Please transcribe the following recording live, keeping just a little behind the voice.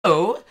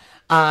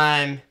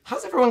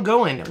How's everyone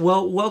going?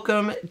 Well,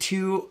 welcome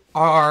to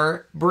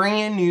our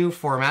brand new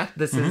format.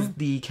 This is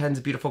the Ken's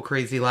Beautiful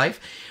Crazy Life.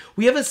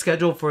 We have a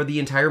schedule for the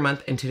entire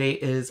month, and today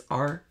is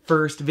our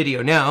first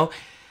video. Now,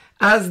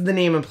 as the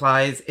name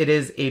implies, it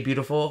is a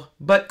beautiful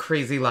but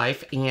crazy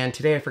life, and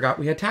today I forgot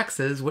we had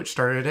taxes, which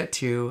started at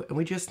 2, and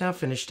we just now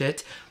finished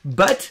it.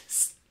 But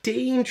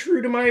staying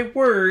true to my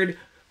word,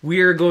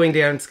 we're going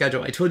down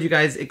schedule. I told you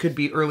guys it could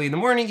be early in the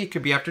morning, it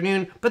could be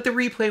afternoon, but the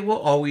replay will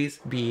always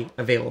be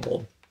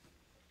available.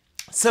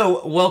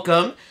 So,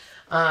 welcome.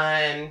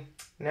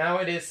 Now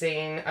it is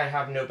saying I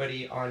have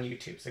nobody on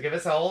YouTube. So give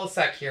us all a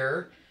sec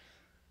here.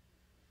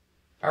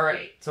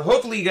 Alright, so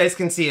hopefully you guys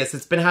can see us.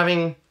 It's been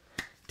having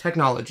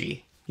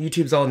technology.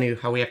 YouTube's all new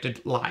how we have to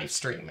live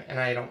stream, and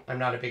I'm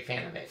not a big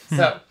fan of it.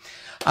 So,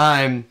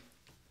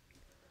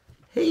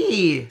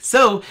 hey,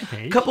 so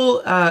a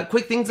couple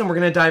quick things, and we're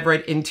going to dive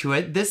right into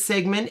it. This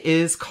segment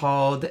is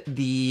called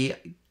the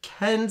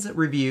Ken's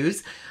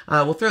Reviews.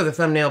 We'll throw the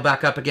thumbnail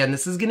back up again.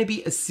 This is going to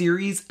be a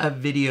series of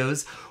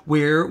videos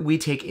where we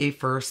take a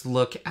first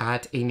look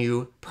at a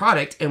new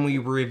product and we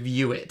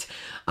review it.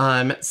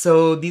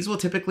 So these will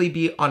typically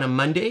be on a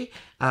Monday.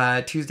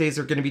 Tuesdays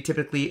are going to be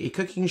typically a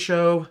cooking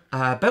show,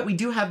 but we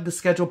do have the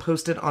schedule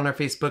posted on our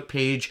Facebook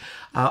page.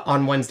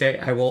 On Wednesday,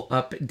 I will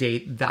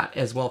update that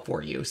as well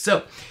for you.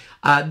 So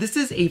this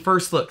is a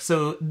first look.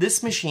 So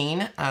this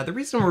machine, the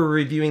reason we're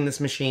reviewing this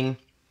machine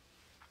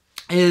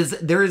is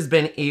there has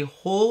been a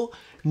whole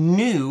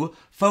new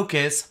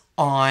focus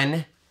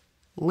on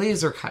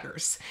laser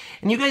cutters.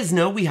 And you guys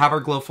know we have our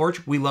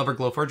GLOWFORGE. We love our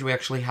GLOWFORGE. We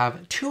actually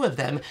have 2 of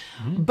them.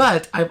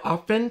 But I've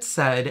often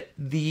said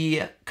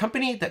the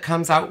company that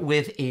comes out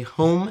with a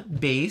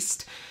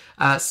home-based,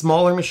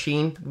 smaller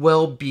machine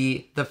will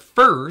be the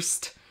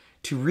first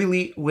to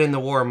really win the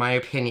war, in my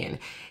opinion.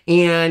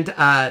 And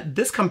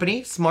this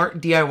company,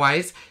 Smart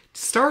DIYs,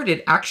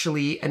 started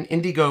actually an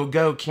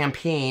Indiegogo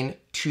campaign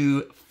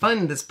to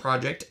fund this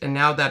project, and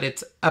now that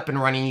it's up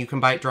and running, you can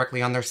buy it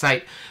directly on their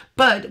site.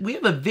 But we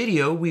have a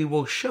video we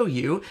will show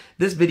you.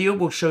 This video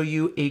will show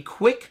you a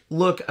quick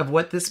look of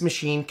what this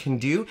machine can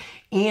do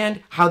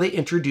and how they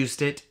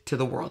introduced it to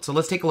the world. So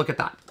let's take a look at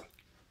that.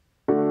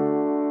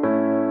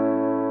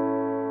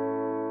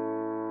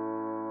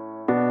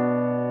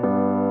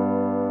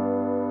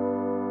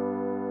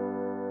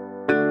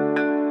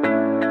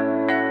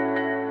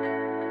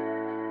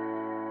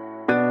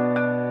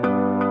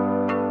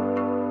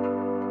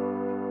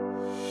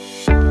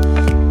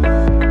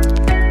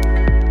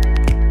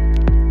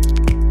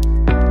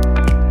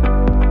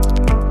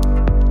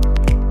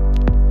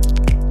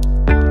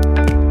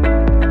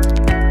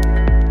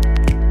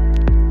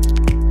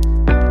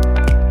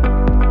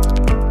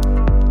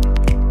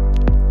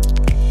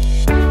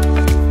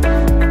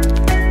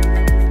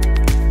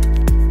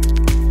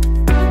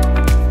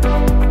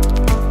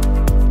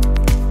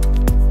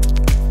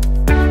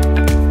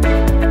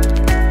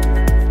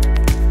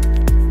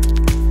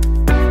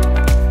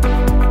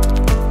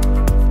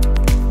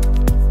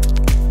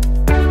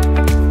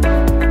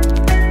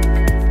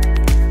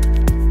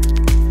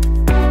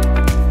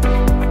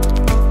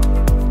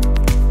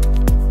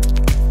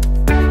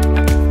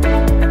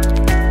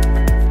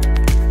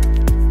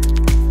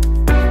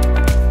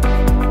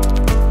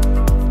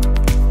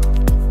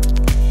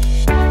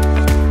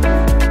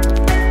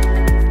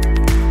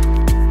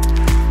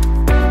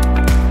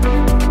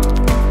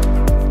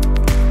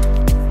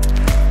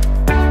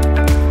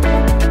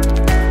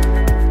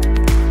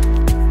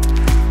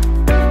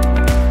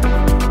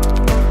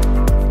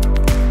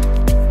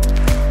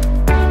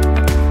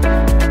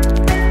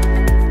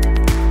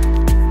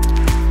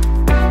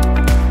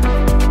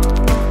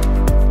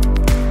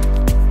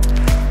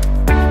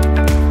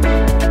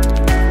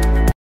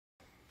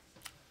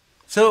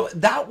 So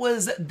that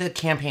was the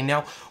campaign.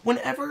 Now,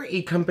 whenever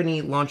a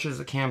company launches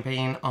a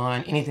campaign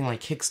on anything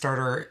like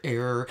Kickstarter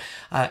or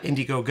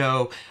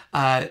Indiegogo,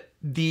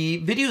 the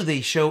video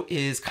they show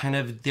is kind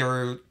of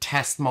their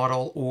test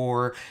model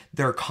or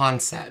their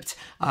concept.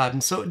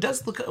 So it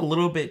does look a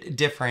little bit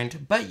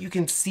different, but you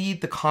can see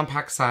the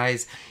compact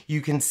size.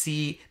 You can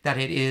see that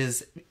it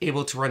is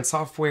able to run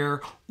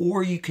software,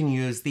 or you can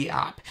use the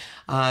app.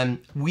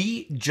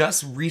 We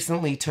just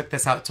recently took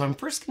this out, so I'm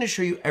first going to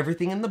show you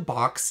everything in the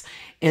box,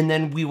 and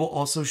then we will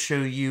also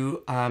show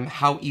you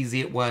how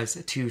easy it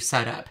was to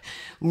set up.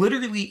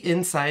 Literally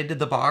inside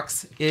the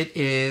box, it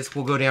is,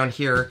 we'll go down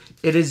here,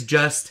 it is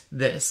just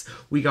this.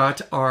 We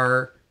got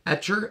our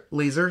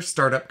Etcher-Laser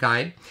startup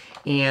guide,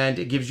 and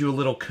it gives you a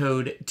little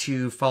code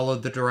to follow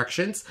the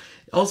directions.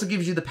 It also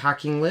gives you the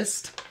packing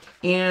list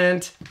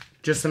and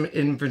just some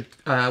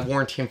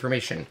warranty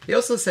information. They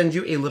also send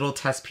you a little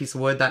test piece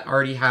of wood that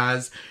already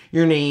has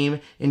your name,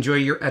 enjoy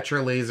your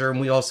Etcher-Laser, and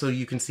we also,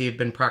 you can see, have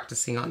been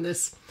practicing on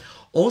this.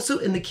 Also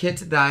in the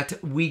kit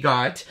that we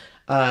got,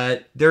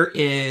 there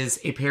is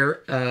a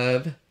pair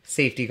of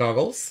safety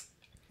goggles,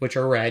 which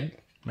are red.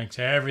 Makes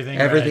everything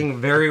red.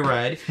 Very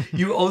red.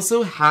 You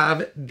also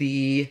have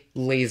the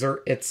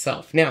laser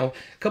itself. Now,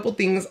 a couple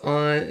things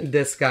on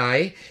this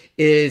guy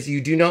is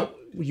you do not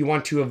you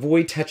want to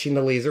avoid touching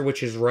the laser,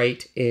 which is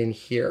right in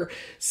here.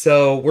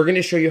 So we're going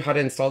to show you how to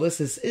install this.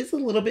 This is a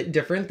little bit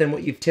different than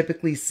what you've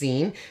typically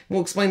seen.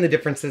 We'll explain the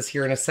differences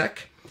here in a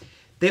sec.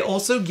 They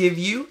also give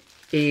you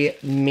a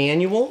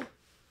manual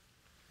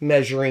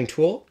measuring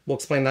tool. We'll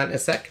explain that in a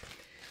sec.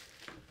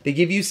 They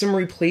give you some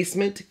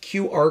replacement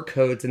QR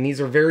codes, and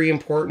these are very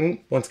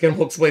important. Once again,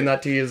 we'll explain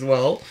that to you as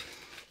well.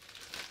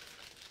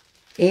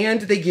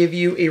 And they give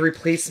you a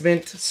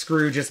replacement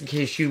screw just in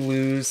case you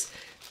lose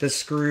the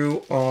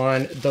screw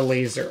on the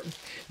laser.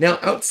 Now,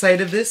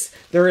 outside of this,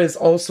 there is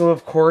also,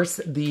 of course,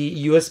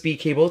 the USB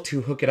cable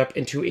to hook it up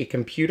into a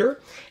computer,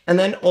 and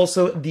then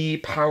also the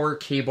power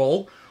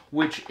cable,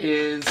 which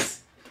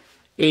is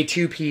a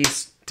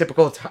two-piece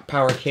typical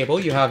power cable.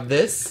 You have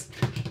this,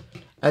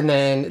 and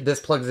then this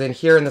plugs in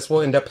here, and this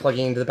will end up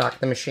plugging into the back of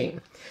the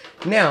machine.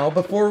 Now,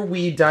 before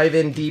we dive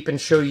in deep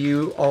and show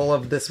you all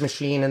of this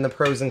machine and the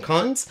pros and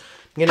cons,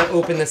 I'm going to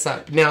open this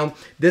up. Now,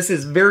 this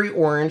is very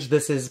orange.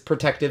 This is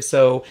protective,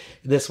 so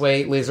this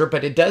way, laser,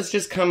 but it does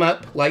just come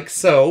up like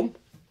so.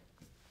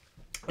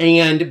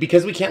 And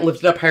because we can't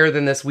lift it up higher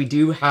than this, we'll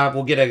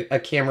get a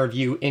camera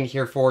view in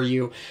here for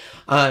you.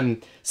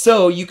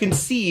 So you can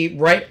see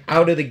right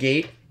out of the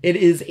gate, it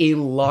is a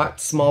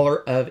lot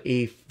smaller of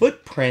a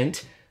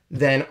footprint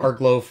than our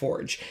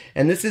GLOWFORGE.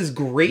 And this is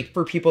great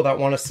for people that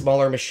want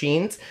smaller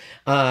machines.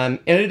 And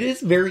it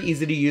is very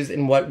easy to use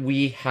in what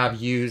we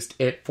have used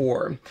it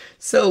for.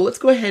 So let's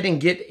go ahead and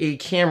get a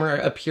camera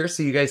up here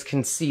so you guys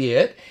can see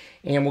it.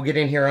 And we'll get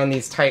in here on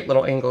these tight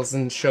little angles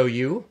and show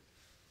you.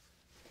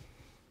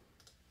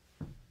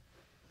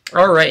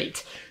 All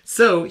right,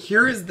 so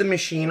here is the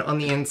machine on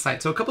the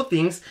inside. So a couple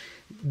things.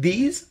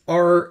 These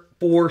are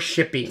for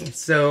shipping.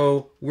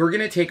 So we're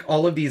gonna take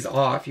all of these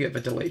off. You have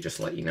a delay, just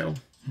to let you know.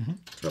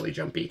 It's really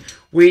jumpy.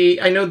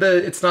 I know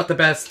that it's not the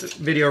best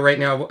video right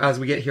now as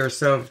we get here,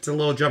 so if it's a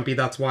little jumpy,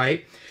 that's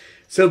why.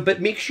 So,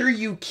 but make sure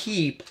you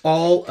keep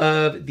all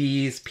of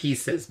these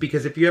pieces,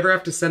 because if you ever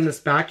have to send this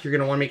back, you're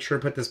gonna wanna make sure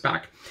to put this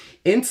back.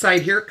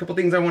 Inside here, a couple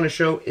things I wanna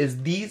show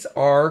is these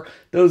are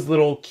those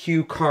little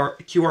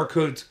QR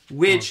codes,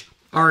 which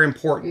are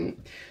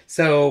important.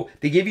 So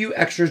they give you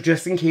extras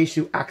just in case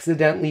you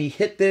accidentally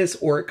hit this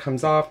or it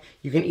comes off,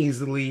 you can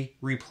easily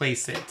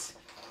replace it.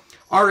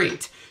 All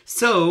right,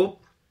 so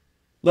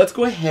let's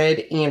go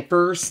ahead and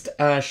first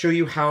show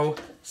you how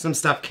some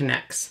stuff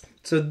connects.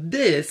 So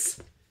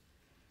this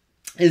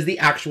is the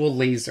actual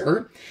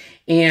laser,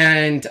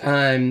 and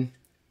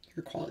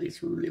your quality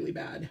is really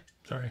bad.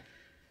 Sorry.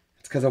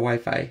 It's because of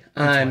Wi-Fi.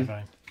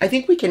 Wi-Fi. I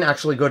think we can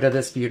actually go to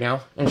this view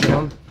now and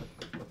show them.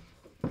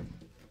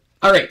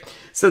 All right,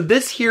 so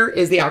this here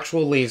is the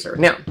actual laser.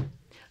 Now,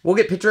 we'll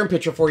get picture in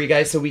picture for you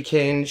guys so we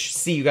can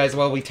see you guys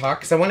while we talk,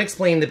 because I want to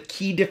explain the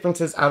key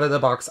differences out of the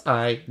box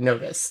I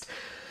noticed.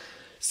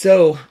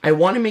 So I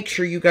want to make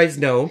sure you guys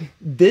know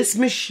this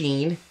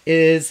machine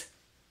is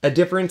a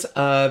difference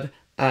of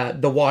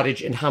the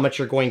wattage and how much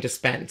you're going to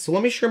spend. So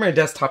let me share my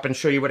desktop and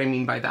show you what I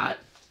mean by that.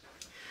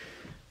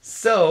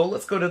 So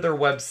let's go to their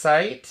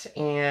website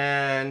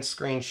and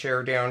screen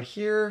share down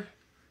here.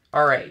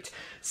 All right,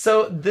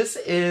 so this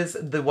is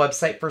the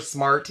website for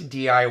Smart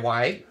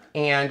DIY.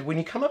 And when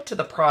you come up to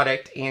the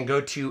product and go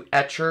to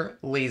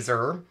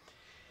Etcher-Laser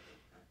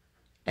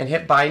and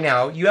hit buy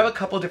now, you have a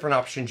couple different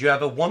options. You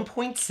have a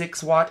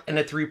 1.6 watt and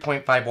a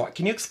 3.5 watt.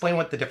 Can you explain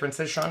what the difference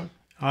is, Sean?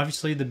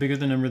 Obviously, the bigger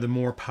the number, the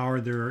more power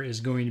there is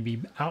going to be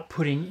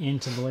outputting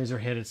into the laser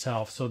head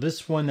itself. So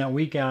this one that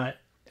we got,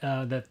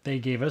 that they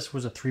gave us,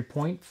 was a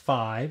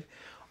 3.5.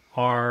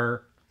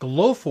 Our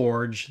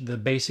GLOWFORGE, the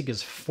basic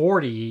is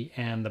 40,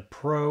 and the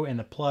Pro and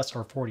the Plus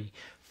are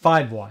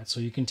 45 watts. So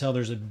you can tell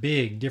there's a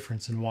big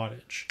difference in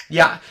wattage.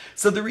 Yeah.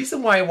 So the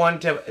reason why I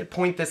wanted to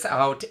point this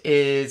out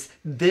is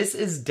this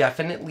is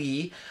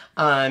definitely,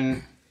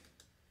 I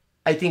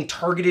think,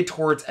 targeted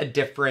towards a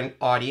different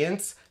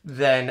audience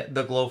than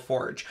the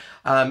GLOWFORGE.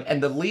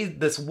 And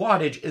this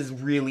wattage is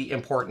really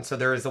important. So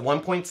there is a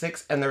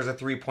 1.6 and there's a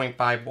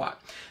 3.5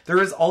 watt.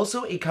 There is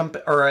also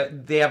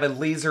they have a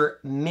laser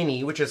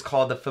mini, which is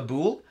called the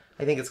Fabule.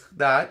 I think it's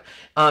that.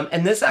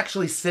 And this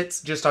actually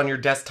sits just on your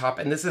desktop,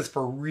 and this is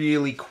for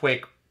really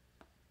quick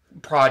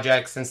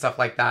projects and stuff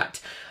like that.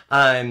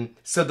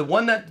 So the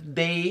one that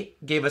they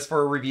gave us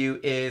for a review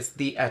is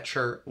the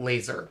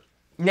Etcher-Laser.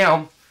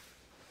 Now,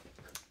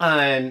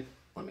 let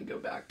me go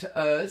back to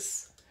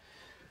us.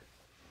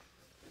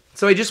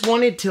 So I just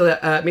wanted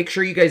to make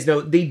sure you guys know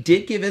they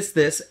did give us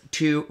this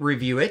to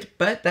review it,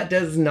 but that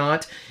does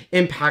not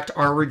impact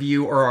our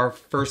review or our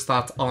first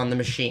thoughts on the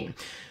machine.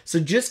 So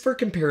just for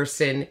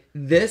comparison,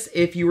 this,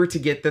 if you were to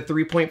get the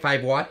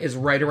 3.5 watt, is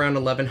right around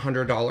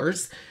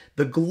 $1,100.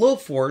 The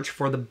GLOWFORGE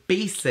for the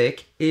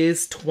basic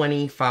is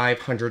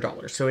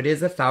 $2,500. So it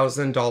is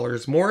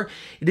 $1,000 more.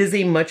 It is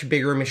a much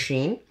bigger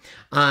machine,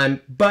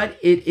 but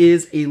it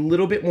is a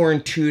little bit more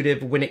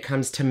intuitive when it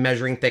comes to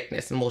measuring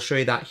thickness, and we'll show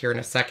you that here in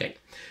a second.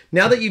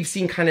 Now that you've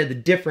seen kind of the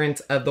difference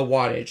of the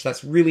wattage,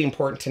 that's really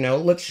important to know.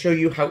 Let's show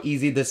you how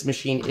easy this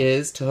machine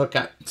is to hook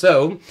up.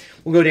 So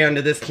we'll go down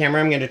to this camera.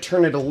 I'm going to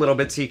turn it a little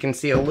bit so you can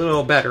see a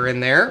little better in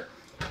there.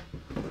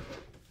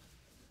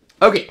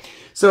 Okay,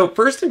 so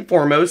first and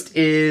foremost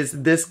is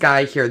this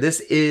guy here.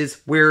 This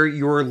is where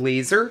your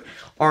laser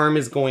arm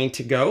is going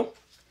to go.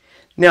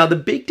 Now, the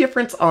big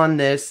difference on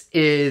this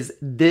is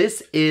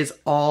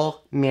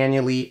all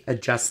manually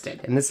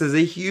adjusted. And this is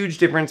a huge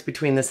difference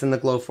between this and the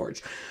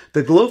GLOWFORGE.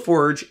 The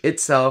GLOWFORGE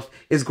itself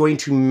is going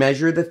to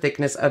measure the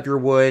thickness of your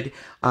wood,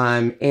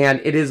 and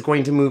it is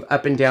going to move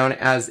up and down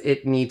as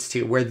it needs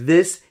to, where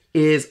this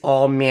is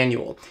all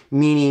manual,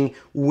 meaning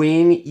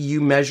when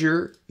you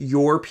measure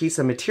your piece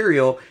of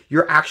material,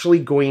 you're actually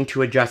going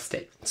to adjust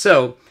it.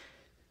 So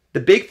the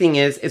big thing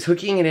is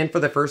hooking it in for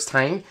the first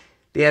time.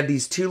 They have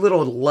these two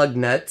little lug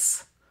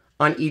nuts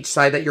on each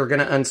side that you're going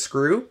to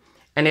unscrew,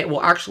 and it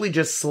will actually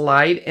just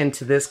slide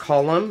into this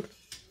column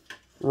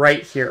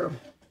right here.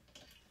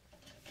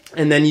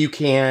 And then you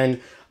can,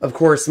 of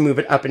course, move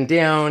it up and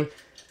down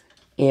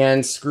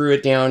and screw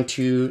it down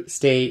to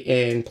stay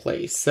in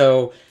place.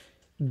 So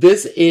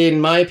this, in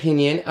my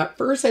opinion, at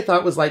first I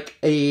thought was like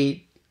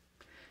I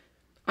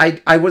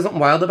wasn't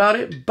wild about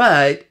it,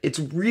 but it's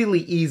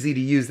really easy to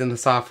use in the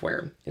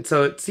software. And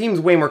so it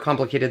seems way more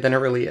complicated than it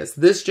really is.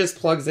 This just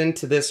plugs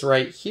into this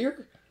right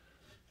here.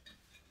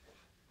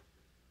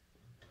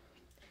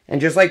 And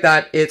just like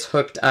that, it's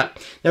hooked up.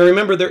 Now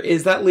remember, there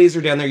is that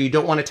laser down there. You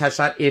don't want to touch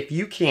that if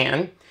you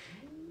can.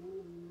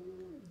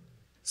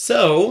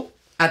 So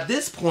at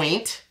this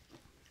point,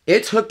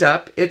 it's hooked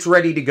up. It's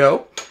ready to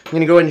go. I'm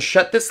going to go ahead and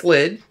shut this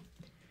lid.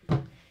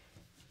 I'm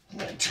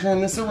going to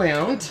turn this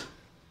around.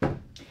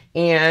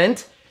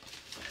 And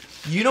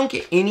you don't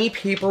get any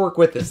paperwork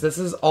with this. This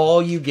is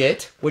all you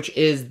get, which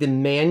is the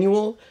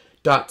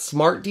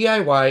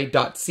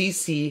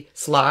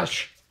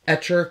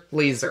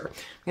manual.smartdiy.cc/Etcher-Laser.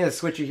 I'm going to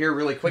switch you here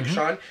really quick,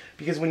 Sean,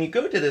 because when you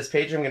go to this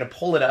page, I'm going to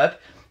pull it up.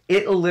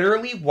 It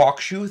literally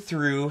walks you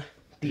through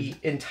the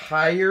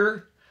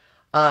entire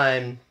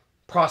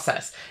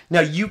process.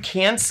 Now, you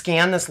can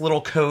scan this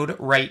little code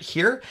right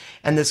here,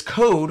 and this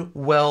code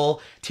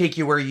will take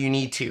you where you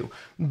need to.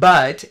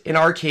 But in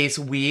our case,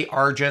 we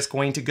are just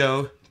going to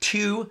go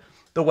to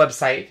the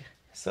website.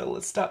 So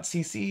let's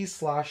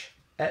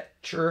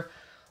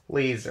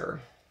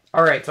 .cc/Etcher-Laser.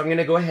 All right, so I'm going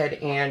to go ahead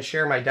and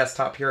share my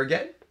desktop here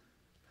again.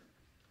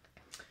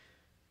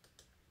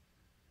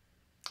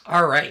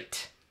 All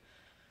right.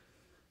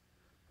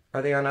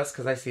 Are they on us?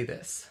 Because I see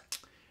this.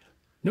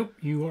 Nope,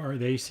 you are.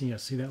 They see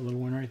us. See that little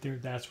one right there?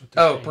 That's what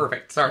they're saying.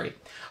 Perfect. Sorry.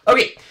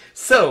 Okay,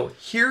 so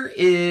here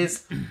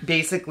is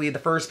basically the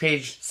first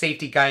page,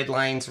 safety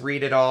guidelines.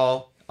 Read it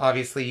all.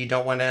 Obviously, you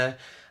don't want to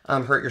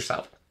hurt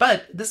yourself.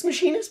 But this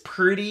machine is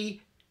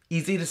pretty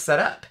easy to set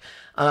up.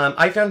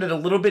 I found it a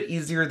little bit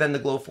easier than the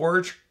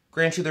GLOWFORGE.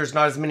 Grant you, there's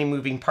not as many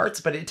moving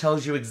parts, but it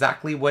tells you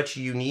exactly what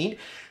you need.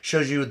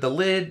 Shows you the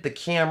lid, the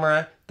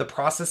camera, the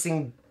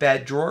processing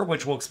bed drawer,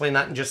 which we'll explain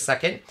that in just a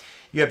second.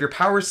 You have your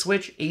power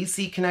switch,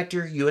 AC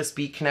connector,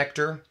 USB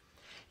connector.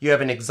 You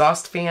have an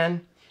exhaust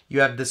fan.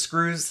 You have the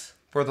screws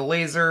for the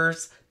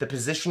lasers, the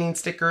positioning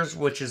stickers,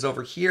 which is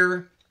over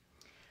here.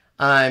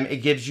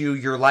 It gives you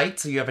your light.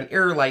 So you have an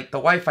error light, the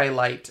Wi-Fi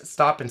light,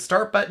 stop and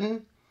start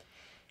button.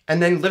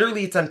 And then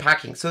literally it's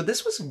unpacking. So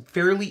this was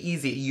fairly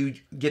easy. You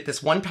get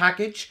this one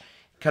package.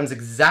 It comes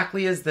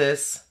exactly as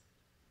this.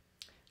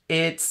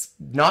 It's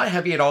not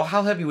heavy at all.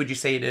 How heavy would you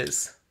say it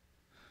is?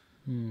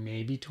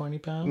 Maybe 20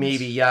 pounds?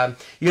 Maybe, yeah.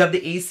 You have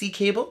the AC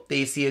cable,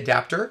 the AC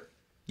adapter.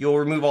 You'll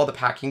remove all the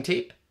packing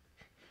tape.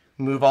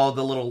 Move all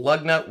the little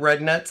lug nut,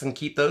 red nuts, and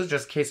keep those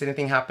just in case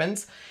anything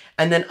happens.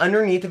 And then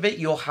underneath of it,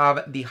 you'll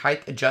have the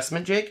height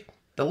adjustment jig,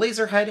 the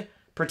laser head,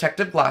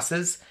 protective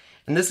glasses,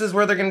 and this is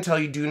where they're going to tell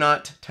you do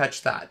not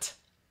touch that.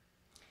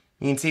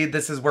 You can see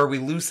this is where we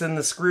loosen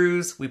the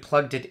screws. We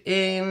plugged it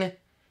in.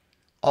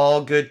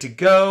 All good to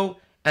go.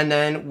 And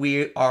then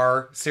we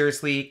are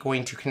seriously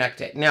going to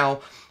connect it. Now,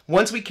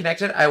 once we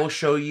connect it, I will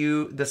show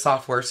you the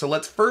software. So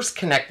let's first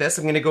connect this.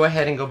 I'm going to go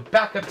ahead and go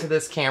back up to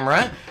this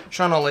camera.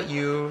 Sean, I'll let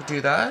you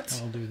do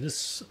that. I'll do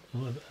this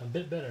a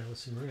bit better.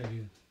 Let's see, we're going to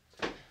do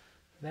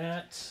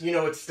that. You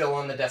know it's still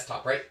on the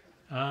desktop, right?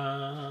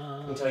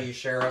 Until you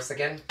share us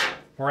again.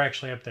 We're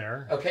actually up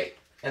there. Okay,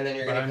 and then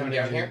you're going to come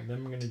down here.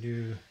 Then we're going to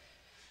do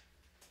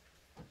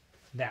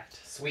that.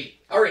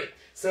 Sweet. All right,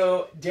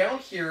 so down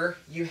here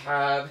you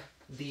have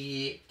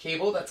the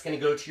cable that's going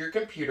to go to your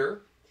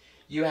computer.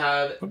 You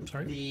have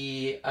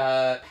the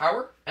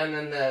power, and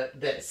then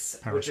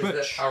this, which is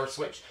the power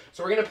switch.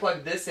 So we're going to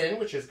plug this in,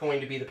 which is going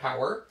to be the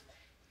power.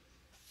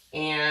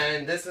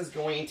 And this is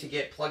going to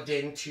get plugged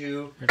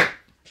into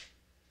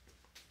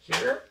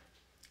here.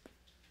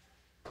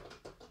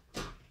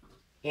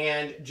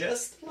 And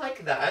just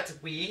like that,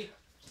 we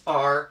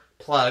are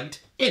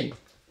plugged in.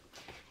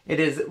 It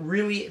is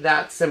really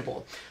that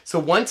simple. So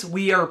once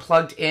we are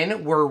plugged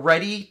in, we're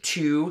ready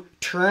to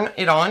turn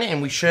it on,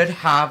 and we should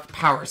have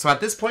power. So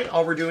at this point,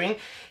 all we're doing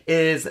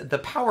is the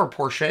power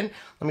portion.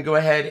 Let me go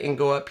ahead and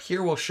go up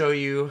here. We'll show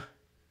you.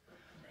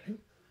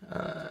 You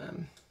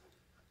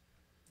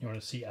want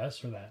to see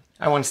us or that?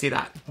 I want to see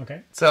that.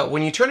 Okay. So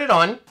when you turn it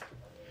on,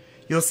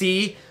 you'll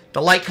see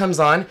the light comes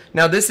on.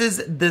 Now this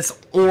is this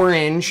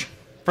orange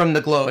from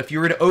the glow. If you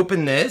were to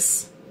open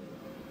this,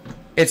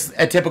 It's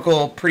a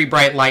typical pretty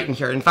bright light in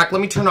here. In fact,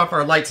 let me turn off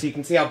our light so you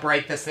can see how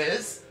bright this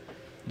is.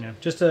 Yeah,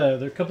 just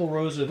there are a couple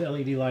rows of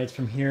LED lights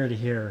from here to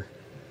here.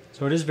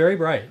 So it is very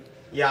bright.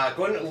 Yeah,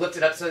 go ahead and lift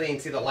it up so that you can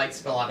see the light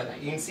spill out of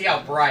that. You can see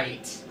how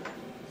bright.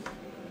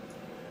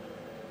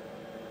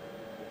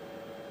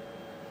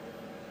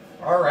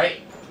 All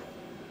right.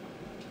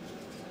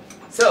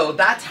 So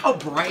that's how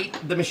bright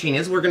the machine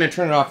is. We're going to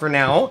turn it off for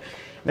now.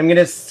 I'm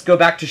going to go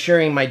back to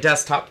sharing my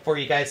desktop for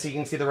you guys so you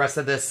can see the rest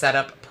of this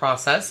setup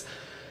process.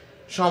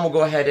 Sean will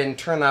go ahead and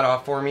turn that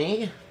off for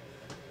me.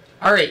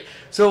 All right,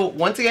 so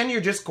once again,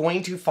 you're just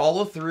going to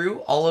follow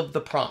through all of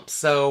the prompts.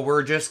 So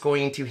we're just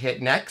going to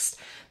hit next.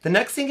 The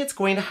next thing it's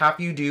going to have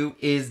you do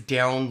is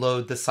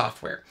download the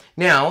software.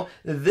 Now,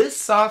 this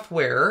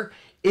software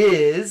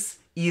is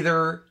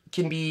either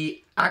can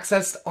be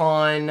accessed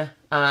on,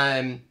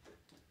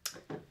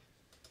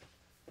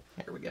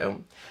 here we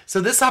go. So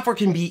this software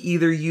can be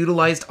either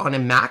utilized on a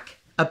Mac,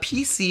 a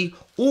PC,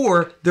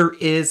 or there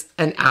is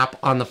an app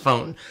on the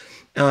phone.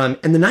 And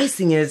the nice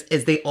thing is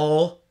they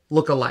all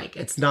look alike.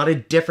 It's not a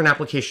different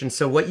application.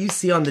 So what you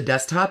see on the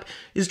desktop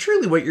is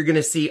truly what you're going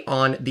to see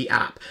on the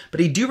app. But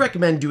I do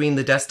recommend doing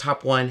the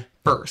desktop one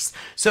first.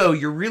 So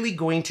you're really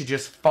going to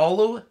just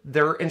follow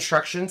their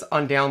instructions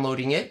on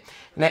downloading it.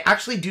 And I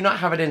actually do not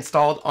have it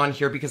installed on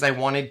here because I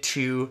wanted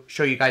to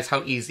show you guys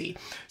how easy.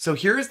 So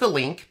here is the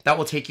link that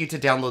will take you to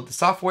download the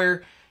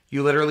software.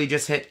 You literally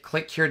just hit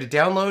click here to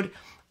download.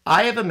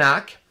 I have a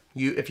Mac.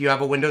 If you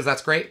have a Windows,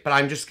 that's great, but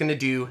I'm just going to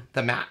do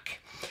the Mac.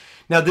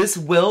 Now this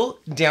will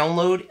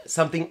download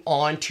something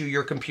onto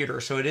your computer.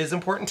 So it is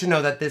important to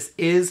know that this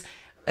is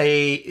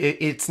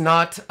it's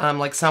not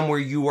like somewhere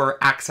you are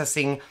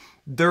accessing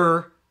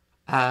their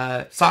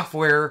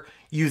software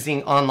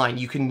using online.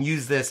 You can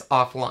use this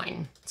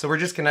offline. So we're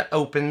just gonna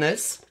open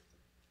this.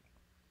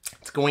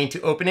 It's going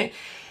to open it.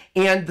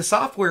 And the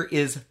software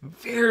is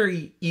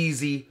very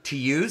easy to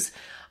use.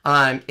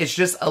 It's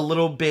just a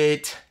little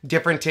bit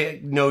different to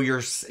know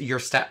your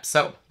steps.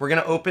 So we're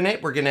gonna open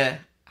it, we're gonna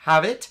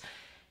have it.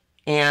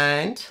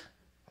 And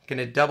I'm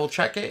going to double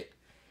check it.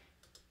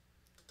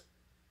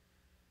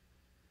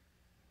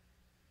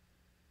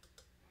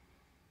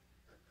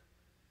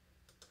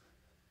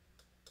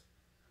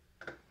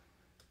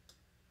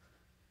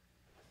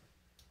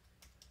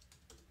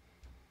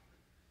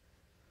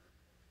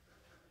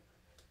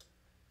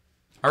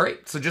 All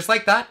right, so just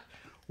like that,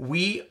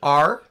 there's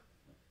our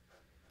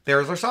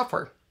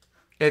software.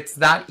 It's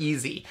that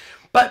easy.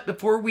 But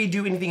before we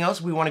do anything else,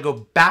 we want to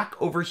go back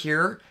over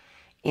here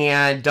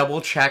and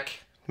double check,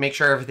 make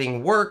sure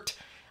everything worked,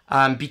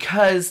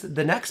 because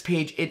the next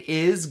page, it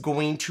is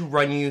going to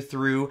run you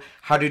through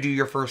how to do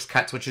your first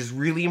cuts, which is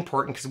really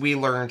important because we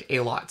learned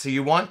a lot. So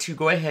you want to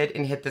go ahead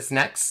and hit this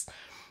next,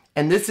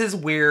 and this is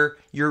where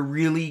you're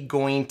really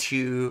going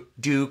to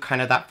do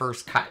kind of that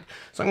first cut.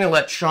 So I'm going to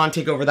let Sean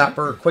take over that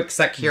for a quick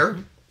sec here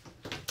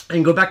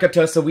and go back up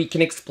to us so we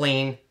can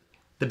explain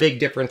the big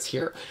difference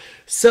here.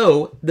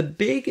 So the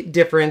big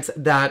difference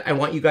that I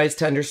want you guys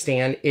to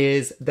understand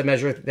is the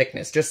measure of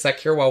thickness. Just a sec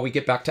here while we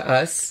get back to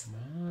us.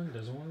 Come on,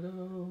 doesn't want to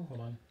go.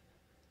 Hold on.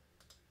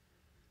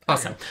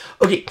 Awesome.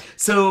 Okay,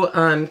 so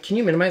can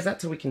you minimize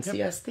that so we can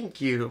see us?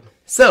 Thank you.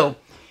 So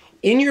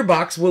in your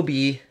box will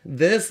be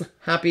this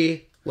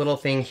happy little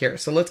thing here.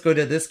 So let's go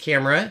to this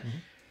camera.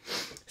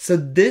 So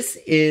this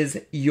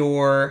is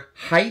your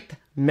height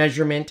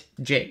measurement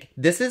jig.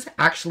 This is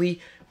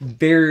actually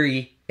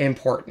very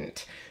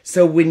important.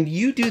 So when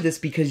you do this,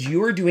 because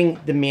you're doing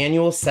the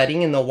manual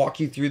setting and they'll walk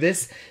you through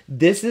this,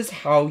 this is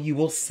how you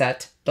will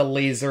set the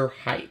laser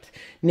height.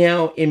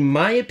 Now, in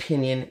my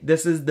opinion,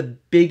 this is the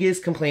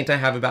biggest complaint I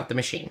have about the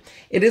machine.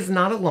 It is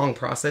not a long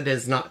process. It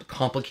is not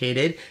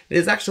complicated. It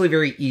is actually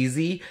very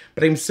easy,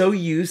 but I'm so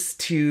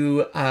used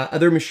to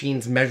other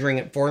machines measuring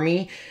it for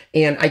me.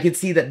 And I could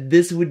see that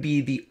this would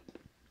be the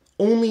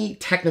only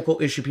technical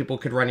issue people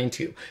could run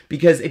into,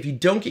 because if you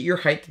don't get your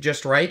height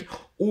just right,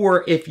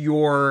 or if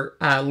your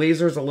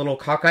laser is a little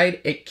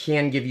cockeyed, it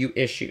can give you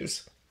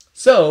issues.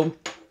 So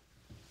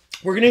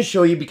we're going to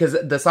show you, because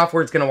the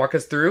software is going to walk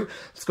us through.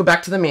 Let's go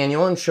back to the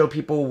manual and show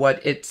people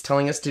what it's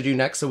telling us to do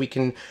next, so we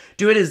can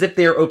do it as if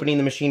they're opening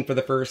the machine for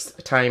the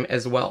first time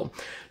as well.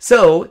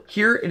 So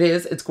here it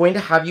is. It's going to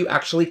have you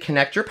actually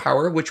connect your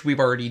power, which we've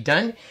already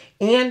done.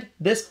 And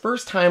this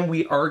first time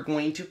we are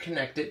going to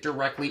connect it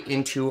directly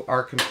into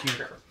our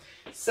computer.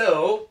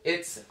 So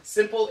it's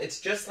simple. It's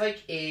just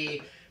like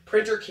a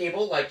printer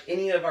cable, like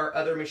any of our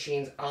other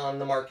machines on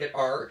the market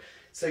are.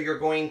 So you're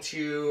going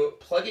to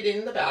plug it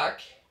in the back.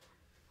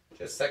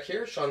 Just a sec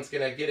here. Sean's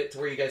going to get it to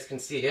where you guys can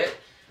see it.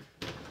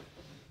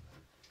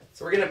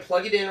 So we're going to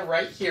plug it in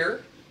right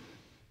here.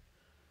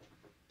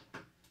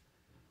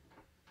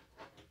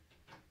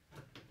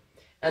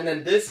 And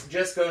then this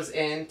just goes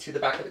into the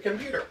back of the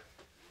computer.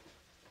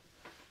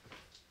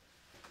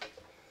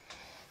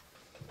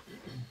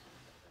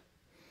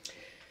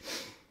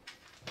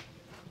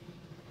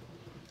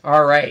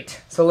 All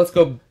right, so let's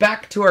go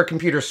back to our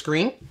computer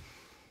screen.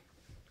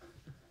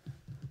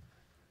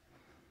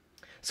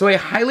 So I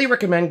highly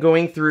recommend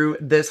going through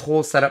this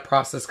whole setup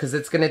process because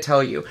it's going to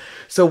tell you.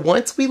 So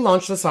once we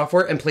launch the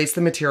software and place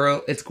the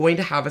material, it's going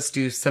to have us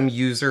do some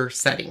user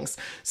settings.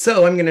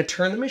 So I'm going to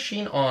turn the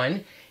machine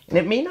on, and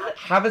it may not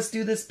have us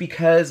do this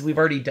because we've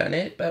already done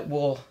it, but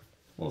we'll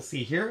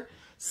see here.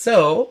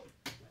 So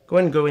go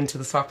ahead and go into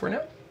the software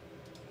now.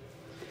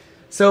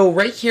 So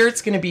right here,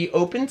 it's going to be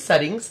open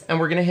settings, and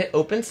we're going to hit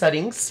open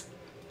settings.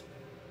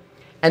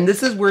 And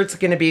this is where it's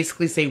going to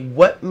basically say,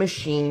 what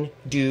machine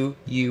do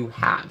you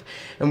have?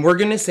 And we're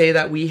going to say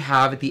that we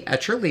have the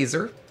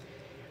Etcher-Laser,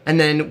 and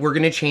then we're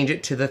going to change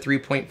it to the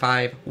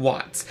 3.5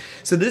 watts.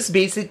 So this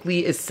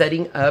basically is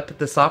setting up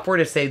the software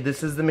to say,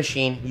 this is the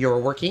machine you're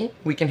working.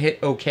 We can hit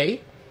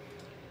OK,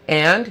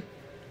 and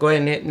go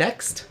ahead and hit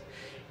next.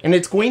 And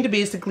it's going to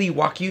basically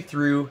walk you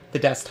through the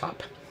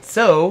desktop.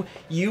 So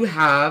you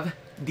have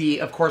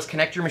of course,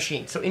 connect your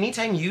machine. So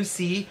anytime you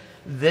see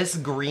this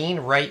green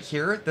right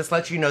here, this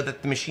lets you know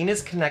that the machine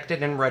is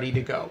connected and ready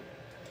to go.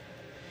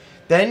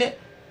 Then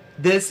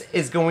this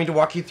is going to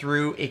walk you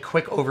through a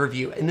quick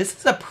overview. And this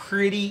is a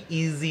pretty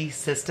easy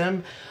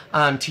system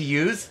to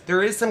use.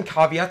 There is some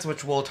caveats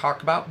which we'll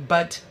talk about,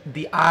 but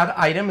the add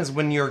item is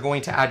when you're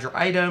going to add your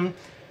item.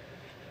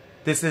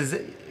 This is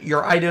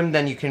your item,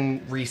 then you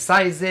can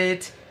resize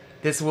it.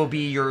 This will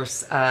be your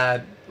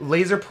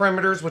laser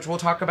parameters, which we'll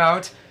talk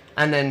about,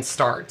 and then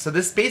start. So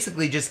this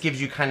basically just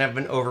gives you kind of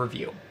an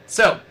overview.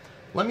 So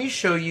let me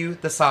show you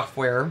the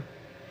software.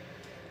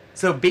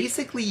 So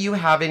basically you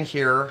have in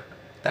here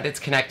that it's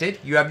connected.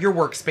 You have your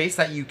workspace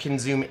that you can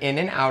zoom in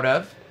and out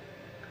of.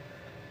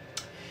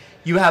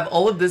 You have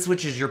all of this,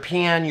 which is your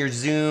pan, your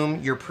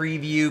zoom, your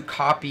preview,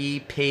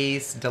 copy,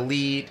 paste,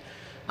 delete,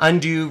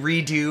 undo,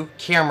 redo,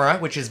 camera,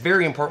 which is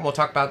very important. We'll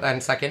talk about that in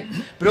a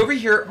second. But over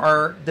here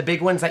are the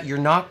big ones that you're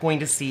not going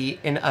to see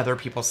in other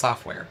people's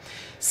software.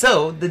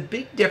 So the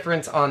big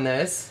difference on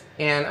this,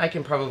 and I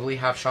can probably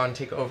have Sean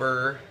take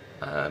over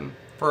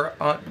for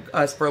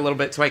us for a little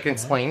bit so I can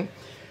explain.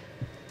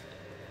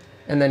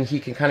 And then he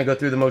can kind of go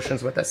through the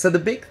motions with us. So the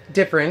big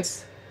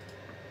difference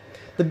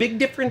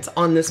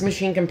on this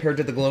machine compared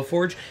to the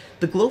GLOWFORGE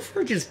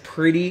is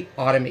pretty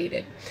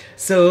automated.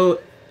 So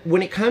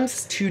when it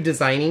comes to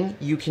designing,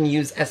 you can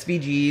use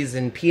SVGs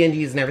and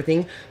PNGs and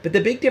everything, but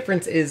the big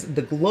difference is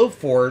the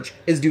GLOWFORGE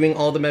is doing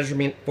all the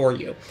measurement for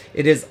you.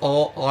 It is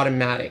all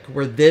automatic,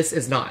 where this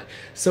is not.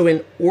 So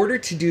in order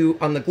to do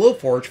on the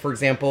GLOWFORGE, for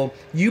example,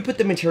 you put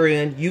the material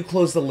in, you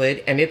close the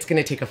lid, and it's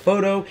going to take a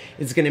photo.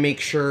 It's going to make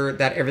sure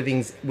that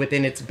everything's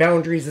within its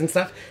boundaries and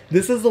stuff.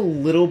 This is a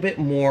little bit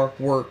more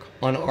work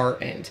on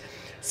our end.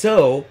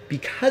 So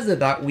because of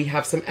that, we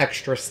have some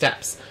extra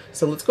steps.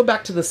 So let's go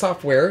back to the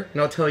software,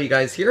 and I'll tell you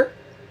guys here.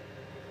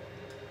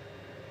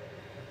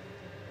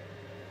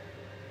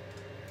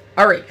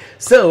 All right,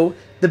 so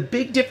the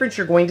big difference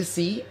you're going to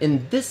see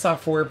in this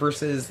software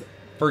versus,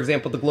 for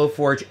example, the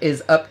GLOWFORGE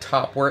is up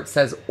top where it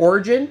says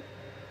origin,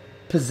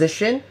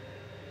 position,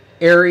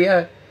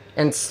 area,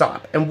 and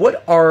stop. And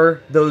what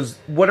are those?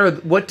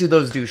 What do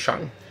those do,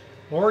 Sean?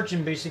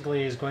 Origin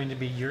basically is going to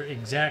be your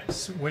exact,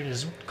 what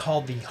is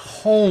called the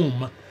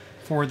home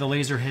for the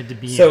laser head to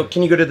be in. So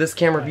can you go to this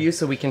camera view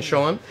so we can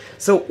show them?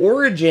 So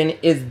origin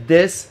is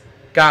this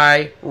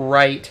guy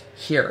right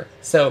here.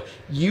 So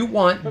you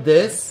want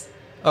this.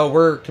 Oh,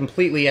 we're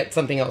completely at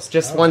something else.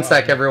 Just one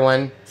sec,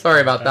 everyone.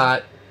 Sorry about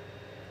that.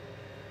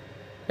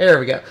 There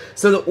we go.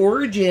 So the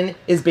origin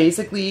is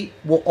basically,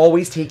 will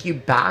always take you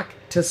back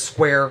to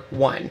square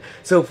one.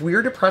 So if we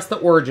were to press the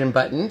origin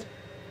button,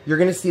 you're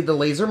going to see the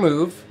laser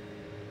move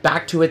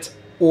back to its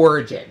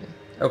origin,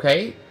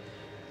 okay?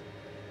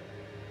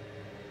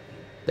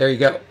 There you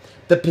go.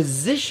 The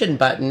position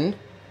button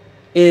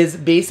is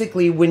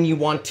basically when you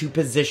want to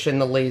position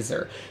the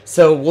laser.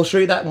 So we'll show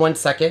you that in 1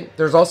 second.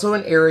 There's also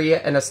an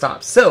area and a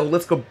stop. So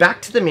let's go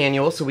back to the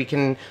manual so we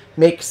can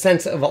make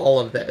sense of all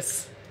of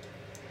this.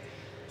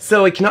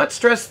 So I cannot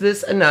stress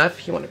this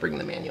enough. You want to bring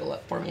the manual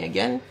up for me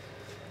again?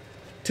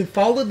 To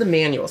follow the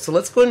manual. So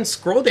let's go ahead and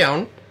scroll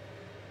down.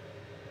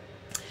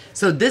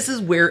 So this is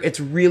where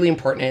it's really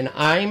important, and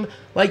I'm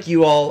like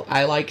you all,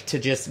 I like to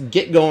just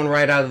get going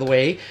right out of the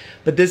way,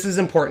 but this is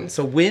important.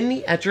 So when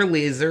the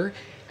Etcher-Laser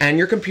and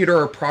your computer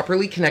are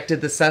properly connected,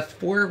 the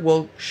software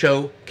will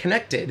show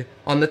connected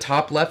on the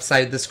top left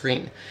side of the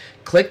screen.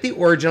 Click the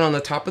origin on the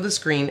top of the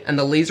screen, and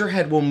the laser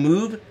head will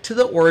move to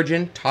the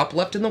origin, top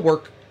left in the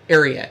work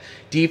area.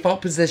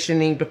 Default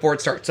positioning before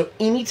it starts. So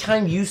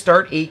anytime you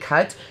start a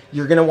cut,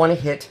 you're going to want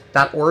to hit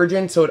that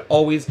origin, so it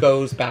always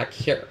goes back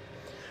here.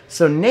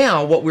 So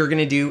now what we're going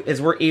to do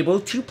is we're able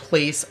to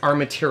place our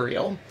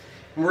material.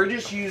 We're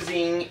just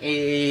using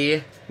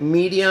a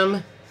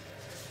medium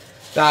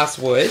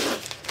basswood.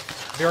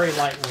 Very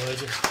light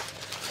wood.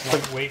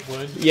 Lightweight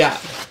wood. Yeah.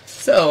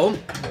 So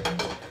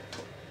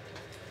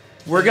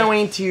we're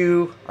going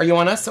to, are you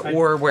on us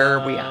or where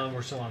are we at?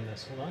 We're still on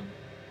this. Hold on.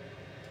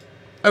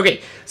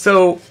 Okay,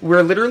 so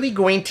we're literally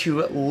going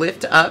to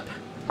lift up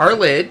our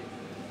lid.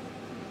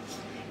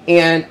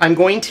 And I'm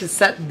going to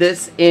set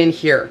this in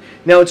here.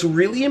 Now it's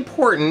really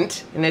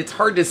important, and it's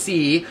hard to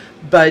see,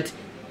 but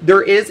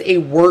there is a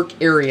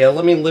work area.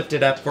 Let me lift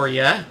it up for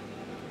you.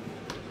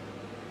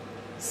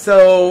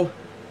 So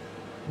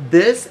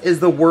this is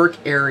the work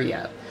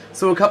area.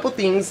 So a couple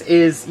things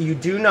is you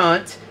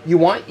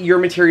want your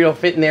material to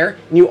fit in there,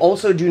 and you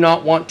also do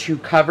not want to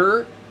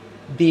cover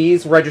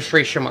these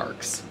registration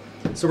marks.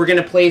 So we're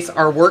going to place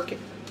our work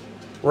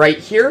right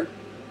here,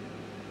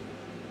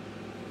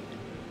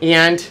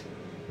 and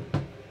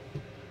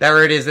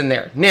there it is in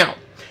there. Now,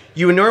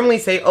 you would normally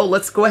say, oh,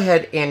 let's go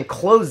ahead and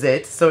close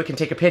it so it can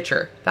take a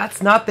picture.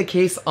 That's not the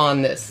case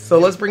on this. So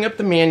let's bring up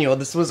the manual.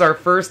 This was our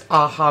first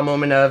aha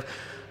moment of,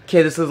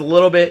 okay, this is a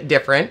little bit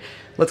different.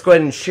 Let's go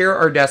ahead and share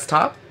our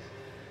desktop.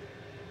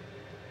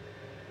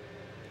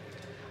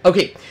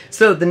 Okay,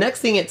 so the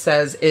next thing it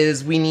says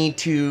is we need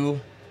to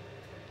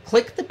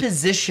click the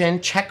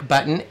position check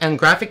button, and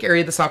graphic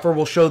area of the software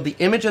will show the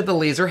image of the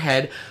laser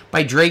head.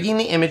 By dragging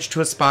the image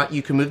to a spot,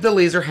 you can move the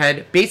laser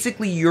head.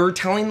 Basically, you're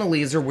telling the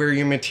laser where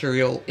your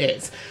material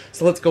is.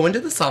 So let's go into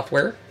the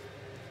software,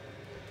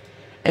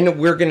 and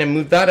we're going to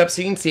move that up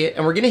so you can see it,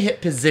 and we're going to hit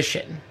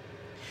position.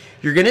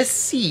 You're going to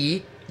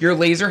see your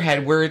laser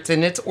head where it's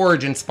in its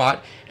origin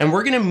spot, and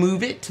we're going to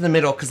move it to the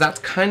middle because that's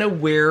kind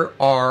of where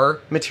our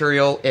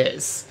material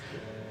is.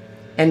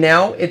 And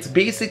now it's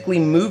basically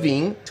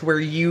moving to where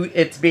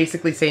it's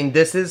basically saying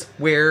this is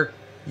where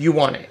you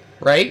want it,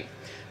 right?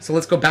 So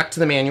let's go back to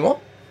the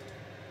manual.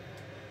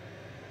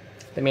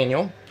 The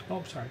manual.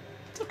 Oh, sorry.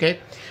 It's okay.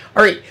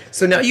 All right,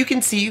 so now you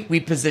can see we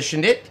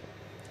positioned it.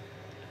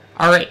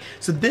 All right,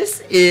 so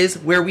this is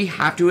where we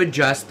have to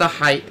adjust the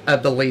height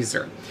of the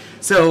laser.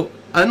 So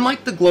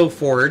unlike the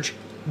GLOWFORGE,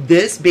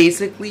 this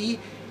basically,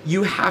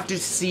 you have to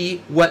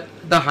see what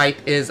the height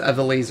is of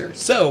the laser.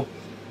 So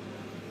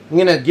I'm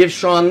gonna give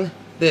Sean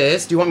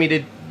this. Do you want me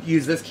to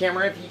use this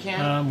camera if you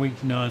can?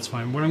 No, it's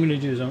fine. What I'm gonna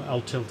do is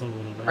I'll tilt it a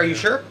little bit. Are you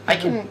sure? I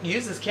can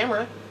use this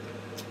camera.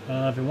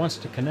 If it wants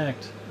to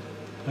connect,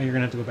 oh, you're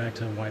gonna have to go back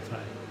to Wi-Fi.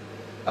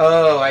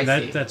 Oh, I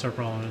see. That's our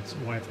problem. It's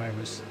Wi-Fi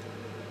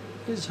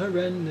is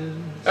horrendous.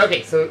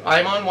 Okay, so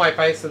I'm on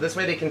Wi-Fi, so this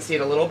way they can see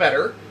it a little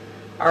better.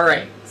 All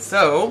right,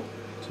 so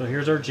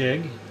here's our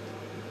jig.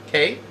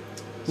 Okay,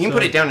 you can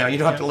put it down now. You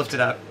don't have to lift it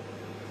up.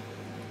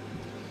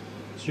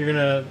 So you're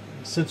gonna,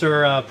 since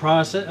our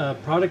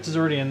product is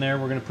already in there,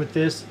 we're gonna put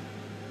this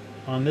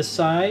on this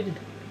side,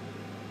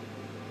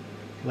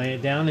 lay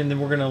it down, and then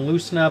we're gonna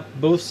loosen up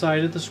both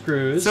sides of the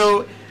screws.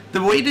 So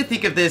the way to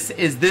think of this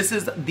is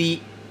the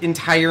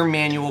entire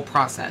manual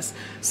process.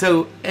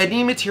 So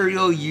any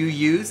material you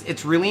use,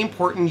 it's really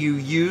important you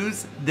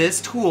use this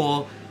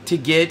tool to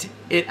get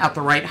it at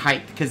the right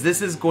height, because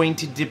this is going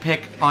to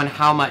depict on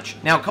how much.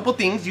 Now, a couple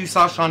things you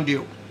saw Sean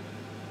do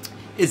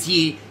is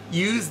he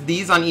used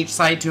these on each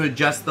side to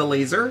adjust the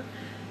laser,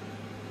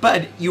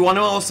 but you want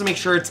to also make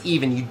sure it's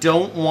even. You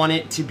don't want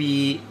it to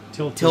be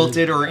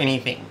tilted or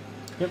anything.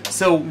 Yep.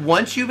 So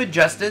once you've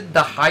adjusted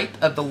the height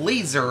of the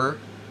laser,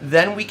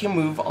 then we can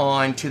move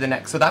on to the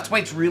next. So that's why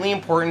it's really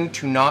important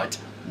to not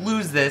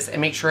lose this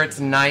and make sure it's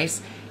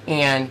nice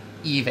and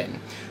even.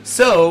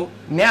 So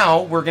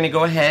now we're going to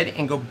go ahead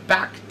and go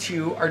back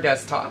to our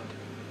desktop.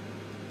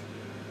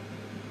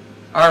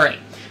 All right.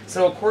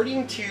 So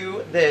according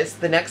to this,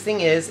 the next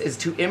thing is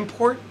to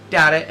import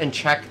data and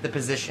check the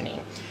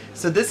positioning.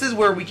 So this is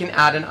where we can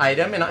add an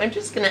item, and I'm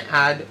just going to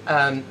add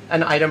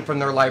an item from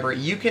their library.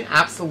 You can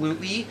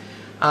absolutely,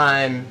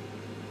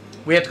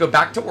 we have to go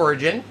back to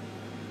Origin.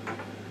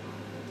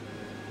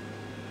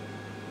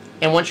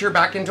 And once you're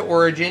back into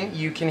Origin,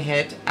 you can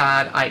hit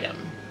Add Item.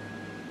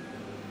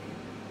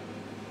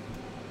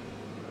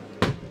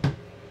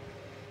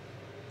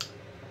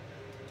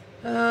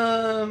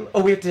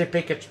 Oh, we have to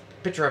take a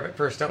picture of it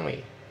first, don't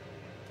we?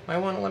 Why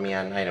won't it let me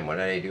add an item? What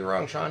did I do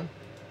wrong, Sean?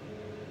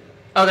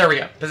 Oh, there we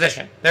go.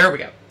 Position. There we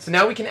go. So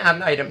now we can add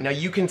an item. Now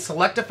you can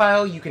select a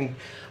file. You can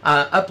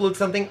upload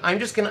something. I'm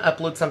just going to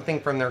upload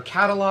something from their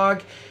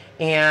catalog.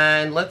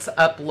 And let's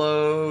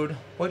upload...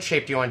 What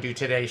shape do you want to do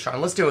today, Sean?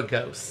 Let's do a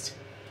ghost.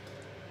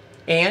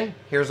 And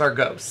here's our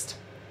ghost.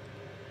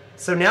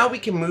 So now we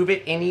can move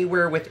it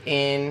anywhere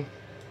within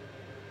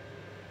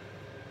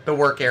the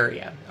work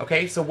area.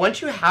 Okay, so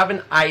once you have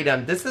an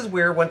item, this is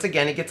where, once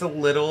again, it gets a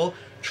little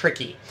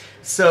tricky.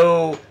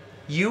 So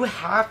you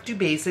have to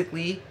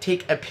basically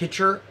take a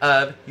picture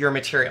of your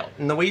material.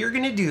 And the way you're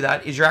going to do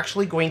that is you're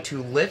actually going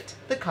to lift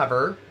the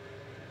cover.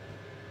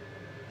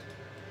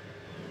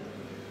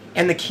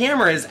 And the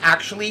camera is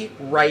actually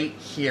right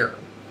here.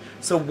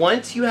 So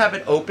once you have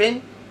it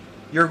open,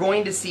 you're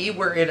going to see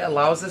where it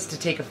allows us to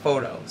take a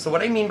photo. So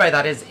what I mean by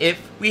that is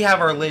if we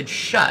have our lid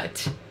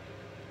shut,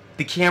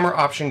 the camera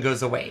option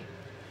goes away.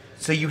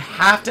 So you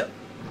have to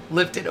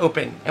lift it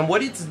open. And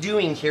what it's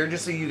doing here,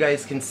 just so you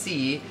guys can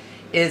see,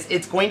 is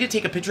it's going to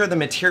take a picture of the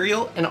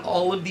material and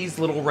all of these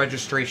little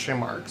registration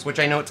marks, which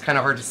I know it's kind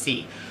of hard to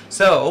see.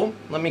 So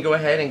let me go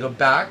ahead and go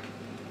back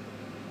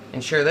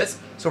and share this.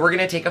 So we're going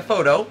to take a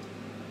photo.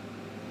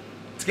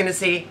 It's going to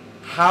say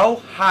how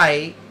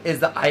high is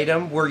the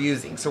item we're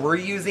using. So we're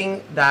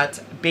using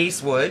that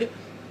basswood,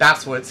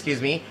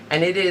 excuse me,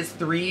 and it is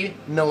 3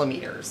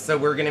 millimeters. So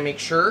we're going to make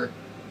sure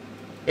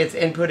It's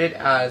inputted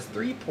as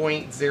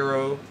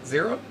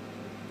 3.00.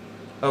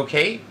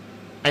 Okay.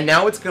 And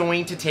now it's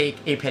going to take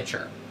a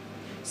picture.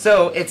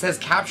 So it says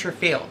capture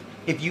failed.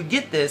 If you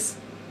get this,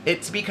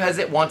 it's because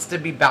it wants to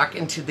be back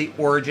into the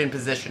origin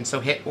position. So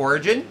hit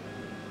origin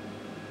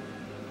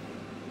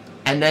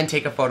and then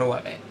take a photo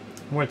of it.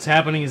 What's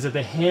happening is that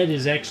the head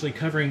is actually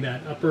covering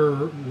that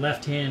upper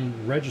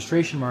left-hand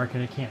registration mark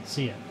and it can't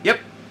see it. Yep.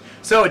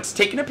 So it's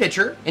taking a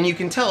picture, and you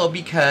can tell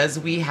because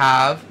we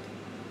have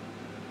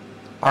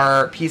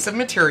our piece of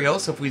material.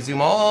 So if we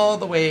zoom all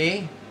the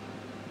way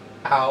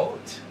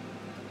out.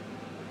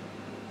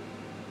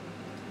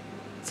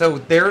 So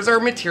there's our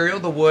material,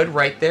 the wood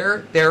right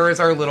there. There is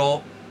our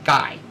little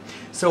guy.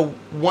 So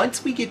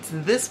once we get to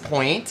this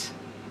point,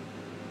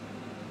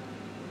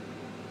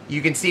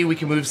 you can see we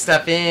can move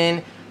stuff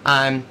in.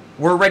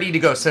 We're ready to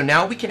go. So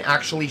now we can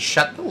actually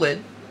shut the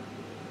lid.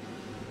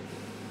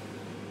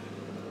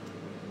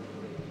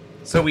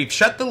 So we've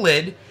shut the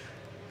lid.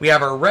 We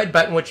have our red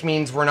button, which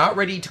means we're not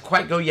ready to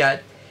quite go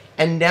yet.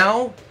 And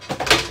now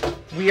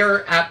we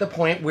are at the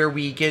point where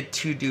we get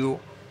to do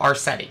our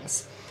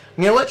settings.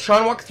 I'm going to let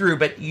Sean walk through,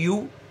 but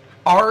you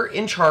are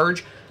in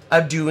charge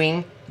of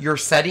doing your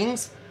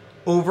settings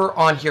over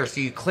on here. So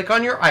you click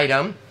on your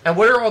item, and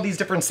what are all these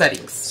different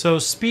settings? So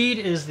speed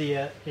is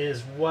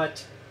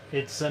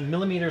it's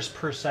millimeters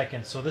per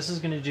second. So this is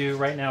going to do,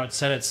 right now it's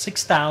set at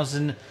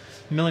 6,000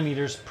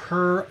 millimeters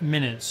per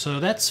minute. So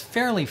that's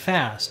fairly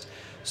fast.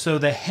 So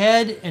the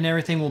head and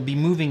everything will be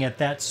moving at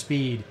that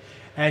speed.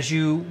 If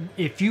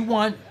you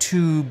want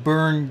to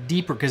burn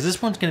deeper, because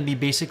this one's going to be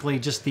basically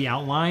just the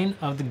outline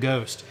of the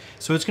ghost.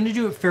 So it's going to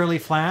do it fairly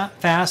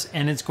fast,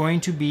 and it's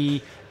going to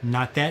be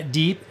not that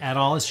deep at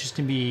all. It's just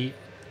going to be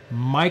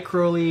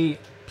microly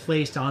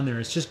placed on there.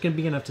 It's just going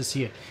to be enough to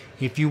see it.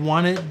 If you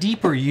want it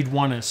deeper, you'd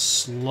want to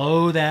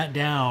slow that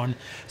down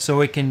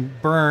so it can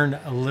burn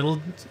a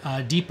little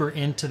deeper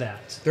into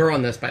that. They're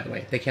on this, by the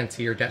way. They can't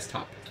see your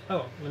desktop.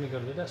 Oh, let me go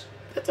to the desktop.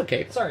 That's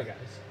okay. Sorry, guys.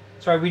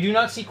 Sorry, we do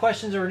not see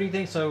questions or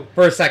anything, so...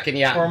 For a second,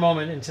 yeah. For a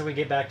moment, until we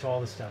get back to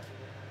all this stuff.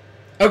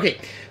 Okay,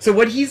 so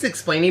what he's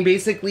explaining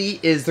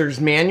basically is there's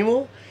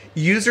manual,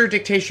 user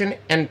dictation,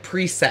 and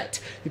preset.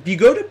 If you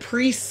go to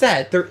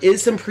preset, there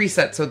is some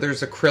presets. So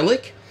there's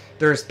acrylic,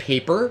 there's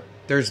paper,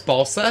 there's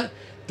balsa,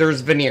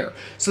 there's veneer.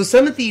 So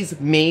some of these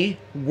may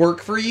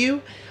work for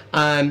you.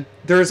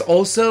 There's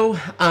also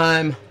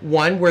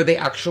one where they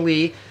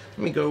actually...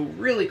 Let me go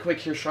really quick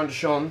here, Sean, to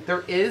show them.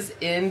 There is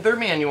in their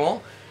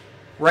manual...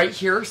 right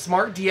here,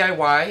 Smart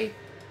DIY,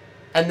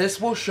 and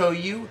this will show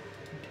you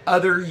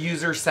other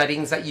user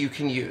settings that you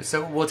can use.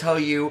 So it will tell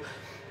you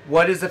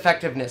what is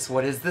effectiveness,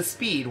 what is the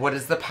speed, what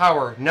is the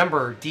power,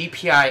 number,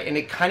 DPI, and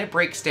it kind of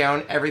breaks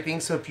down everything.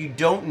 So if you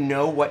don't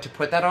know what to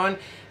put that on,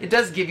 it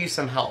does give you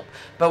some help.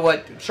 But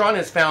what Sean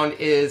has found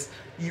is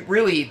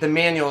really the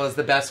manual is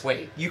the best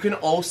way. You can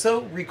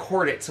also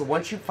record it. So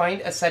once you find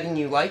a setting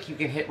you like, you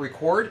can hit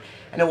record,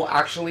 and it will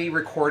actually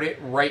record it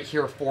right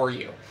here for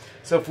you.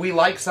 So if we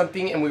like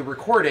something and we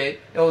record it,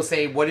 it will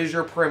say, what is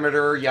your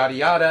perimeter, yada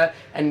yada,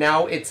 and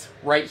now it's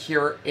right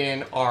here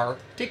in our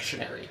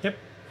dictionary. Yep.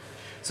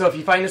 So if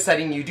you find a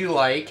setting you do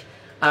like,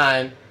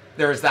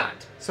 there's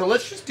that. So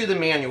let's just do the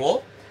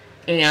manual.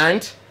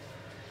 And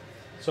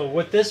so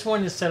what this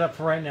one is set up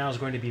for right now is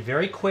going to be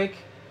very quick.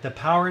 The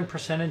power and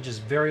percentage is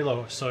very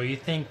low. So you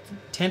think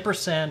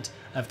 10%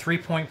 of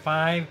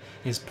 3.5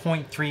 is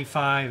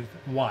 0.35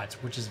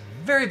 watts, which is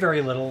very,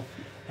 very little.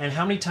 And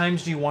how many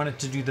times do you want it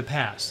to do the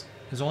pass?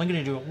 It's only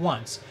going to do it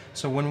once.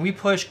 So when we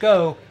push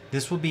go,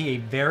 this will be a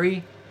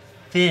very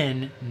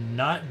thin,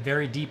 not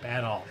very deep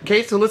at all.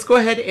 Okay, so let's go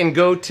ahead and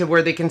go to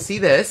where they can see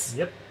this.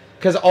 Yep.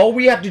 Because all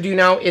we have to do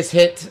now is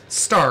hit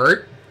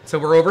start. So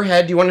we're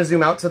overhead. Do you want to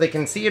zoom out so they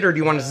can see it, or do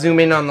you want to zoom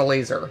in on the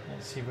laser?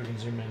 Let's see if we can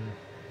zoom in.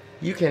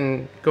 You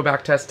can go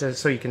back test it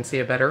so you can see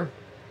it better.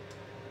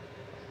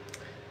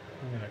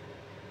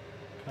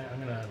 I'm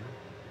gonna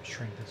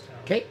shrink this down.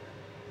 Okay.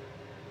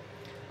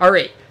 All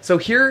right, so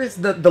here's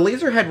the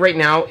laser head right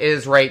now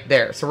is right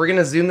there. So we're going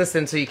to zoom this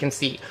in so you can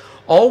see.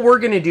 All we're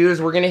going to do is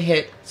we're going to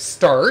hit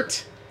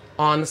start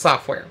on the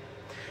software.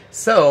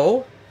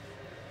 So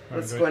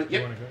let's go ahead.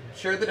 Yep,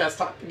 share the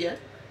desktop again.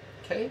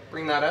 Okay,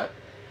 bring that up.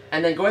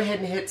 And then go ahead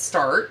and hit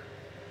start.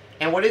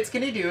 And what it's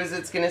going to do is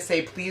it's going to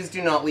say, please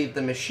do not leave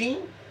the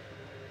machine.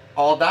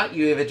 All that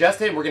you have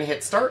adjusted. We're going to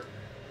hit start.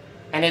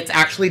 And it's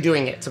actually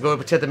doing it. So go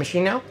over to the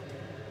machine now.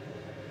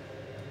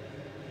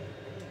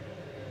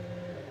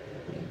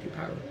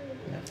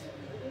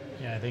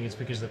 Yeah, I think it's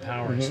because the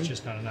power is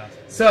just not enough.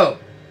 So,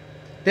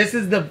 this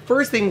is the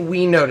first thing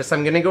we notice.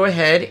 I'm going to go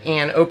ahead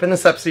and open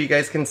this up so you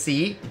guys can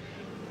see.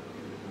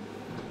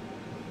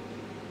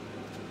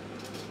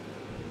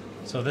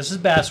 So this is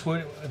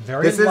basswood,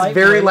 This is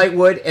very light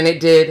wood, and it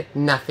did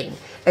nothing.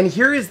 And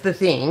here is the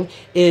thing,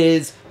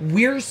 is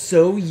we're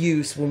so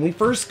used, when we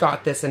first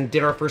got this and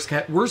did our first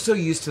cut, we're so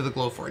used to the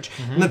GLOWFORGE.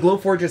 And the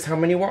GLOWFORGE is how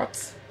many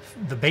watts?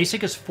 The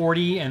basic is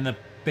 40, and the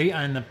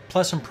and the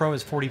Plus and Pro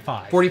is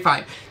 45.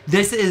 45.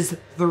 This is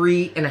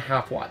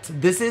 3.5 watts.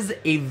 This is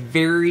a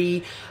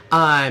very,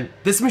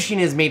 this machine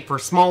is made for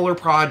smaller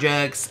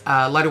projects,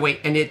 lighter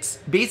weight, and it's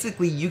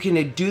basically, you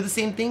can do the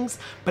same things,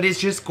 but it's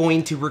just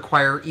going to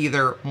require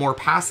either more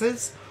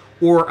passes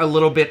or a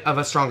little bit of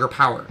a stronger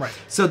power. Right.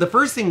 So the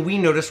first thing we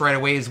noticed right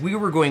away is we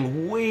were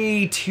going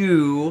way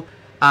too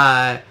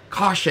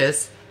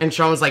cautious, and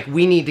Sean was like,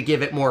 we need to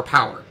give it more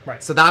power.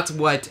 Right. So that's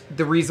what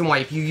the reason why,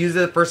 if you use it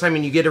the first time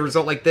and you get a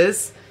result like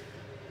this,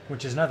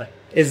 which is nothing.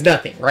 Is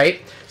nothing,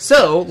 right?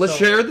 So let's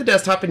share the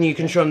desktop and you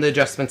can show them the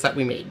adjustments that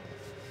we made.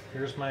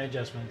 Here's my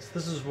adjustments.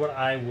 This is what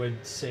I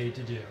would say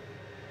to do.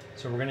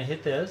 So we're going to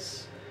hit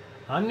this.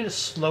 I'm going to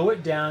slow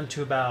it down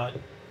to about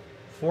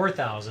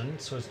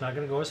 4,000, so it's not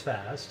going to go as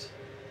fast.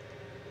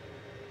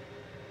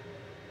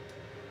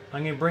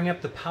 I'm going to bring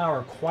up the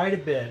power quite a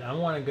bit. I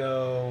want to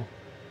go...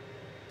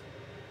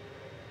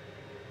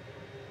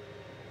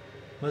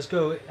 Let's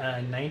go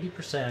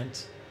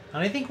 90%.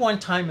 And I think 1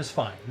 time is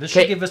fine. This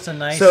should give us a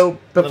nice... So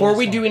before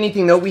we do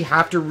anything, though, we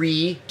have to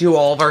redo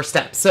all of our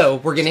steps. So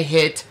we're going to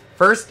hit,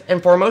 first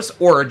and foremost,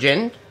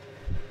 Origin,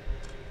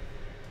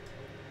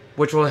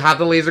 which will have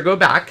the laser go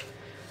back.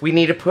 We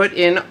need to put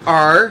in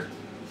our...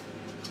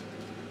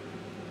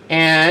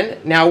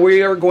 And now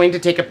we are going to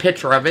take a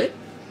picture of it.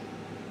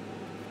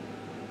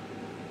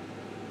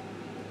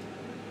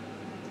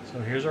 So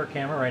here's our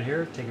camera right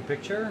here. Take a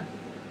picture.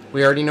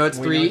 We already know it's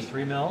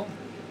 3 mil.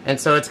 And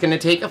so it's going to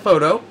take a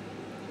photo.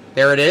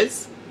 There it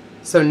is.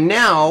 So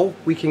now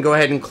we can go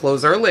ahead and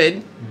close our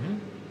lid.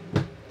 Mm-hmm.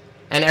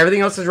 And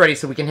everything else is ready.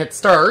 So we can hit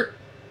start.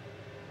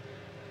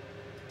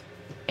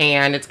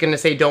 And it's going to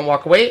say don't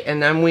walk away.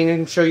 And then we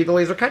can show you the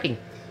laser cutting.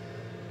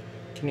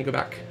 Can you go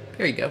back?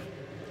 There you go.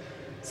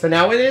 So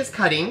now it is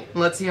cutting.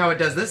 Let's see how it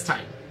does this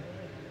time.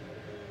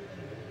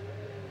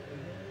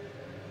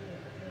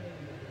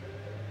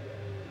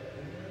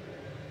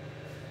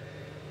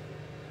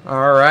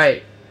 All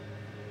right.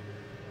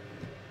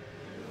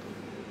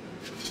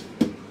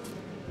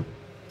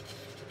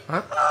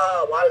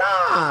 Oh,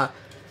 voila!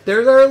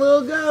 There's our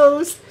little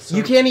ghost. So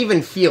you can't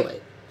even feel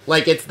it.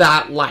 Like, it's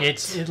that light.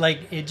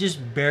 It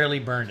just barely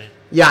burned it.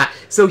 Yeah.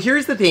 So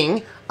here's the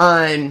thing.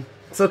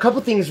 So a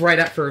couple things right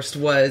at first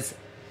was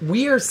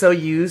we are so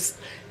used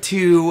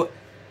to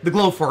the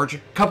GLOWFORGE. A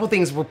couple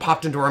things were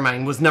popped into our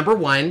mind was number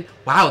one,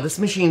 wow, this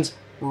machine's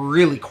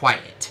really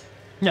quiet.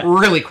 Yeah.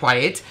 Really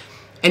quiet.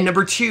 And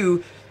number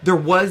two, there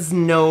was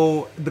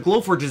no, the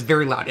GLOWFORGE is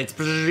very loud. It's,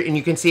 and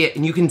you can see it,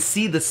 and you can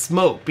see the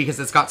smoke because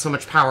it's got so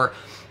much power.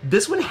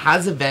 This one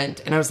has a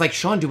vent, and I was like,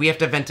 Sean, do we have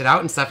to vent it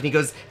out and stuff? And he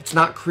goes, it's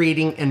not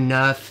creating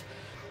enough.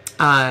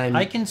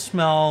 I can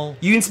smell.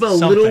 You can smell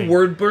something. A little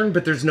word burn,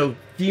 but there's no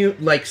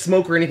like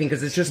smoke or anything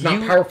because it's just not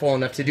powerful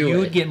enough to do it. You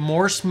would get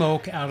more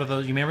smoke out of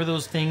those. You remember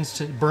those things,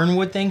 to burn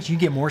wood things? You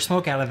get more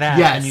smoke out of that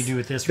than you do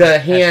with this. The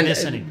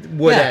hand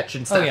wood etch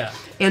and stuff. Oh yeah.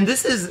 And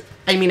this is,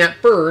 I mean, at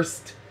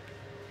first,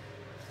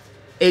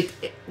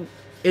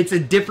 it's a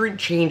different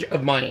change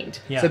of mind.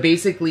 Yeah. So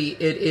basically,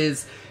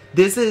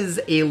 this is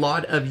a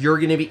lot of you're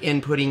going to be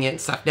inputting in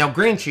stuff. Now,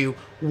 grant you,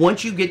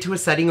 once you get to a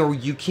setting or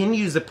you can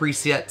use the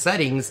preset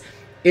settings,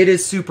 it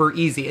is super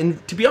easy.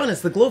 And to be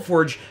honest, the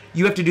GLOWFORGE,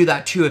 you have to do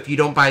that too. If you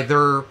don't buy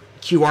their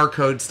QR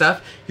code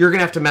stuff, you're going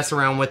to have to mess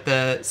around with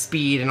the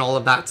speed and all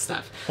of that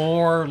stuff.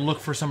 Or look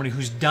for somebody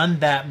who's done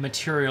that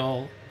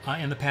material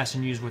in the past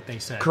and use what they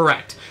said.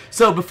 Correct.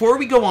 So before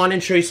we go on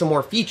and show you some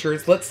more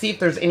features, let's see if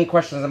there's any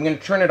questions. I'm going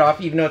to turn it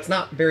off, even though it's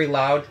not very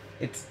loud.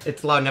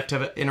 It's loud enough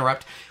to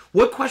interrupt.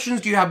 What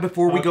questions do you have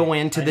before we go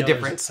into the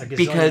difference?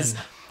 Because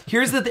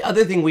here's the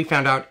other thing we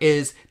found out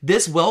is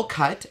this will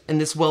cut and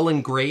this will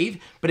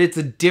engrave, but it's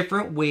a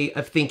different way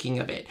of thinking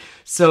of it.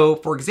 So,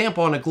 for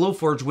example, on a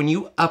GLOWFORGE, when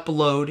you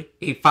upload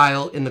a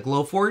file in the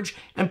GLOWFORGE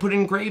and put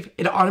engrave,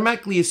 it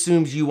automatically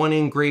assumes you want to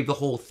engrave the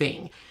whole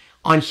thing.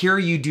 On here,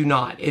 you do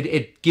not.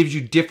 It gives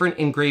you different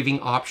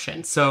engraving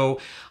options. So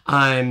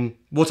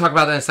we'll talk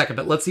about that in a second,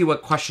 but let's see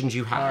what questions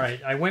you have. All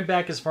right. I went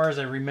back as far as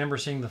I remember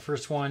seeing the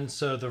first one.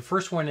 So the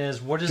first one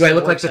is, what is do I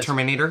look like the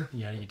Terminator?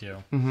 Yeah, you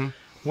do. Mm-hmm.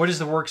 What is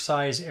the work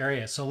size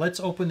area? So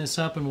let's open this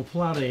up and we'll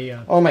pull out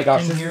a oh my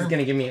gosh, this is going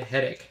to give me a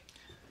headache.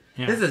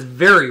 Yeah. This is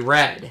very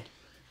red.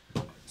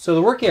 So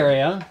the work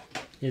area,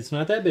 it's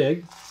not that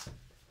big.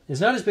 It's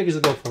not as big as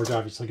the GLOWFORGE,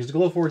 obviously, because the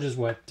GLOWFORGE is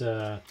what...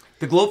 the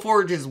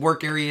GLOWFORGE's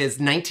work area is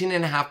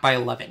 19.5 by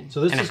 11. So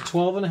this is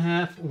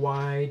 12.5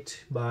 wide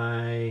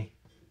by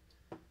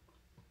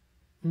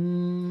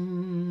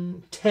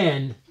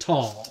 10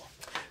 tall.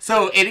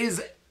 So it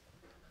is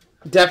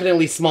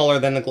definitely smaller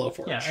than the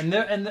GLOWFORGE.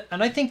 Yeah, and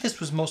I think this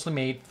was mostly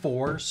made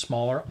for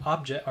smaller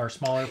object or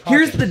smaller projects.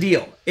 Here's the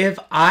deal. If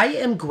I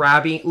am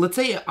grabbing, let's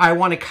say I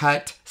want to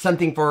cut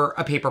something for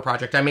a paper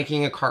project. I'm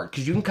making a card,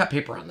 because you can cut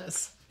paper on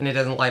this, and it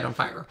doesn't light on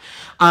fire.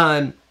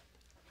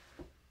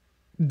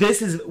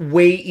 This is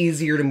way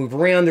easier to move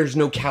around. There's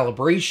no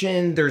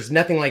calibration. There's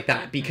nothing like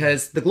that.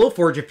 Because the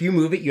GLOWFORGE, if you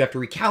move it, you have to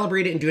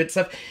recalibrate it and do it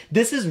stuff.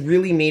 This is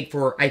really made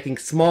for, I think,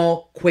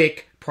 small,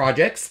 quick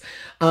projects.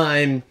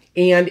 And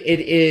it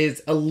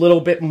is a little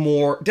bit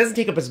more, doesn't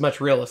take up as much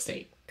real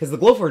estate. because the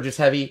GLOWFORGE is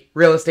heavy.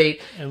 Real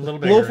estate. A little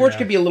bigger, GLOWFORGE yeah.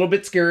 could be a little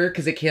bit scarier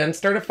because it can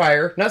start a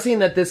fire. Not saying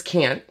that this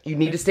can't. You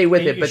need to stay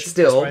with it, but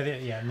still.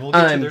 Yeah, and we'll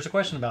get to, there's a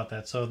question about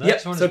that. So the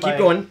next one so is by, keep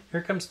going.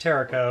 Here comes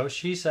Terrico.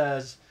 She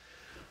says,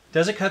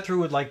 does it cut through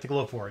wood like the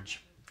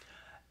GLOWFORGE?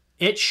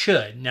 It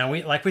should. Now,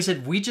 like we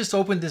said, we just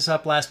opened this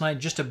up last night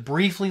just to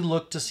briefly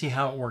look to see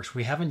how it works.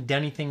 We haven't done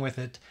anything with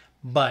it,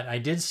 but I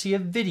did see a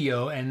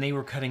video and they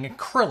were cutting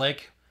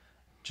acrylic.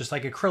 Just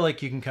like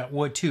acrylic, you can cut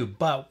wood too.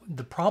 But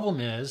the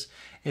problem is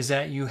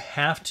that you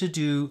have to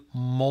do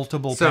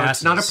multiple passes. So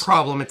it's not a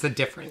problem, it's a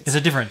difference. It's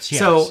a difference, yes.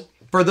 So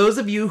for those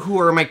of you who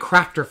are my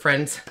crafter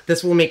friends,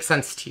 this will make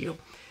sense to you.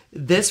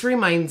 This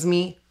reminds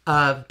me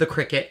of the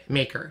Cricut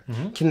Maker.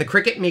 Can the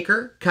Cricut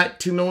Maker cut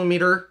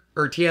 2mm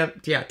or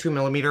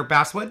 2mm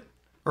basswood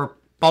or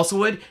balsa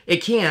wood?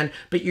 It can,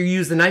 but you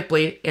use the knife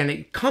blade and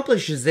it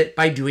accomplishes it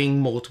by doing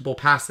multiple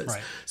passes.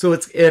 Right. So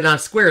it's in a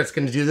square, it's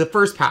going to do the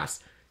first pass,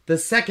 the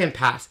second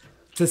pass.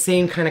 It's the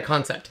same kind of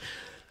concept.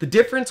 The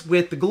difference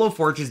with the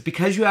GLOWFORGE is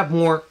because you have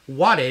more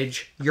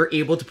wattage, you're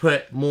able to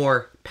put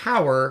more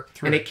power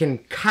and it can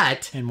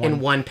cut in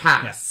one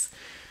pass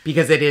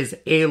because it is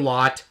a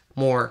lot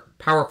more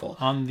powerful.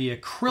 On the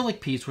acrylic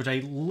piece, which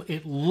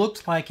it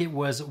looked like it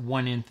was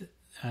 1 inch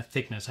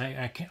thickness.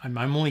 I'm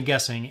only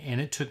guessing, and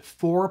it took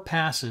 4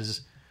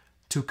 passes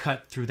to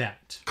cut through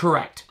that.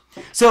 Correct.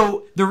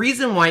 So the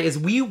reason why is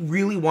we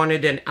really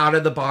wanted an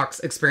out-of-the-box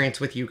experience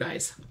with you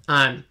guys.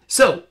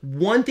 So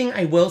one thing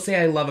I will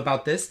say I love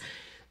about this,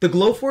 the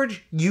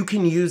GLOWFORGE, you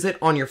can use it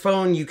on your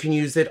phone, you can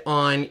use it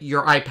on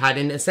your iPad,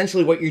 and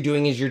essentially what you're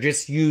doing is you're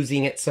just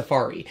using it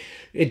Safari.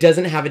 It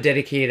doesn't have a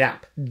dedicated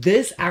app.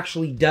 This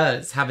actually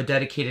does have a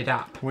dedicated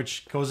app.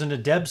 Which goes into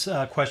Deb's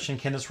question,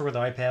 can this work with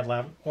an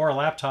iPad or a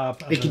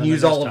laptop? It can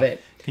use all of it.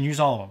 It can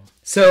use all of them.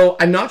 So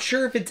I'm not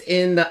sure if it's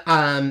in the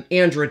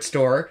Android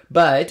store,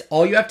 but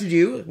all you have to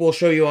do, we'll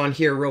show you on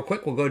here real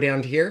quick, we'll go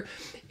down to here,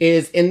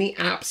 is in the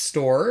App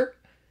Store,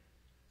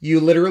 you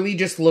literally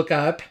just look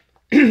up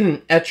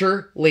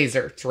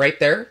Etcher-Laser. It's right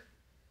there.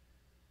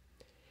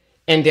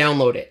 And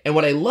download it. And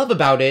what I love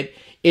about it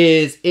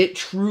is it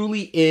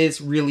truly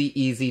is really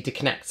easy to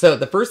connect. So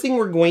the first thing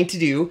we're going to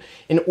do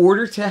in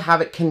order to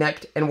have it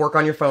connect and work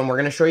on your phone, we're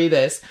going to show you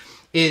this,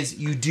 is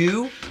you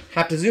do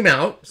have to zoom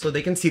out so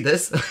they can see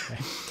this.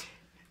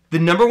 The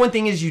number one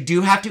thing is you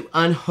do have to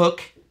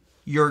unhook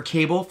your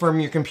cable from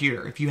your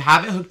computer. If you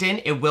have it hooked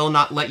in, it will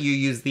not let you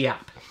use the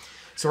app.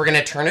 So we're going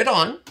to turn it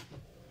on.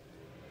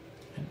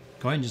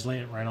 Go ahead and just lay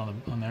it right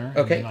on there.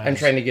 Okay, I'm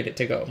trying to get it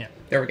to go. Yeah.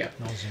 There we go.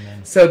 I'll zoom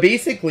in. So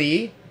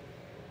basically,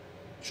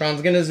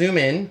 Sean's going to zoom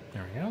in.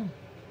 There we go.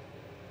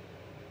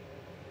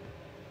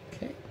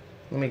 Okay,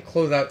 let me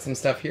close out some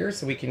stuff here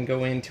so we can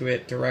go into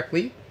it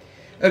directly.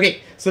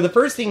 Okay, so the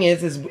first thing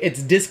is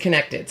it's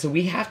disconnected. So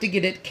we have to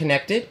get it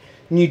connected.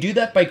 And you do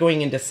that by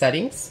going into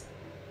settings.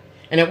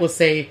 And it will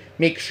say,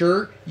 make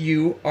sure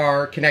you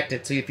are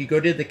connected. So if you go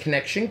to the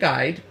connection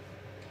guide,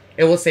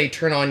 it will say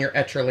turn on your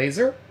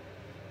Etcher-Laser.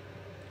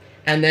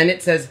 And then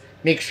it says,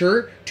 make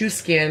sure to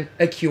scan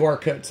a QR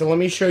code. So let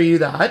me show you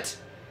that.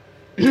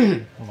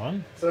 Hold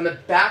on. So in the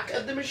back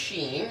of the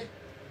machine,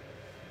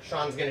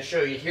 Sean's going to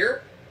show you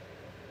here.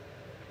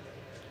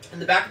 In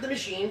the back of the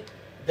machine,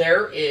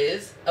 there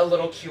is a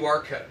little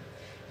QR code.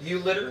 You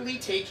literally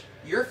take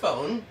your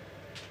phone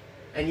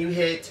and you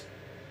hit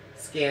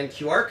scan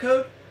QR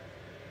code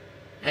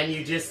and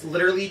you just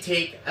literally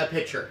take a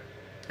picture.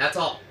 That's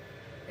all.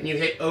 And you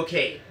hit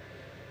OK.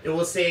 It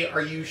will say,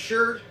 are you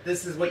sure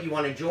this is what you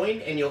want to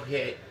join? And you'll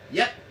hit,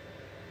 yep.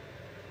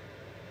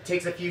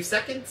 Takes a few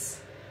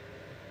seconds.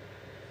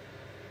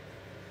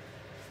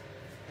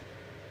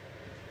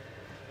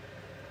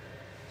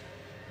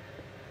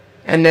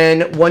 And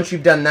then once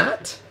you've done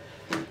that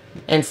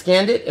and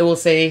scanned it, it will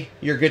say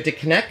you're good to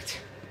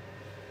connect.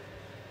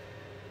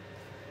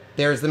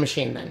 There's the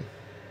machine then.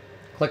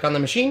 Click on the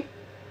machine.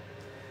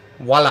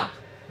 Voila.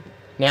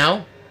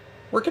 Now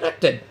we're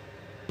connected.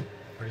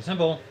 Pretty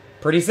simple.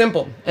 Pretty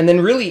simple. And then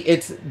really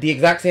it's the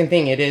exact same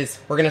thing. It is,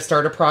 we're going to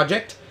start a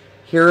project.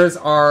 Here's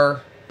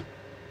our...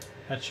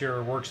 That's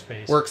your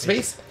workspace.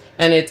 Workspace.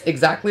 And it's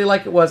exactly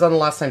like it was on the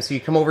last time. So you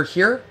come over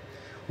here.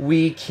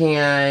 We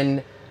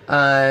can...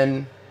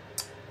 let's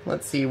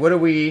see. What do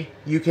we...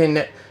 You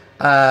can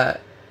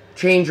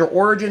change your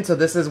origin. So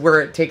this is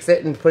where it takes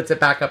it and puts it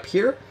back up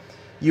here.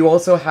 You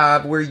also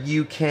have where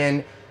you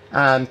can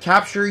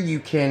capture. You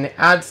can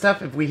add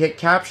stuff. If we hit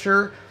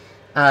capture...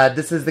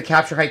 this is the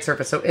capture height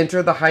surface. So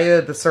enter the height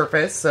of the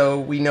surface. So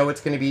we know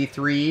it's going to be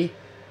 3.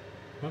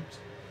 Whoops.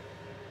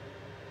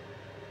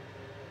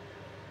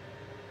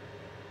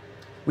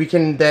 We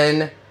can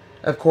then,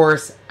 of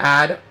course,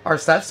 add our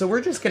stuff. So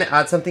we're just going to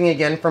add something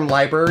again from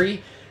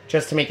library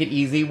just to make it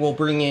easy. We'll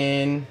bring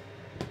in,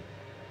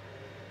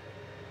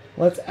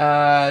 let's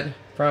add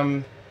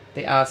from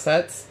the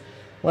assets.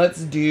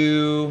 Let's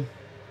do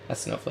a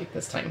snowflake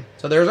this time.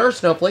 So there's our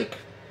snowflake.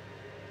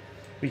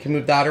 We can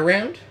move that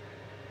around.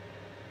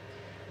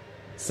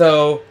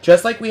 So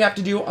just like we have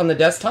to do on the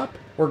desktop,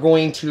 we're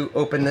going to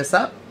open this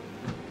up.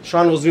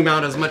 Sean will zoom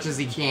out as much as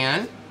he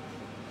can.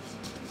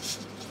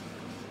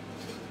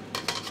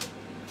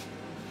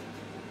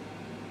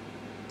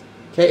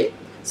 Okay,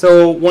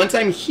 so once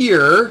I'm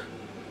here,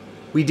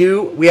 we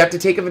have to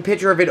take a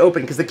picture of it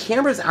open because the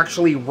camera is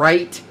actually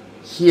right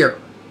here.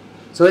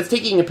 So it's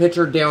taking a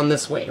picture down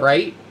this way,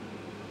 right?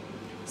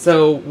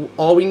 So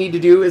all we need to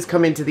do is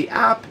come into the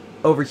app.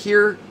 Over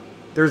here,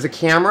 there's a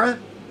camera.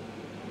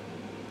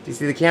 Do you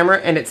see the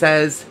camera? And it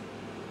says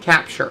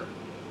capture.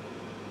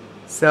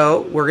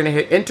 So we're going to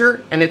hit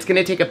enter, and it's going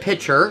to take a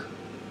picture.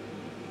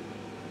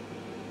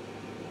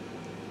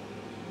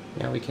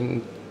 Now we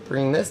can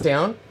bring this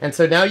down. And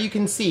so now you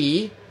can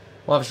see,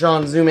 we'll have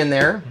Sean zoom in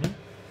there.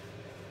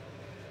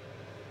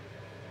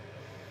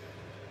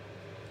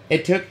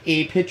 It took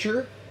a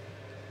picture.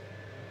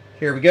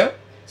 Here we go.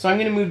 So I'm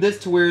going to move this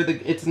to where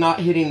it's not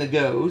hitting the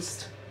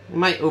ghost. It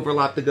might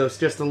overlap the ghost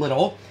just a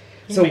little.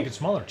 You can make it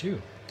smaller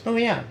too. Oh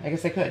yeah, I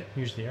guess I could.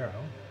 Use the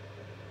arrow.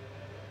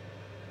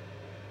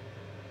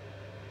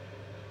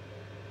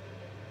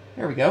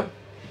 There we go.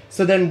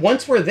 So then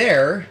once we're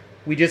there,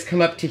 we just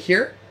come up to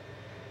here.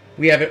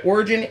 We have an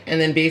origin,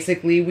 and then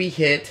basically we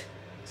hit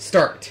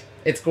start.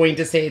 It's going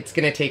to say it's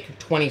going to take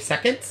 20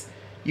 seconds.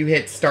 You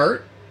hit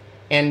start,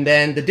 and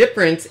then the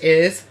difference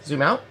is,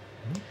 zoom out.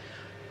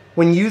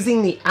 When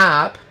using the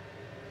app,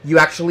 you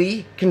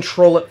actually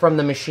control it from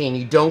the machine.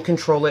 You don't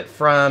control it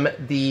from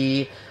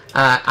the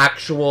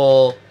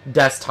actual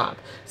desktop.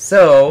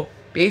 So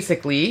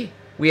basically,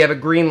 we have a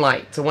green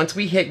light. So once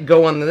we hit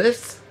go on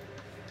this,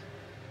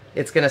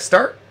 it's going to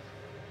start.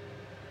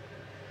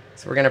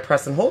 So we're going to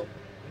press and hold.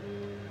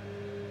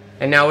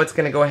 And now it's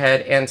going to go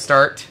ahead and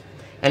start.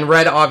 And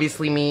red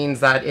obviously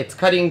means that it's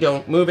cutting.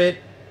 Don't move it.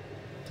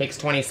 Takes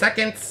 20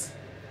 seconds.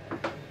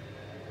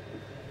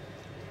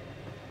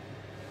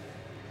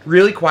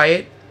 Really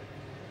quiet.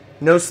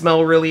 No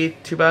smell really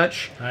too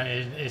much.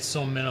 It's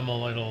so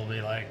minimal, it'll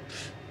be like...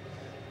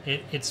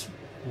 It's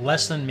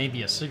less than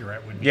maybe a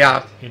cigarette would be.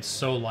 Yeah. It's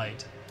so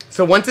light.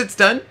 So once it's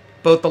done,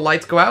 both the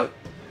lights go out.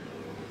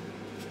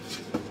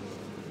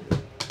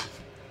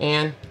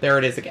 And there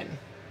it is again.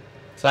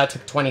 So that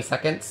took 20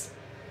 seconds.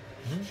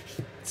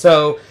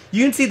 So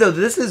you can see though,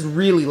 this is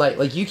really light.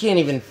 Like you can't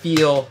even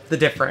feel the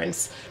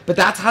difference. But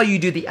that's how you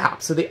do the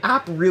app. So the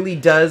app really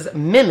does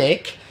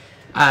mimic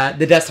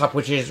the desktop,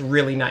 which is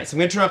really nice. I'm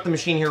going to turn off the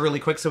machine here really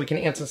quick so we can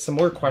answer some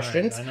more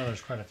questions. Right. I know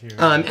there's quite a few.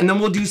 And then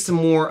we'll do some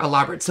more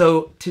elaborate.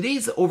 So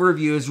today's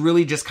overview is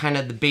really just kind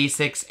of the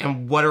basics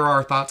and what are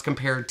our thoughts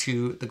compared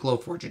to the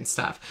GLOWFORGE and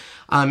stuff.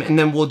 And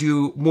then we'll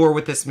do more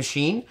with this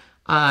machine.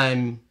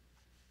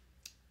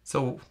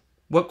 So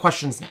what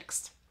questions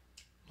next?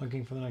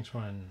 Looking for the next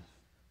one.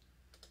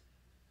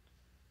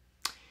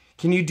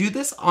 Can you do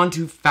this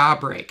onto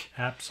fabric?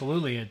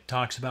 Absolutely. It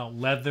talks about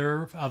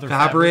leather, other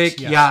fabric,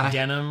 fabrics, yes, yeah.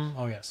 denim.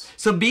 Oh, yes.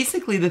 So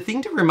basically, the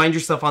thing to remind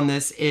yourself on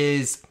this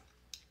is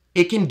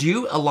it can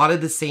do a lot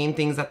of the same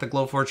things that the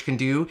GLOWFORGE can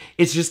do.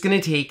 It's just going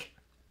to take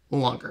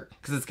longer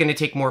because it's going to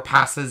take more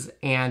passes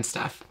and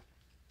stuff.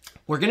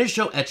 We're going to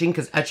show etching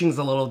because etching is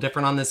a little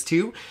different on this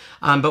too.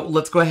 But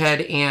let's go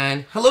ahead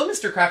and... Hello,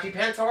 Mr. Crafty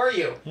Pants. How are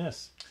you?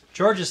 Yes.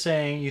 George is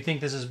saying you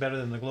think this is better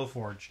than the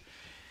GLOWFORGE.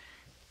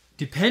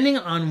 Depending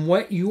on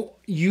what you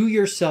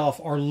yourself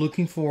are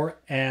looking for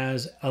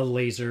as a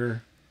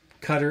laser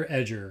cutter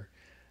edger.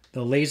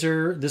 The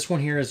laser, this one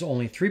here is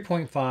only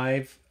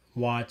 3.5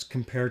 watts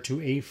compared to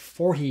a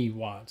 40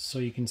 watts. So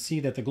you can see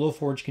that the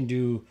GLOWFORGE can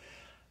do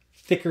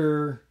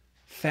thicker,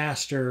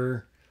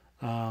 faster,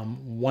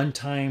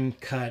 one-time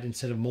cut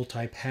instead of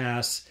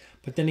multi-pass.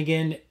 But then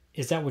again,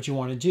 is that what you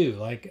want to do?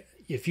 Like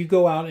if you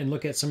go out and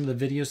look at some of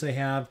the videos they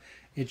have,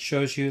 it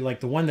shows you, like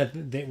the one the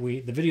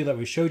video that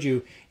we showed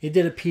you, it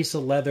did a piece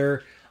of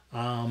leather.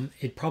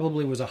 It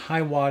probably was a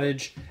high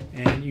wattage,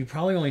 and you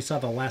probably only saw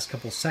the last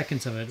couple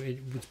seconds of it. It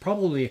was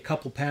probably a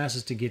couple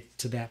passes to get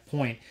to that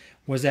point.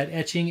 Was that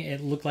etching?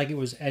 It looked like it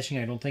was etching.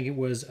 I don't think it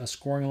was a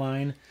scoring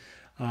line.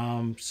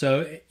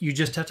 So you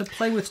just have to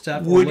play with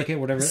stuff and look at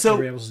whatever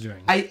everybody else is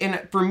doing.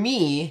 And for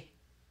me,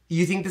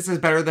 you think this is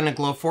better than a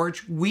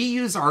GLOWFORGE? We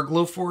use our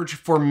GLOWFORGE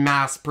for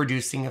mass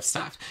producing of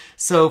stuff.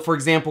 So for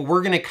example,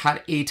 we're going to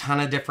cut a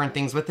ton of different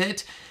things with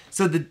it.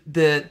 So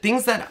the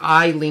things that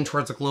I lean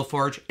towards a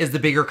GLOWFORGE is the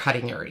bigger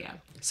cutting area.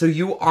 So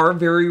you are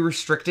very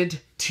restricted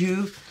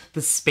to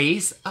the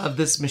space of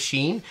this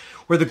machine,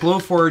 where the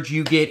GLOWFORGE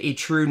you get a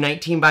true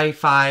 19 by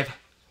 5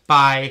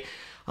 by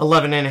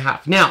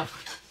 11.5. Now,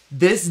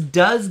 this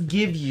does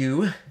give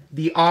you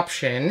the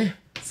option.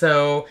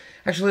 So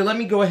actually, let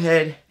me go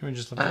ahead. Let me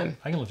just lift it.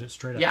 I can lift it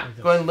straight up. Yeah,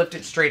 go ahead and lift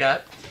it straight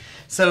up.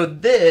 So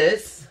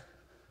this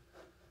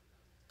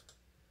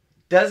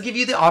does give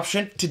you the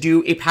option to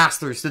do a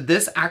pass-through. So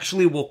this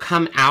actually will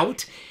come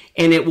out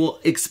and it will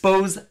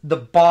expose the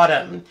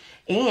bottom.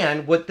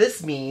 And what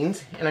this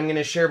means, and I'm going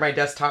to share my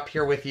desktop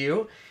here with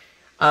you,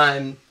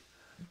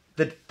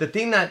 the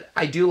thing that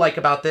I do like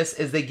about this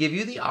is they give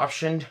you the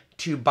option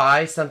to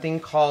buy something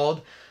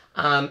called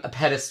a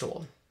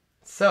pedestal.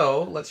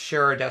 So let's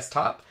share our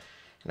desktop.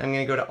 And I'm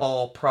going to go to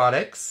all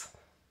products.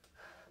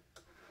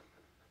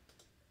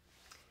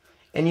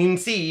 And you can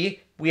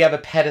see we have a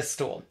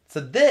pedestal. So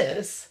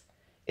this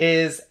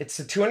is it's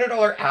a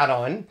 $200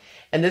 add-on,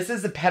 and this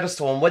is the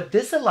pedestal. And what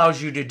this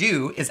allows you to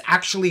do is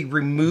actually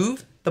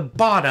remove the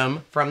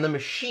bottom from the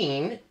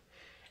machine.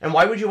 And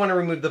why would you want to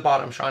remove the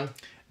bottom, Sean?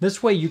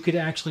 This way you could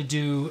actually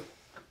do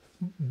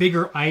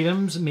bigger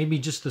items, maybe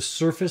just the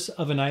surface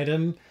of an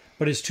item,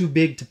 but it's too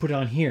big to put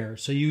on here.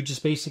 So you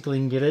just basically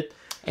can get it.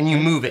 And you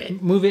move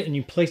it. Move it and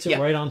you place it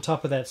right on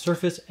top of that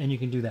surface, and you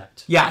can do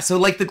that. Yeah, so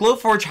like the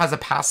GLOWFORGE has a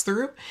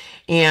pass-through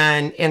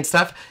and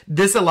stuff.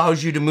 This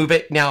allows you to move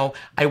it. Now,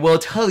 I will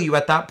tell you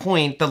at that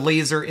point, the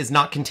laser is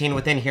not contained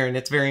within here, and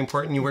it's very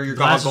important you wear your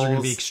goggles. Glasses are going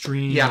to be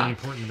extremely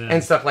important then.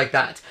 And stuff like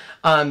that.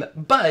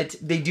 But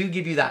they do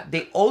give you that.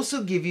 They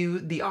also give you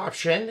the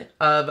option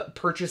of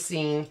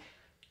purchasing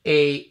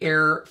a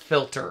air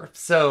filter.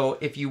 So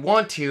if you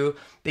want to,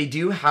 they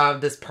do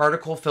have this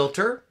particle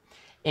filter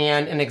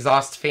and an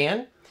exhaust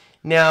fan.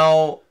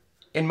 Now,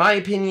 in my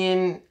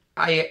opinion,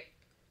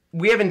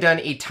 we haven't done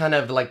a ton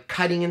of like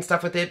cutting and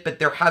stuff with it, but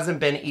there hasn't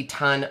been a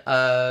ton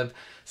of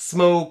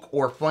smoke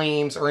or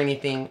flames or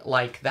anything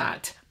like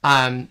that.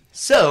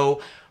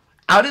 So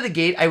out of the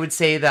gate, I would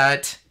say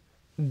that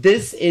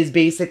this is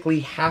basically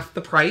half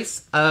the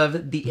price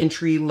of the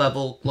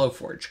entry-level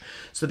GLOWFORGE.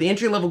 So the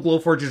entry-level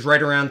GLOWFORGE is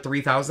right around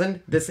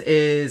 $3,000. This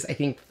is, I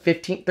think,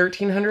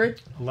 $1,300?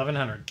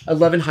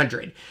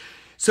 $1,100.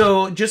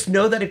 So just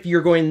know that if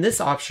you're going this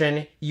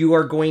option, you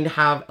are going to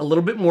have a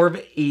little bit more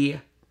of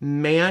a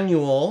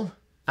manual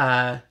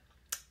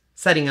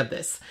setting of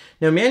this.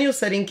 Now, manual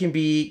setting can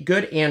be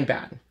good and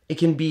bad. It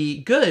can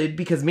be good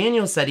because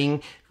manual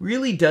setting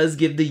really does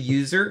give the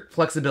user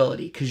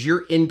flexibility because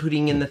you're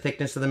inputting in the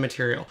thickness of the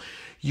material.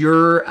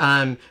 You're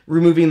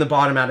removing the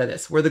bottom out of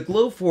this. Where the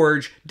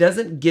GLOWFORGE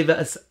doesn't give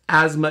us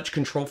as much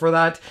control for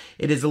that.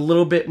 It is a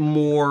little bit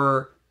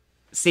more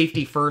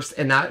safety first,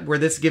 and that where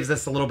this gives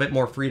us a little bit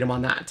more freedom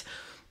on that.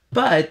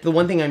 But the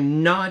one thing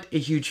I'm not a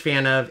huge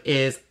fan of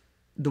is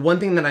the one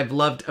thing that I've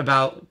loved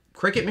about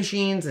Cricut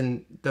machines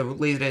and the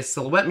Laser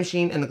Silhouette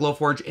machine and the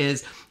GLOWFORGE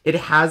is it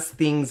has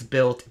things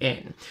built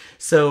in.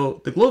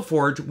 So the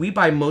GLOWFORGE, we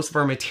buy most of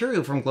our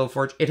material from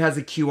GLOWFORGE. It has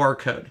a QR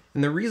code.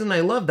 And the reason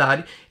I love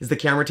that is the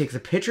camera takes a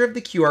picture of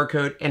the QR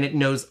code and it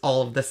knows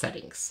all of the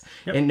settings.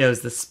 Yep. It knows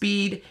the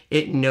speed.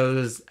 It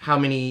knows how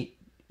many,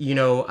 you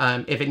know,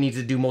 if it needs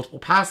to do multiple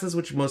passes,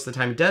 which most of the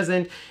time it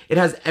doesn't. It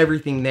has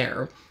everything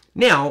there.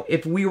 Now,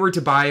 if we were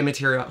to buy a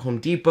material at Home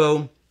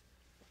Depot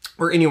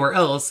or anywhere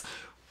else,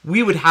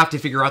 we would have to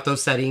figure out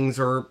those settings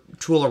or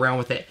tool around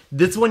with it.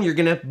 This one, you're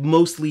going to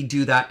mostly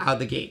do that out of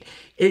the gate.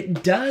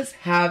 It does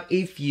have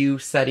a few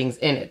settings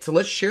in it. So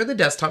let's share the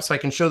desktop so I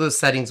can show those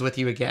settings with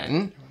you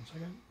again.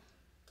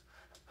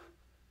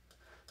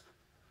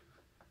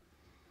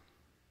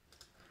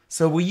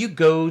 So will you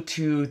go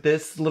to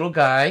this little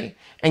guy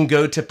and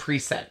go to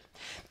preset?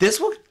 This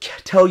will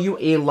tell you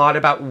a lot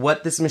about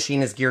what this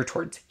machine is geared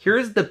towards.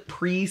 Here's the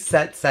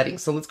preset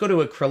settings. So let's go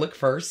to acrylic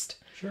first.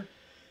 Sure.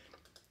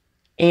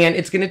 And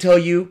it's going to tell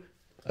you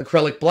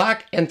acrylic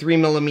black and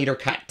 3mm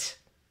cut.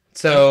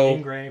 So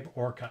engrave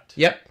or cut.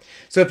 Yep.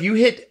 So if you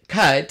hit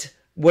cut,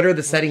 what are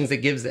the settings it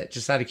gives it?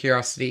 Just out of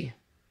curiosity.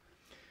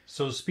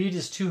 So speed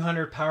is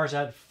 200, power's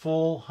at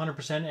full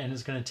 100%, and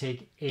it's going to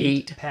take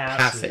 8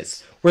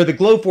 passes. Where the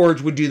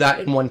GLOWFORGE would do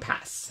that in one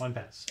pass. One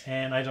pass.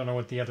 And I don't know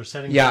what the other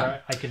settings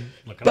are. I can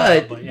look it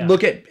up. But yeah.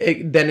 Look at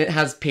it, then it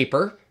has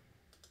paper.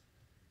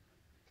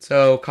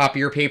 So copy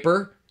your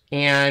paper.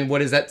 And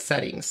what is that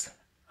settings?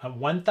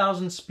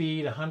 1000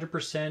 speed,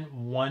 100%,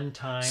 one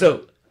time.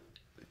 So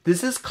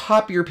this is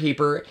copier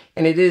paper,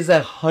 and it is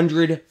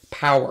 100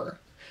 power.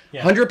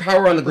 Yeah, 100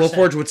 power on the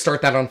GLOWFORGE would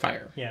start that on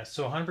fire. Yeah,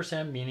 so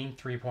 100% meaning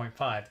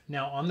 3.5.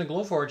 Now on the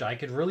GLOWFORGE, I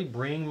could really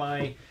bring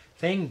my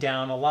thing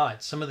down a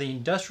lot. Some of the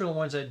industrial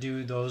ones that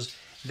do those,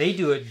 they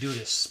do it due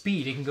to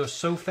speed. It can go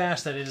so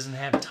fast that it doesn't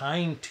have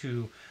time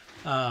to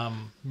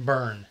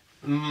burn.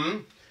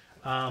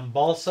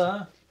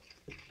 Balsa,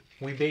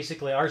 we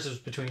basically, ours is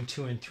between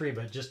 2 and 3,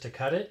 but just to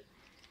cut it,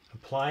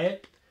 apply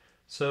it.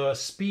 So a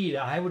speed,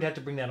 I would have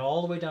to bring that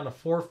all the way down to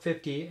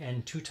 450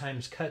 and 2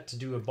 times cut to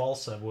do a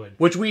balsa wood.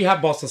 Which we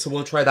have balsa, so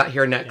we'll try that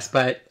here next.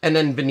 Yeah. But and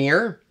then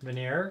veneer.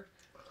 Veneer.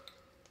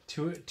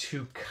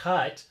 To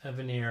cut a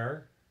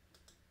veneer,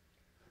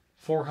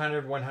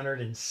 400,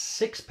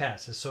 106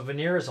 passes. So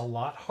veneer is a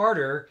lot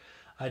harder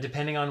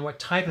depending on what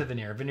type of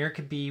veneer. Veneer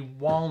could be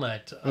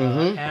walnut,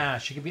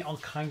 ash. It could be all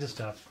kinds of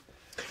stuff.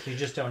 You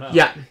just don't know.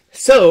 Yeah.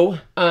 So,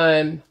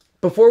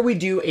 before we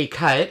do a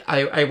cut,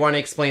 I want to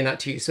explain that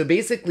to you. So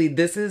basically,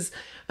 this is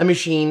a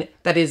machine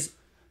that is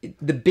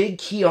the big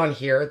key on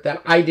here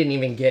that I didn't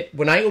even get.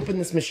 When I opened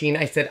this machine,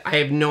 I said, I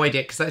have no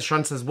idea. Because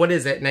Sean says, what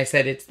is it? And I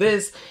said, it's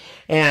this.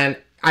 And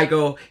I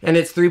go, and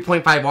it's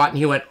 3.5 watt. And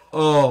he went,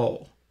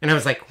 oh. And I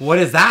was like, what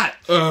does that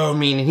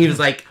mean? And he was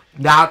like,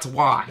 that's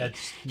why.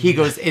 He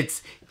goes,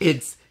 it's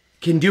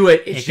can do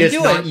it. It's just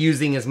not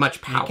using as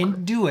much power. It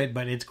can do it,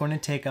 but it's going to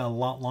take a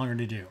lot longer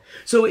to do.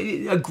 So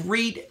a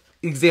great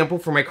example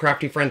for my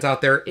crafty friends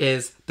out there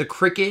is the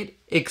Cricut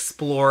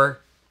Explore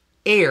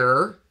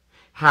Air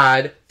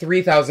had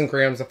 3,000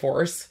 grams of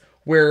force,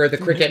 where the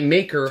Cricut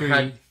Maker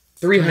had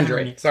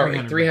 300,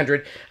 sorry,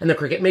 300, and the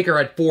Cricut Maker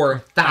had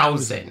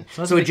 4,000.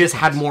 So it just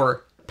had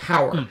more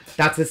power.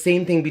 That's the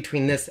same thing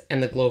between this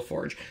and the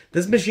GLOWFORGE.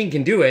 This machine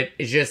can do it,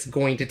 it's just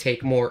going to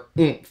take more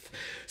oomph.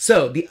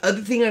 So the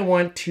other thing I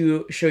want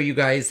to show you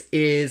guys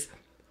is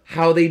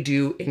how they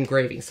do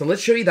engraving. So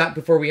let's show you that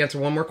before we answer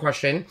one more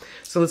question.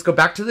 So let's go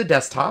back to the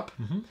desktop.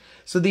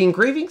 So the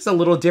engraving's a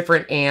little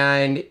different,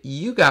 and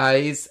you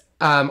guys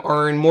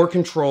are in more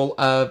control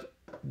of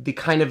the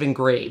kind of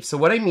engrave. So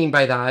what I mean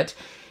by that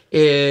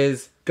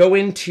is go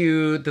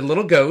into the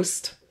little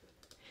ghost,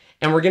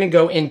 and we're going to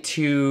go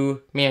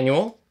into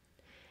manual,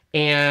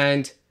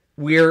 and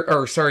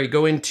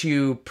go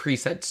into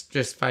presets,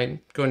 just fine.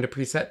 Go into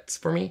presets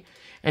for me,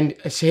 and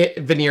hit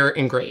veneer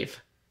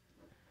engrave,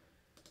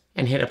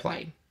 and hit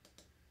apply.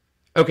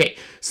 Okay,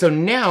 so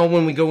now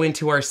when we go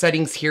into our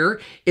settings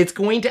here, it's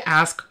going to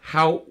ask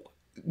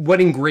what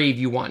engrave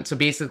you want. So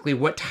basically,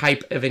 what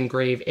type of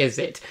engrave is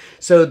it?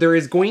 So there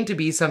is going to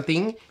be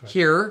something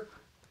here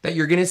that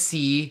you're going to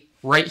see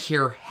right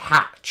here,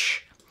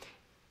 hatch.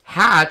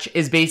 Hatch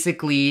is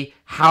basically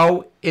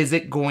how is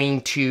it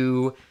going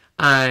to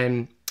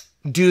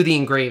do the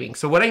engraving.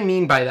 So what I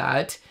mean by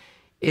that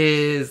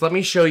is, let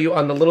me show you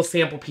on the little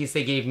sample piece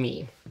they gave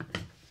me.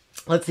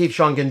 Let's see if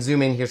Sean can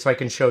zoom in here so I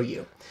can show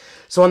you.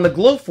 So on the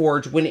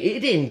GLOWFORGE, when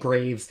it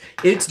engraves,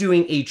 it's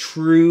doing a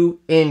true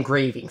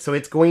engraving. So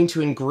it's going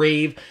to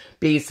engrave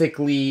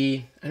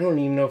basically, I don't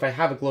even know if I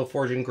have a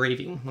GLOWFORGE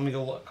engraving. Let me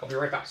go look. I'll be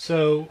right back.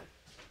 So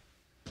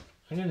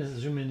I'm going to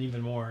zoom in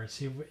even more.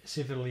 See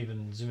if it'll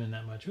even zoom in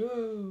that much.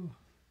 Whoa.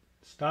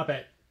 Stop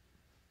it.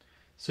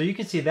 So you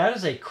can see that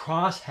is a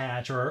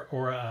crosshatch,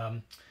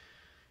 or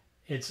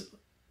it's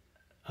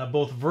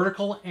both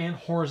vertical and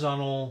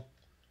horizontal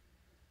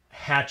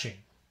hatching.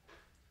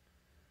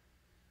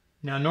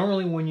 Now,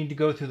 normally when you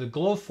go through the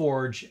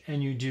GLOWFORGE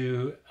and you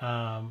do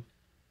an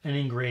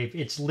engrave,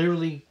 it's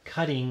literally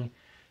cutting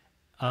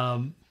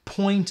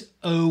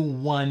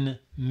 0.01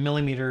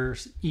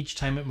 millimeters each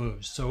time it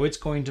moves. So it's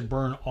going to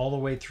burn all the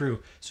way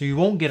through. So you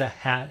won't get a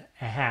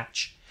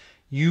hatch.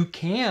 You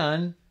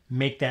can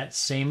make that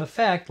same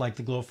effect like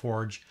the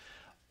GLOWFORGE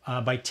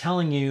by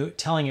telling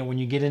it when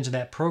you get into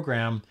that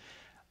program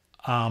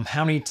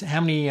how many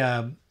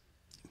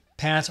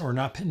pass, or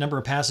not number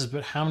of passes,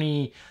 but how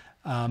many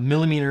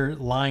millimeter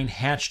line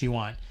hatch do you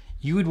want?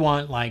 You would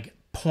want like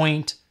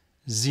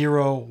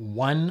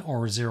 0.01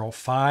 or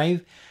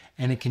 0.05,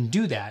 and it can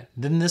do that.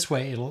 Then this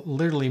way it'll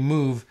literally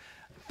move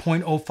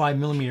 0.05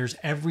 millimeters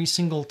every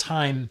single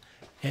time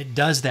it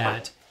does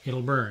that.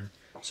 It'll burn.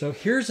 So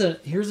here's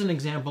an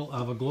example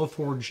of a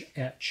GLOWFORGE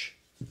etch.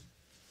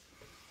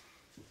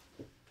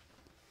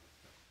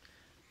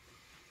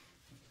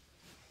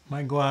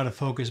 Might go out of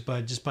focus,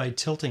 but just by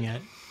tilting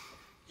it,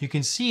 you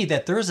can see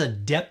that there's a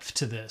depth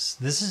to this.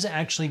 This is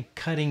actually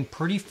cutting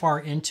pretty far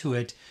into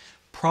it,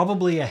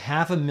 probably a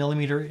 0.5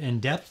 millimeter in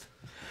depth.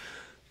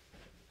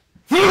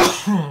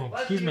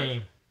 Excuse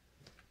me.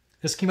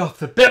 This came off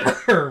the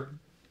pepper.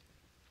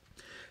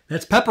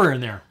 That's pepper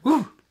in there.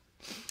 Woo.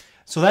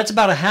 So that's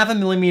about a 0.5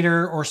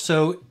 millimeter or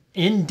so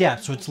in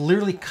depth. So it's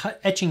literally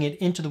etching it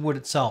into the wood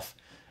itself.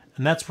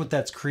 And that's what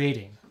that's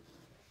creating.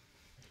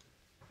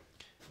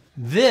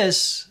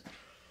 This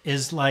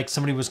is like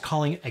somebody was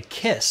calling a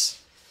kiss.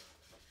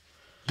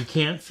 You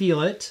can't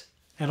feel it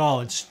at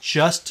all. It's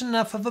just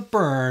enough of a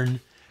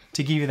burn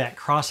to give you that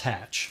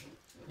crosshatch.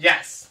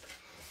 Yes.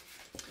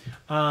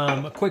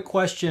 A quick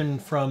question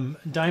from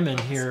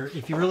Diamond here.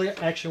 If you really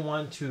actually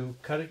want to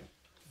cut it,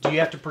 do you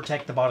have to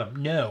protect the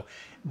bottom? No.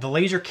 The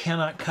laser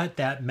cannot cut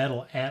that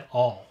metal at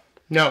all.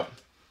 No.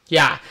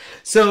 Yeah.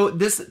 So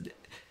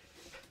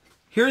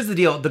here's the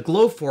deal. The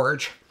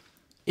GLOWFORGE,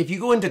 if you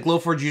go into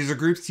GLOWFORGE user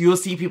groups, you'll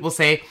see people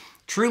say,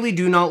 truly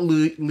do not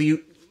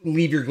leave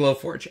your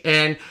GLOWFORGE.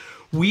 And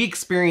we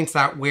experienced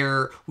that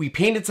where we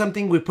painted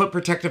something, we put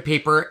protective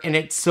paper, and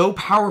it's so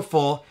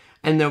powerful,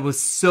 and there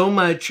was so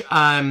much,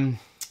 the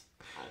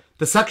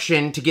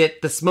suction to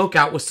get the smoke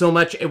out was so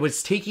much, it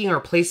was taking our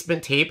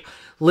placement tape,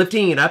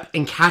 lifting it up,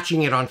 and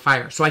catching it on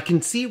fire. So I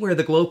can see where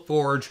the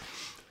GLOWFORGE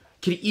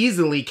could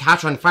easily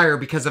catch on fire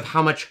because of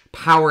how much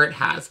power it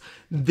has.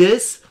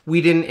 This,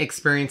 we didn't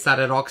experience that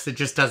at all because it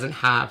just doesn't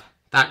have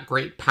that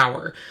great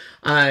power.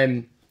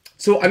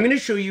 So I'm going to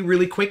show you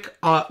really quick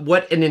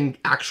what an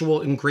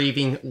actual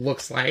engraving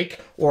looks like,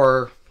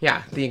 or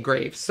yeah, the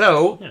engrave.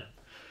 So I'm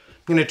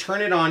going to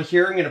turn it on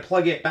here. I'm going to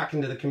plug it back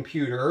into the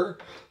computer.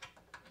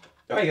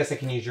 Oh, I guess I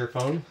can use your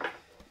phone.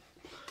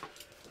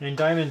 And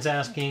Diamond's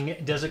asking,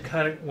 does it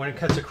cut, when it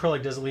cuts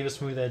acrylic, does it leave a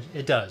smooth edge?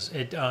 It does.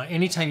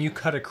 Anytime you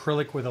cut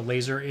acrylic with a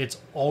laser, it's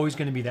always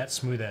going to be that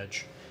smooth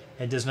edge.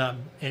 It does not,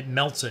 it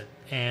melts it,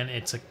 and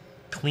it's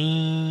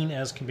clean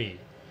as can be.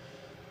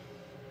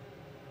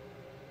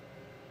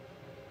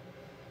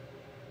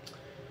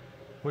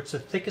 What's the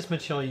thickest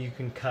material you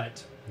can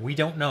cut? We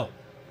don't know.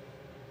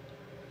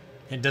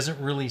 It doesn't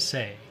really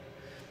say.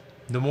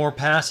 The more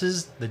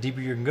passes, the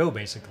deeper you can go,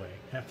 basically,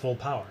 at full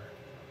power.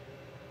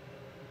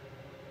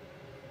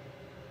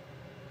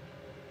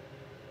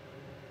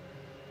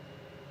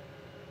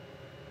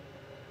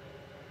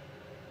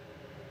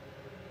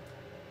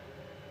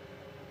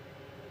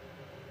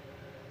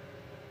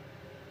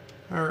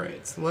 All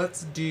right, so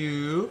let's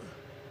do...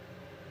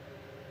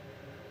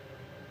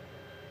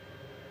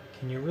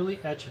 Can you really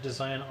etch a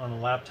design on a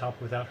laptop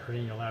without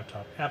hurting your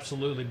laptop?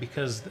 Absolutely,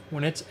 because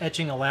when it's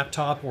etching a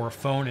laptop or a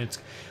phone, it's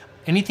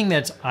anything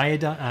that's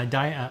let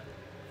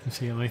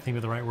me think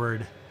of the right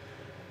word.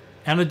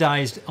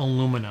 Anodized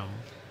aluminum,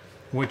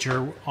 which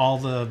are all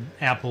the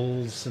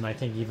Apples and I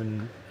think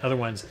even other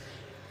ones.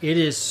 It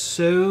is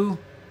so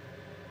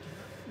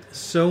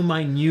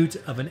minute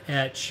of an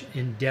etch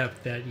in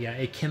depth that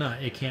it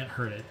can't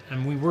hurt it.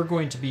 And we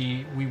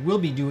will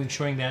be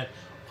showing that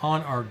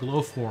on our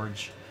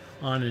GLOWFORGE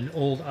on an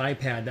old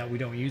iPad that we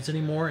don't use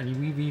anymore,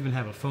 and we even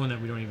have a phone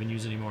that we don't even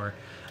use anymore,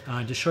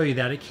 to show you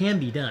that it can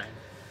be done.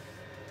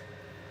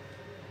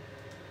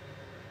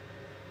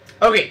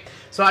 Okay,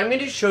 so I'm going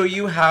to show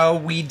you how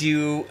we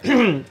do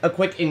a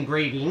quick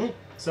engraving.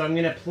 So I'm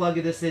going to plug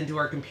this into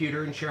our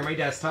computer and share my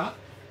desktop.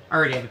 I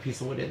already have a piece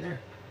of wood in there.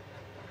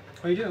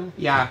 Oh, you do?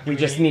 Yeah, we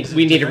need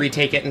to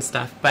retake it and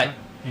stuff, but...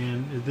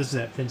 And this is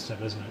that thin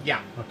stuff, isn't it?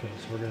 Yeah. Okay,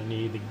 so we're going to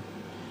need the...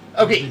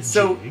 Okay,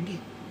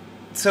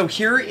 so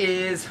here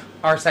is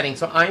our setting.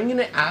 So I'm going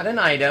to add an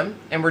item,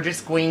 and we're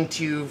just going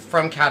to,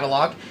 from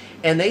catalog,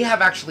 and they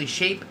have actually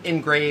shape,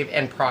 engrave,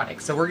 and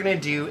product. So we're going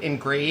to do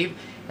engrave,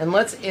 and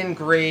let's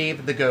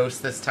engrave the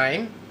ghost this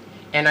time,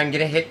 and I'm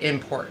going to hit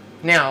import.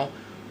 Now,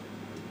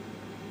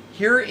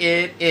 here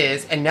it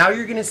is, and now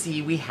you're going to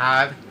see we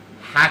have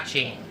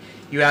hatching.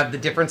 You have the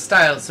different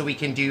styles, so we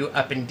can do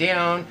up and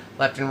down,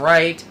 left and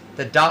right,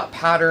 the dot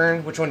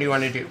pattern. Which one do you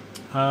want to do?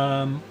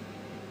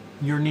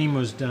 Your name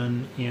was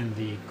done in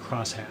the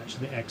crosshatch,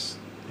 the X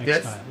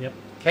style. Yep.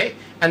 Okay,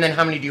 and then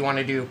how many do you want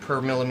to do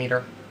per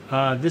millimeter?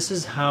 This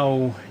is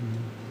how...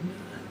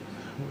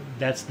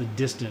 That's the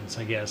distance,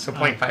 I guess. So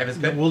 0.5 is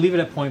good? We'll leave it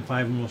at 0.5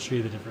 and we'll show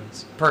you the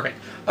difference. Perfect.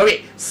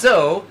 Okay,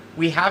 so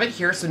we have it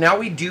here. So now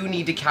we do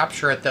need to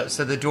capture it, though.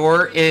 So the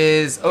door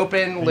is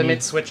open,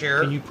 limit switch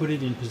here. Can you put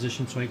it in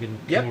position so I can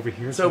come over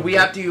here? So we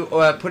have to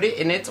put it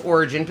in its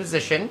origin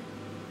position.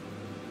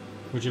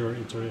 Which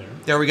it's already there.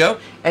 There we go.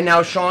 And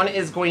now Sean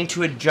is going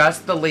to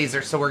adjust the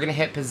laser. So we're going to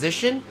hit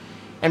position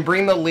and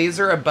bring the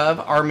laser above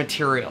our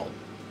material.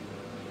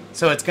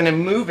 So it's going to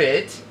move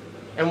it.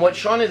 And what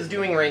Sean is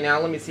doing right now,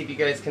 let me see if you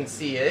guys can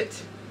see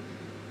it.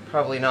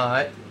 Probably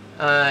not.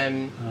 Here, I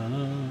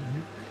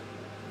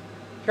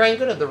can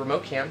go to the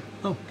remote cam.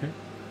 Oh, okay.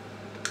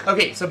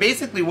 Okay, so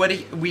basically what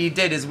we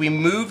did is we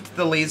moved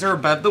the laser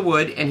above the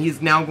wood, and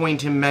he's now going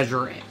to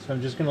measure it. So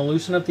I'm just going to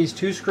loosen up these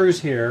two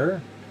screws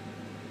here.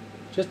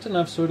 Just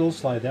enough so it'll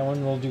slide. That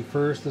one we'll do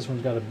first. This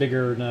one's got a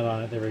bigger nut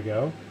on it. There we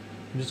go.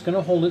 I'm just going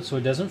to hold it so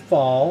it doesn't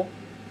fall.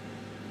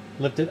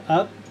 Lift it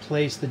up,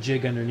 place the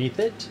jig underneath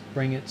it,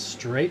 bring it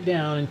straight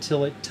down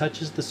until it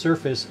touches the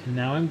surface, and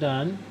now I'm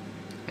done.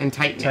 And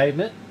tighten it.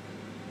 Tighten it.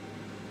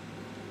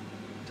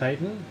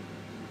 Tighten.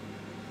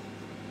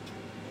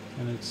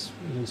 And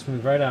it'll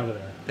smooth right out of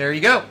there. There you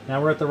go.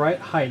 Now we're at the right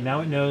height. Now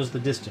it knows the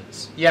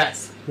distance.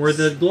 Yes. Where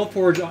the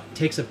GLOWFORGE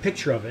takes a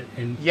picture of it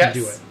and can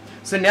do it.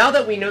 So now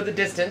that we know the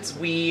distance,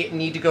 we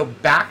need to go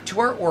back to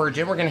our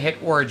origin. We're going to hit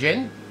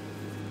origin.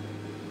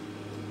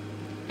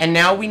 And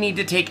now we need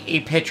to take a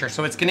picture.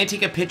 So it's going to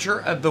take a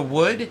picture of the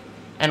wood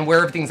and where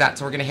everything's at.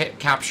 So we're going to hit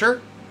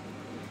capture.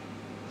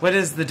 What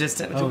is the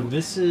distance? Oh,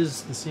 this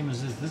is the same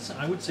as this.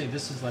 I would say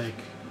this is like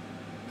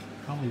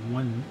probably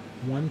 1.5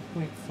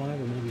 or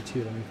maybe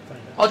 2. Let me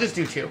find out. I'll just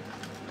do 2.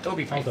 It'll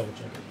be fine. I'll double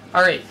check it.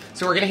 All right.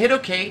 So we're going to hit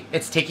OK.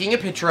 It's taking a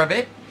picture of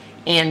it.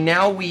 And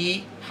now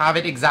we have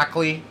it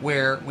exactly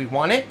where we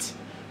want it.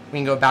 We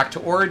can go back to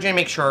origin,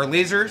 make sure our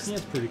lasers. Yeah,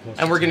 it's pretty close.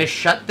 And we're going to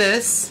shut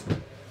this.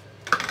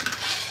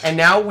 And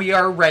now we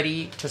are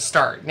ready to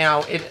start.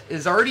 Now, it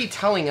is already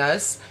telling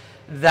us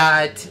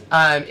that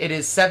it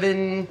is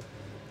 7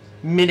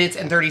 minutes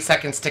and 30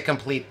 seconds to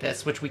complete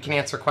this, which we can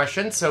answer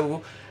questions.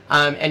 So,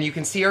 and you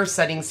can see our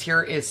settings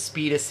here is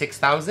speed is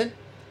 6,000,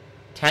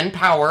 10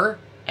 power,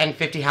 and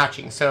 50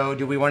 hatching. So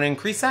do we want to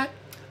increase that?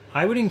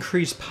 I would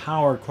increase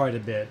power quite a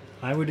bit.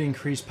 I would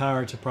increase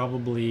power to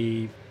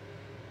probably,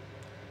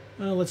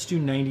 well, let's do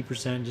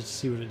 90% just to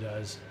see what it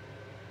does.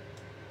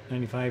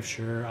 95,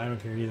 sure. I don't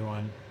care either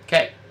one.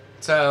 Okay.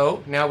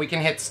 So now we can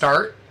hit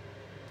start.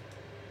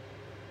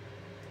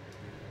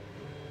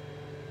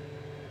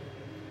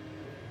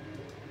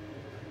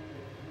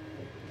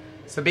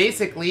 So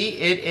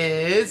basically it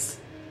is,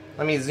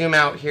 let me zoom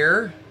out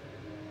here.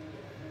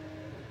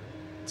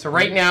 So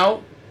right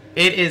now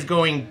it is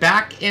going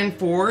back and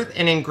forth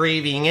and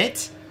engraving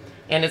it.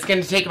 And it's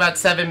going to take about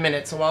 7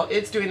 minutes. So while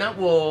it's doing that,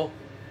 we'll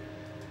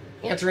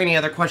answer any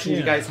other questions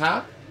you guys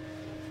have.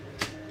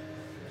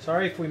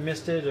 Sorry if we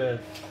missed it,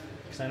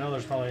 because I know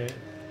there's probably...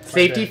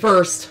 Safety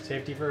first.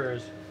 Safety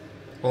first.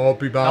 I'll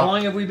be back. How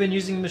long have we been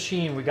using the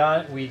machine? We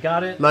got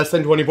it. Less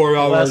than 24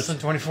 hours. Less than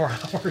 24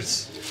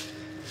 hours.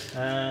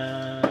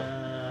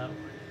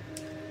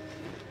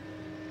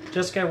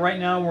 Jessica, right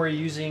now we're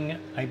using,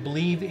 I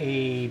believe,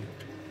 is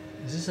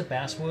this a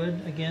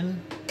basswood again?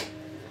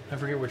 I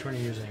forget which one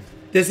you're using.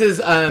 This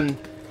is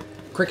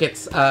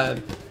Cricut's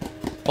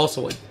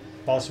balsa wood.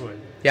 Balsa wood.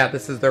 Yeah,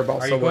 this is their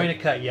balsa wood. Are you going wood. to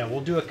cut? Yeah,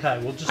 we'll do a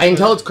cut. We'll just. I can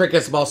tell it's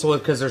Cricut's balsa wood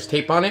because there's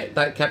tape on it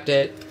that kept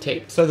it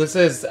taped. So this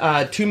is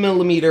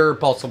 2mm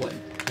balsa wood.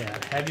 Yeah.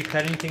 Have you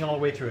cut anything all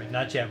the way through it?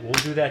 Not yet. We'll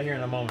do that here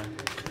in a moment.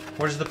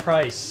 What is the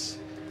price?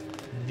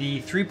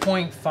 The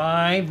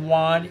 3.5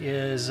 watt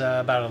is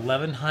about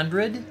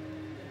 $1,100.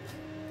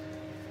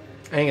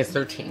 I think it's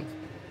 13.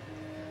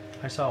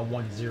 I saw a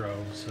 1.0,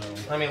 so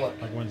let me look.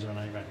 Like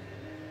 1.095.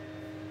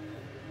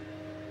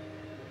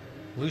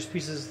 Loose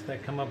pieces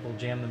that come up will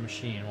jam the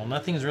machine. Well,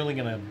 nothing's really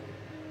going to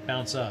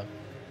bounce up.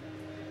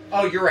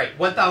 Oh, you're right.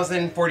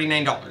 $1,049.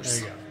 There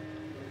you go.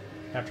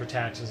 After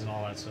taxes and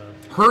all that stuff.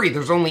 Hurry,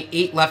 there's only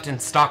 8 left in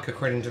stock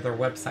according to their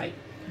website.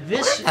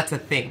 That's a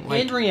thing.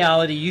 Like, in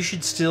reality, you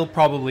should still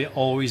probably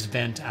always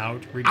vent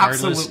out,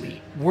 regardless.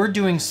 Absolutely. We're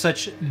doing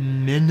such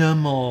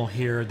minimal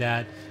here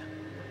that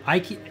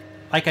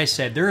like I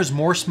said, there is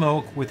more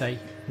smoke with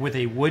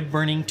a wood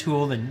burning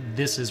tool than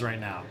this is right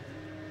now.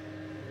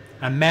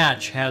 A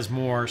match has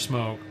more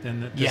smoke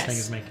than this thing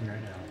is making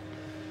right now.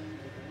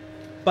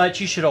 But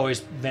you should always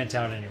vent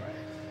out anyway.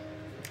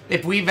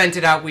 If we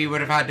vented out, we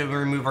would have had to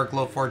remove our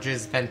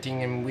GLOWFORGE's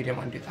venting, and we didn't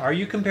want to do that. Are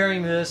you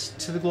comparing this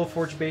to the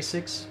GLOWFORGE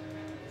Basics?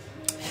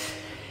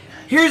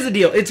 Here's the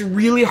deal. It's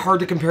really hard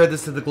to compare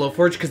this to the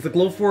GLOWFORGE because the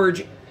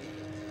GLOWFORGE,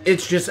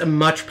 it's just a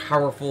much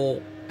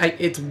powerful.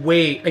 This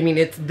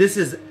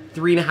is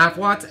 3.5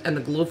 watts, and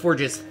the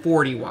GLOWFORGE is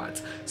 40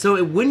 watts. So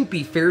it wouldn't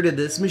be fair to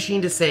this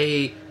machine to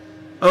say,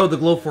 oh, the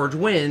GLOWFORGE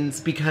wins,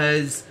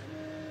 because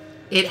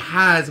it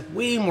has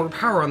way more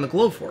power on the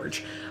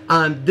GLOWFORGE.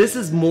 This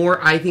is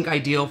more, I think,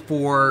 ideal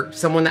for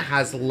someone that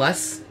has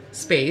less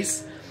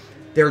space.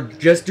 They're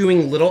just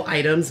doing little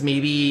items,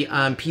 maybe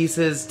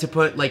pieces to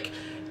put, like,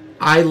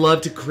 I love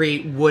to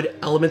create wood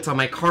elements on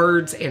my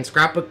cards and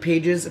scrapbook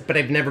pages, but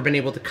I've never been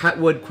able to cut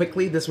wood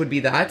quickly. This would be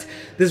that.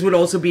 This would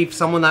also be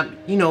someone that,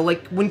 you know,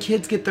 like when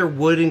kids get their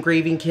wood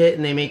engraving kit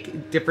and they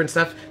make different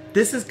stuff,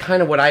 this is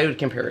kind of what I would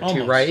compare it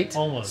to, right?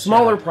 Almost.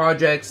 Smaller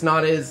projects,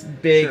 not as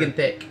big and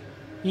thick.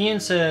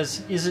 Ian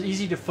says, is it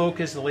easy to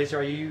focus? The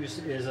laser I use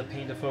is a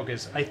pain to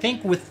focus. I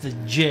think with the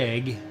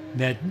jig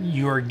that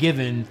you are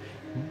given,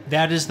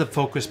 that is the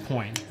focus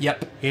point.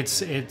 Yep.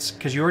 It's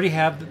because you already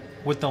have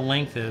what the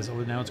length is. Oh,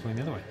 now it's going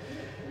the other way.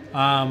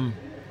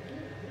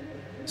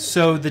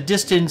 So the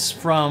distance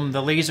from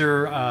the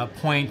laser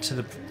point to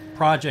the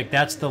project,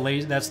 that's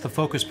the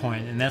focus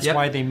point, and that's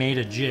why they made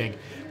a jig.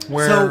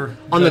 So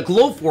on the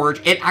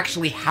GLOWFORGE, it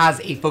actually has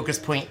a focus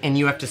point, and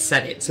you have to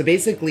set it. So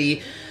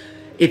basically,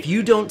 if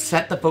you don't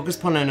set the focus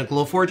point on a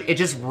GLOWFORGE, it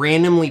just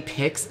randomly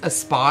picks a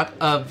spot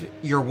of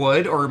your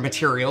wood or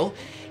material,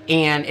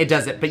 and it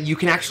does it. But you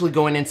can actually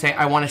go in and say,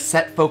 I want to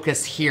set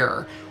focus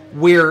here.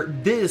 Where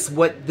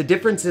what the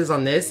difference is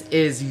on this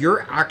is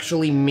you're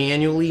actually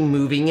manually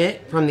moving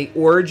it from the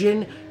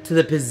origin to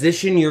the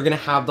position you're going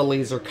to have the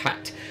laser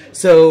cut.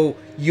 So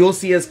you'll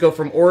see us go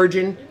from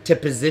origin to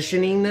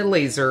positioning the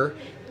laser,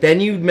 then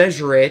you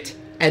measure it,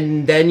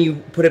 and then you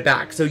put it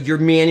back. So you're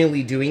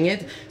manually doing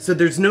it. So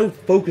there's no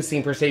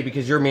focusing per se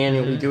because you're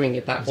manually doing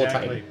it that whole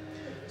time.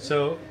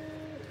 So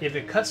if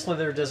it cuts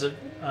leather, does it...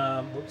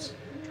 whoops,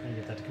 trying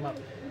to get that to come up.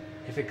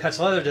 If it cuts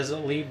leather, does it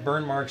leave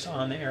burn marks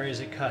on the areas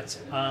it cuts?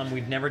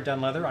 We've never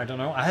done leather. I don't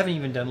know. I haven't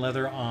even done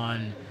leather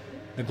on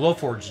the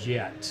GLOWFORGE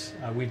yet.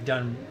 We've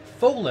done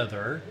faux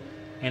leather,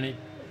 and it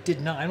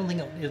did not. I don't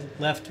think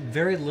it left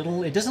very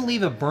little. It doesn't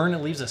leave a burn. It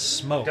leaves a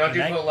smoke. Don't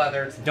do faux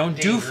leather. It's don't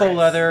dangerous. do faux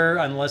leather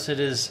unless it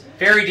is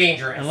very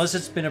dangerous. Unless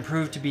it's been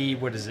approved to be,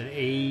 what is it,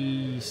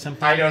 a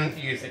something? I don't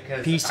use it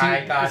because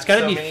PC. It's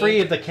got to be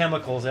free of the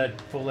chemicals that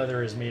faux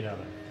leather is made out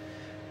of.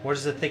 What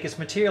is the thickest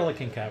material it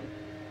can cut?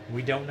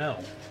 We don't know.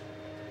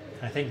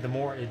 I think the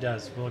more it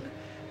does. Look,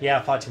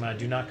 yeah, Fatima,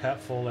 do not cut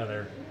full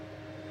leather.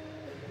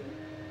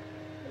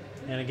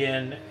 And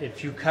again,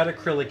 if you cut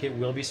acrylic, it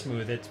will be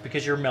smooth. It's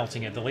because you're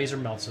melting it. The laser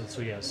melts it,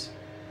 so yes.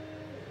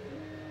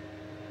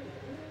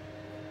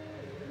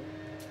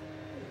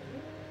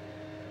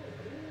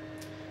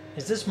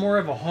 Is this more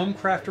of a home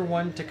crafter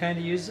one to kind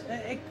of use?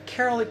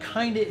 Carol, it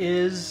kind of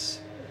is.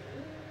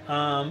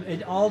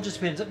 It all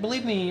just depends.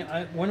 Believe me,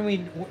 we're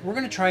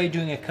going to try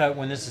doing a cut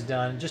when this is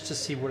done, just to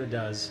see what it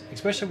does.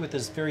 Especially with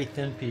this very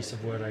thin piece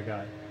of wood I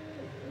got.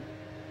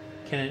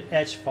 Can it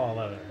etch faux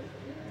leather?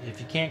 If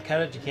you can't cut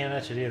it, you can't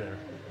etch it either.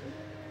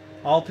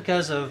 All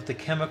because of the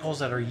chemicals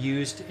that are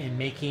used in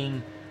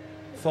making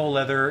faux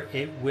leather.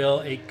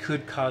 It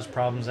could cause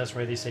problems. That's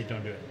why they say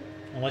don't do it,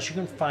 unless you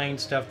can find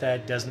stuff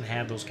that doesn't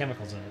have those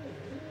chemicals in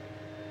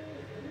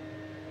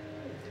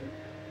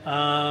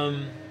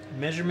it.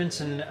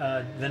 Measurements, and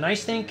the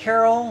nice thing,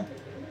 Carol,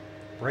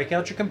 break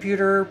out your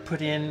computer, put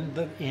in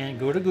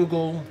go to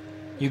Google.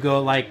 You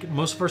go, like,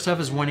 most of our stuff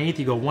is 1/8.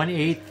 You go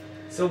 1/8.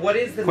 So what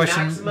is the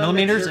maximum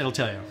millimeters? It'll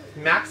tell you.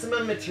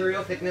 Maximum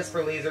material thickness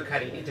for laser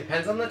cutting. It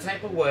depends on the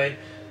type of wood,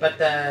 but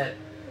the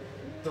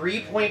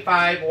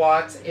 3.5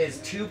 watts is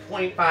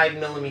 2.5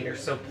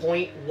 millimeters, so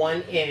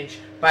 0.1 inch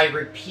by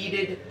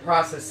repeated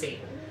processing.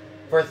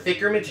 For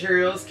thicker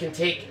materials, can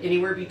take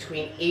anywhere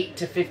between 8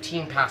 to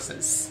 15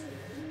 passes.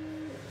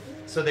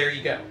 So there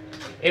you go.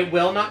 It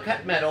will not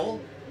cut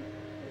metal.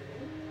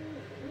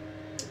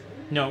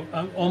 No,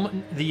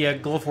 the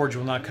GLOWFORGE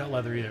will not cut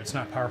leather either. It's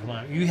not powerful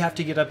enough. You have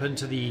to get up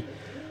into the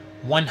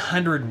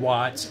 100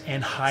 watts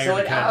and higher So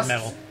to it cut asks,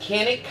 metal.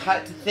 can it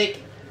cut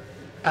thick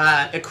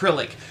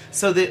acrylic?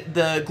 So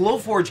the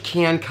GLOWFORGE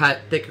can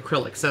cut thick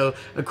acrylic. So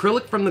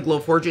acrylic from the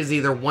GLOWFORGE is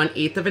either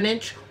 1/8 of an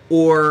inch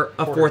or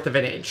a fourth of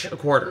an inch, a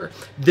quarter.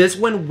 This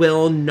one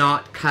will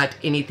not cut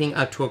anything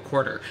up to a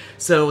quarter.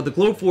 So the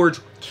GLOWFORGE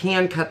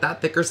can cut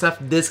that thicker stuff.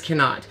 This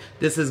cannot.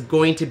 This is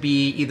going to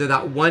be either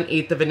that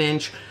 1/8 of an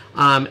inch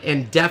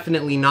and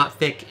definitely not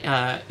thick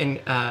in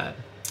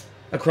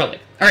acrylic.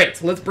 All right,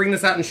 so let's bring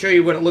this out and show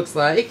you what it looks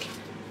like.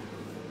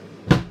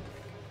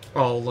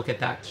 Oh, look at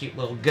that cute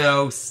little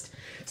ghost.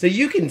 So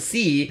you can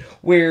see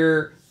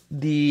where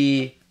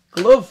the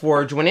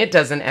GLOWFORGE, when it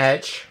doesn't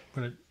etch,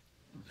 There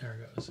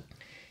it goes.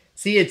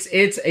 see,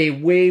 it's a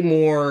way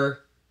more.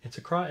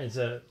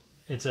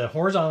 It's a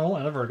horizontal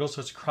and a vertical,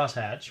 so it's a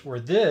crosshatch. Where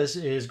this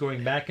is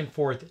going back and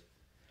forth.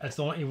 That's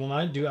the one it will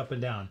not do up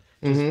and down,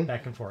 just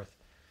back and forth.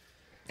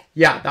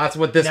 Yeah, that's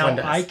what this one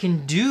does. Now I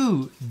can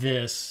do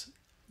this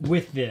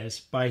with this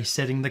by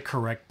setting the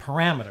correct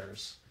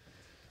parameters,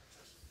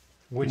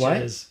 which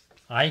is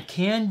I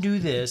can do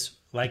this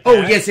like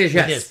Oh, that yes, with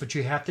this, but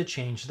you have to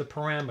change the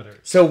parameters.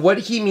 So what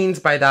he means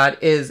by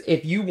that is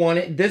if you want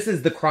it, this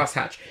is the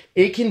crosshatch.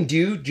 It can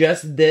do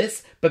just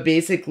this, but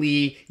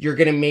basically you're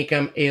going to make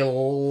them a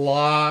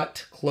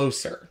lot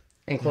closer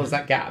and close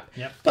that gap.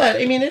 Yep.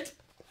 But I mean, that's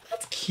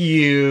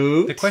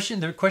cute. The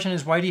question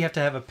is, why do you have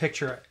to have a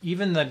picture?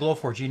 Even the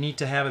GLOWFORGE, you need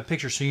to have a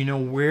picture so you know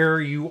where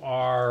you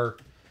are,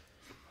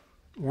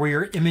 where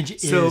your image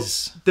is. So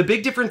the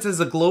big difference is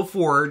the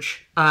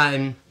GLOWFORGE,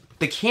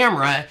 the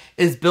camera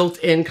is built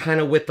in kind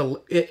of with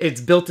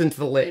it's built into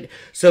the lid.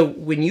 So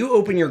when you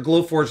open your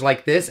GLOWFORGE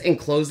like this and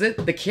close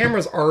it, the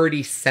camera's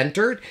already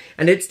centered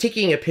and it's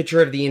taking a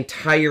picture of the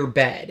entire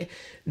bed.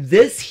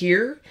 This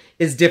here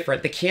is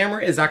different. The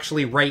camera is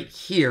actually right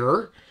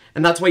here.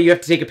 And that's why you have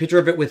to take a picture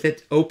of it with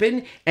it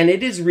open. And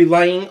it is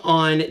relying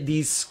on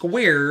these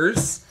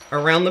squares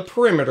around the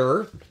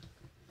perimeter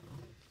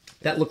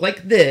that look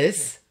like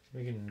this.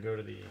 We can go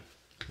to the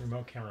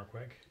remote camera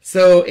quick.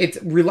 So it's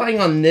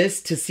relying on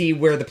this to see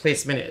where the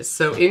placement is.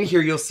 So in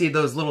here, you'll see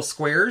those little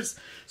squares.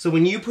 So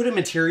when you put a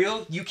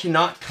material, you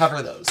cannot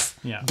cover those.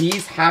 Yeah.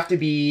 These have to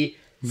be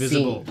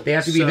visible. Seen. They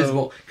have to be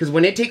visible. Because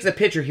when it takes a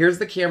picture, here's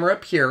the camera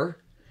up here.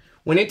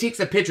 When it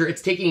takes a picture,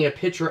 it's taking a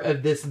picture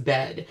of this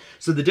bed.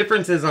 So the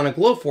difference is on a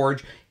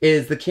GLOWFORGE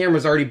is the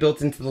camera's already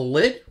built into the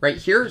lid right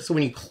here. So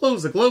when you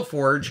close the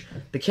GLOWFORGE,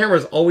 the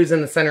camera's always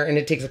in the center and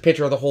it takes a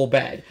picture of the whole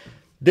bed.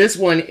 This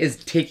one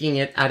is taking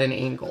it at an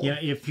angle. Yeah,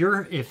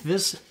 if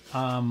this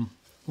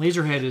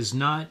laser head is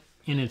not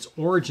in its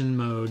origin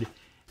mode,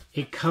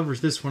 it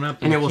covers this one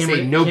up, and it will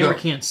say no go. The camera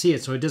can't see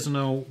it, so it doesn't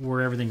know where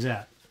everything's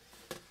at.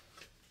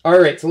 All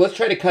right, so let's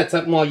try to cut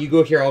something while you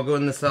go here. I'll go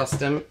in the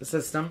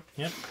system.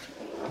 Yep.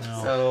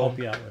 I'll help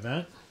you out with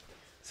that.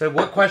 So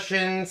what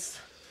questions?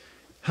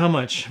 How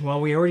much?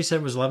 Well, we already said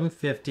it was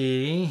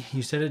 $11.50.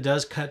 You said it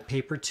does cut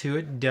paper too.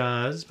 It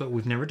does, but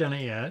we've never done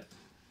it yet.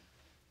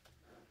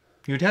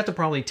 You'd have to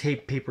probably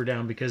tape paper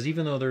down because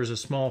even though there's a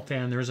small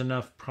fan, there's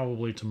enough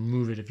probably to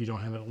move it if you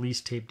don't have it at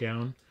least taped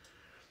down.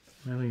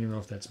 I don't even know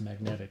if that's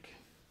magnetic.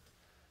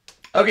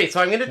 Okay,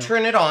 so I'm going to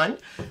turn it on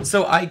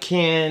so I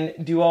can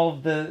do all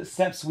of the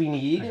steps we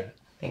need. Okay.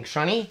 Thanks,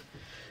 Shawnee.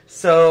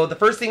 So the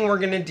first thing we're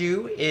going to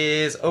do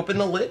is open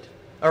the lid.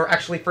 Or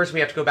actually, first we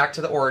have to go back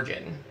to the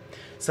origin.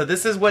 So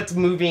this is what's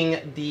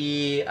moving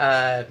the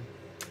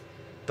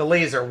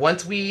laser.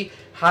 Once we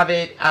have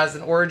it as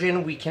an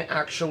origin, we can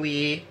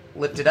actually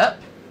lift it up.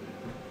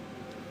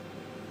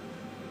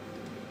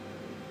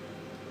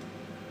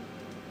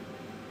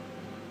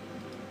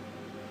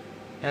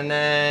 And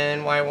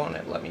then, why won't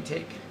it let me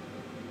take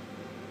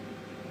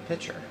a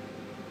picture?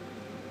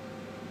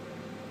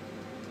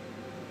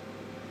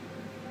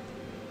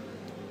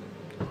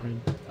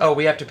 Oh,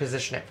 we have to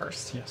position it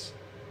first. Yes.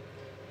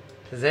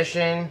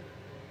 Position.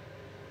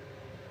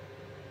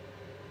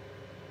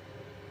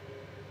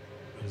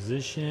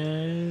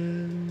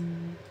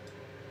 Position.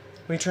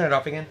 Can we turn it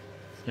off again?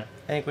 Yeah.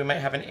 I think we might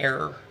have an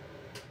error.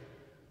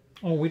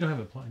 Oh, we don't have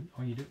it plugged.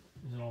 Oh, you do?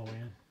 Is it all the way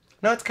in?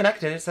 No, it's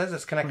connected. It says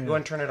it's connected. Oh, yeah. Go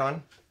and turn it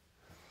on.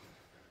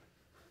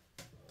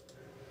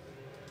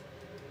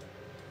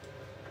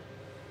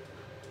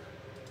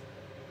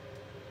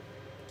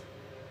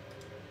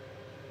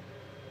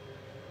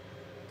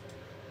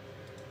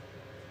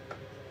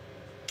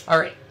 All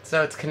right,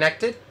 so it's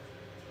connected.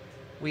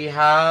 We're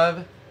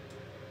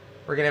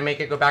going to make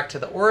it go back to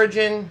the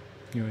origin.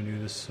 You want to do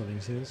this so they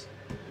can see this?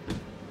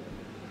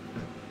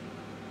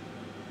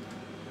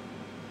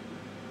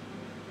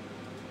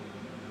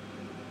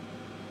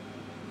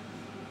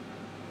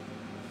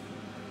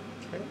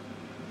 Okay.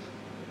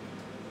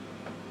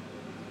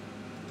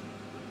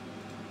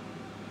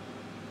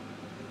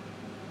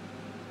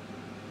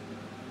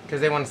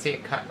 Because they want to see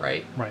it cut,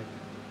 right? Right.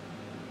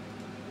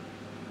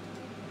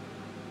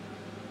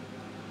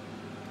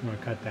 You want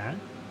to cut that?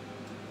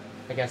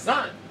 I guess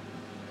not.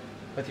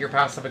 With your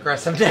passive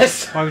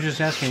aggressiveness. I was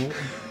just asking.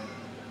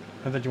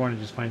 I thought you wanted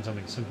to just find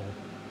something simple.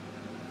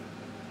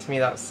 To me,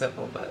 that was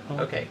simple, but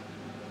okay.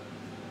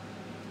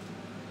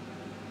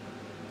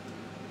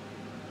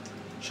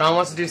 Sean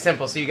wants to do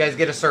simple, so you guys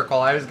get a circle.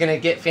 I was going to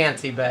get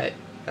fancy, but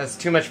that's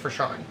too much for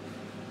Sean.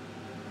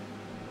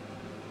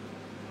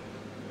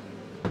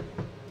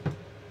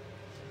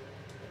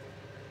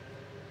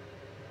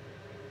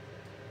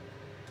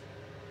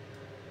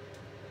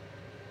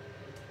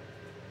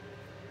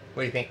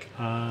 What do you think?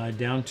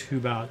 Down to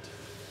about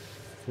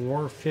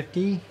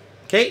 450.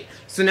 Okay,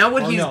 so now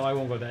what he's... no, I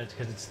won't go that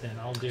because it's thin.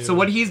 I'll do... So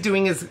what he's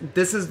doing is,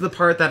 this is the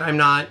part that I'm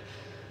not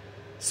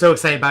so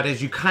excited about,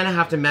 is you kind of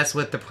have to mess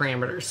with the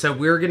parameters. So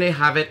we're going to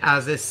have it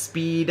as a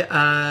speed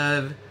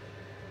of...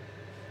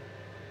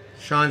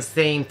 Sean's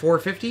saying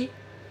 450?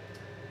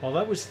 Well,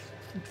 that was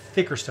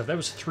thicker stuff. That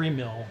was 3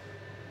 mil.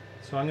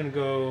 So I'm going to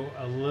go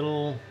a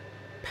little...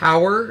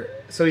 Power,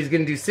 so he's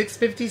going to do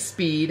 650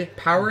 speed,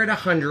 power at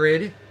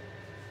 100...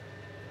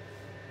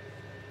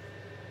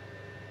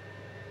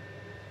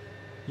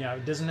 Yeah,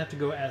 it doesn't have to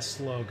go as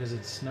slow because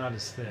it's not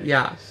as thick.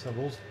 Yeah. So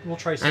we'll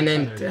try 600.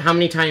 And then how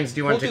many times do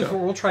you want to go?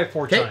 We'll try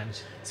 4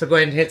 times. So go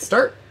ahead and hit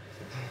start.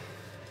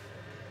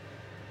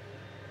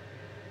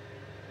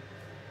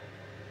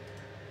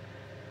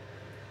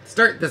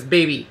 Start this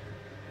baby.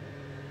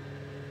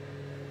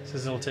 It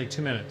says it'll take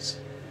 2 minutes.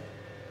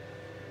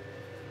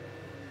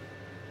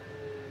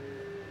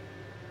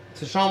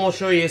 So Sean will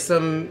show you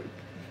some...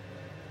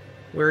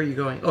 Where are you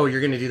going? Oh,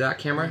 you're going to do that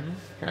camera? Mm-hmm.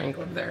 Here, I can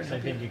go over there. I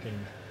think you can...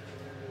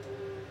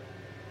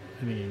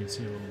 I think you can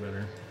see a little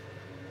better.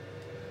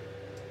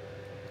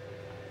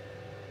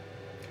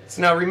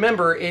 So now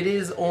remember, it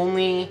is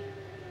only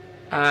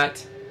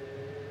at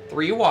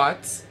 3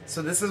 watts.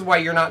 So this is why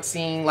you're not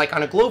seeing, like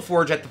on a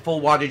GLOWFORGE at the full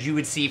wattage, you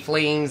would see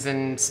flames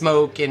and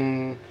smoke,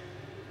 and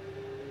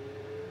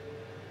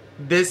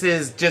this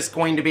is just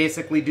going to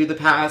basically do the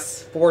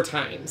pass 4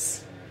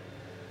 times.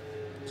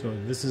 So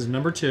this is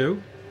number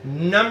 2.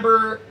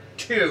 Number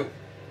 2.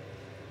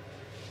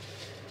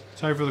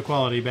 Sorry for the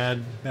quality,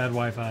 bad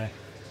Wi-Fi.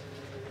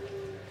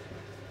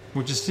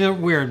 Which is still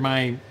weird.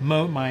 My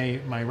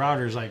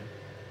router's like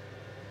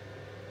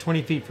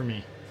 20 feet from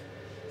me.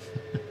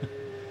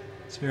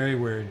 It's very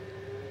weird.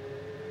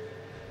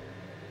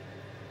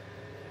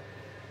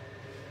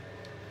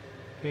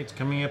 Okay, it's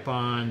coming up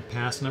on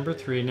pass number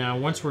 3. Now,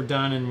 once we're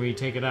done and we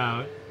take it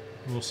out,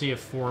 we'll see if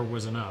 4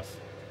 was enough.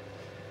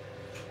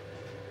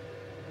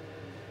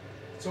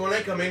 So when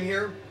I come in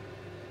here,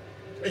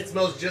 it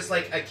smells just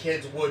like a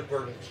kid's wood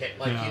burning kit.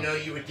 Like, yeah. you know,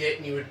 you would get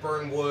and you would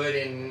burn wood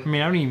and... I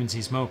mean, I don't even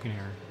see smoke in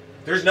here.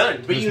 There's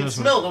none, but you can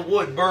smell the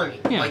wood burning.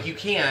 Yeah. Like, you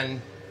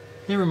can.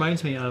 It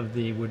reminds me of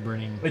the wood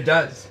burning. It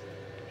does.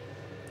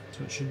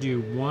 So it should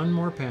do 1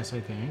 more pass, I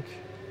think.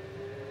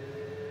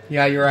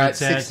 Yeah, you're at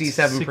It's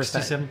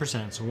 67%.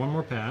 67%. So 1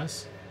 more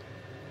pass.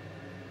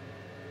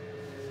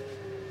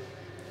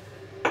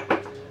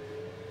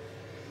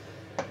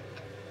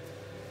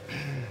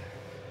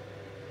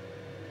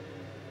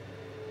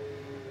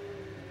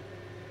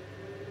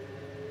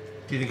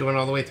 Do you think it went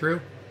all the way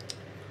through?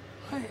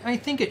 I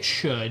think it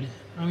should.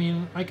 I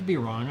mean, I could be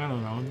wrong. I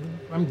don't know.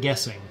 I'm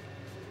guessing.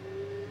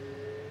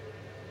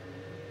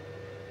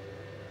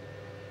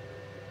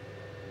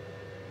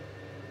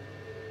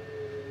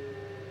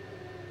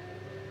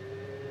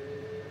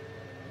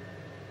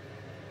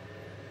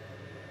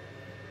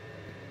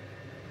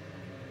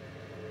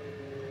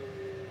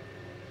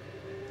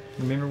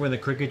 Remember when the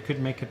Cricut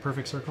couldn't make a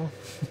perfect circle?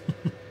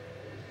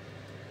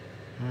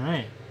 All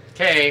right.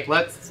 Okay,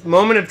 let's...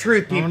 Moment of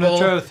truth, people. Moment of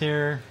truth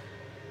here.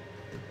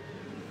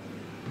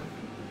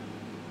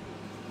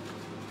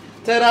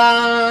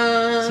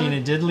 Ta-da! See, and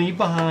it did leave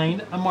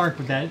behind a mark,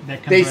 but that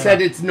comes They right said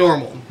up. it's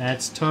normal.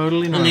 That's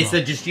totally normal. And they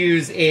said just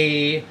use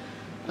a...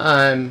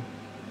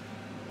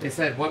 they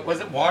said, what was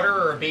it, water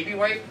or a baby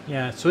wipe?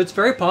 Yeah, so it's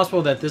very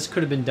possible that this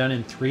could have been done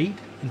in 3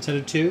 instead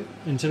of 2,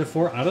 instead of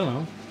 4. I don't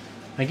know.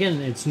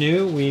 Again, it's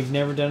new. We've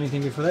never done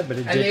anything before that, but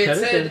it did cut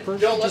it. And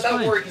don't let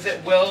that worry, because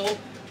it will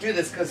do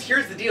this. Because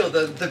here's the deal.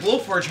 The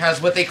GLOWFORGE has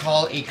what they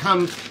call a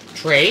crumb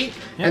tray. Yep.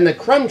 And the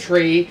crumb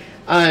tray,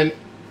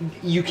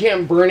 you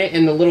can't burn it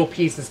and the little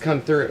pieces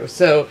come through.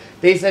 So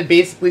they said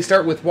basically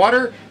start with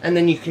water, and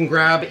then you can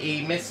grab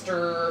a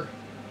Mr.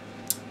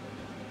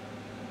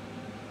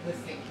 This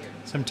thing here.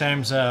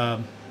 Sometimes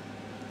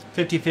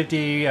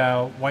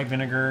 50-50 white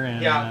vinegar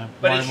and yeah,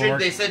 but water it should.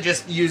 They said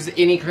just use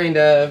any kind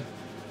of...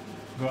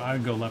 I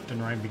would go left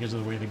and right because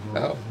of the way the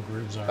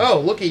grooves are. Oh,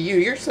 look at you.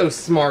 You're so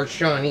smart,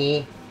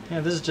 Shawnee. Yeah,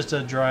 this is just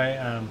a dry,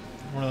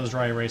 one of those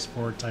dry erase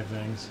board type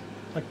things.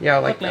 Like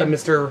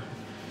Mr.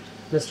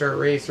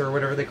 Erase or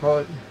whatever they call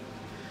it.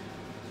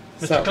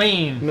 Mr.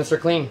 Clean. Mr.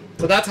 Clean.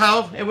 So that's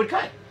how it would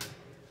cut.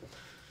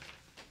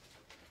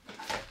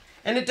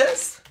 And it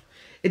does.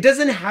 It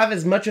doesn't have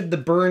as much of the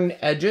burned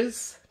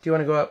edges. Do you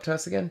want to go up to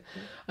us again?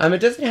 It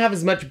doesn't have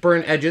as much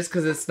burnt edges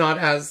because it's not,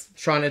 as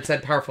Sean had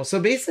said, powerful. So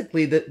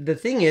basically, the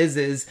thing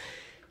is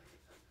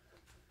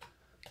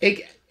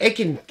It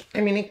can,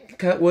 I mean, it can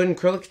cut wood and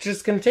acrylic. It's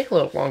just going to take a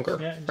little longer,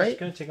 yeah, it's right?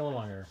 going to take a little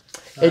longer.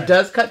 It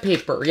does cut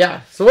paper,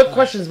 yeah. So what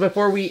questions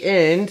before we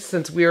end,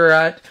 since we were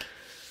at...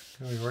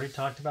 We've already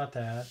talked about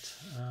that.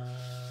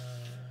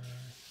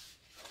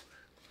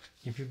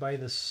 If you buy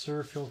the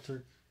Sur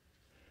filter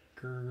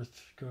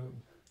girth, go...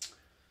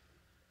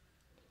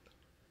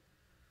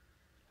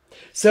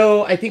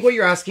 So I think what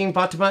you're asking,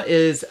 Fatima,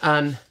 is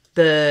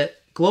the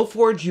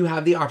GLOWFORGE, you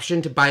have the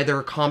option to buy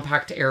their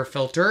compact air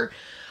filter.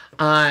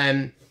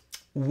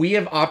 We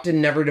have opted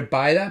never to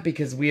buy that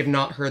because we have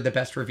not heard the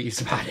best reviews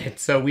about it.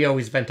 So we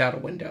always vent out a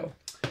window.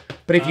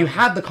 But if you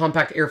had the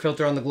compact air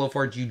filter on the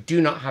GLOWFORGE, you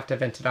do not have to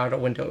vent it out a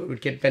window. It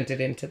would get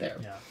vented into there.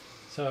 Yeah.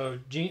 So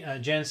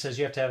Jen says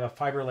you have to have a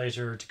fiber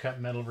laser to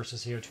cut metal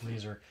versus CO2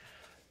 laser.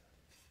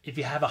 If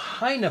you have a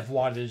high enough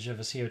wattage of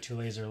a CO2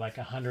 laser, like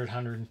 100,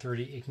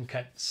 130, it can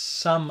cut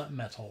some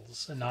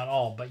metals, and not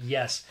all. But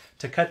yes,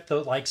 to cut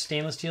like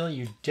stainless steel,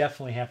 you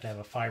definitely have to have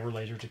a fiber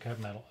laser to cut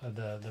metal,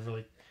 the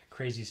really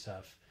crazy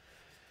stuff.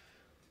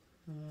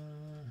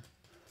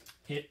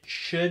 It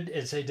should,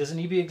 it doesn't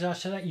need to be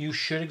exhausted out. You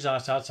should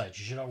exhaust outside.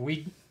 You should.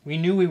 We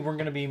knew we weren't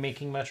going to be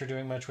making much or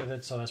doing much with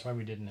it, so that's why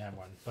we didn't have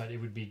one. But it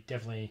would be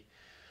definitely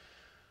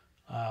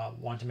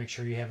want to make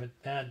sure you have it.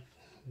 That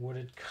would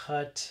it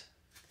cut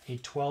a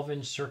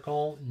 12-inch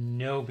circle?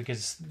 No,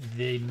 because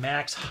the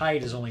max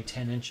height is only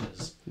 10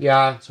 inches.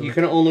 Yeah, so you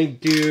can only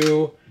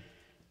do.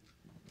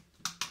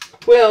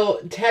 Well,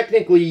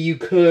 technically, you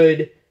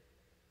could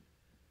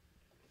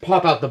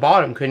pop out the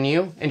bottom, couldn't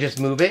you? And just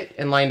move it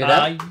and line it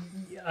up?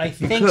 I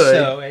think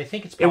so. I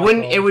think it's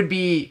possible. It would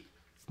be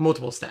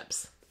multiple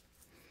steps.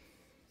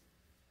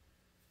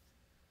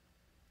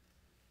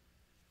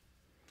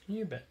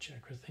 You betcha,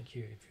 Chris. Thank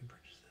you if you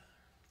purchased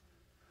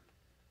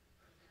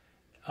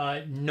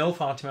that. No,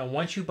 Fatima.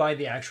 Once you buy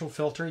the actual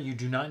filter, you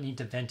do not need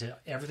to vent it.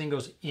 Everything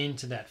goes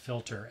into that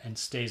filter and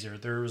stays there.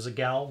 There was a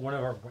gal,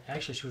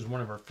 actually she was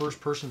one of our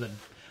first persons that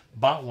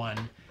bought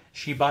one.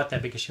 She bought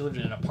that because she lived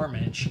in an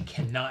apartment and she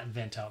cannot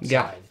vent outside.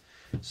 Yeah.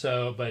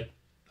 So, but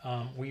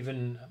we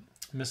even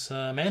Miss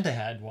Amanda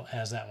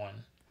has that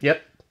one.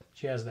 Yep.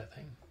 She has that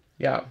thing.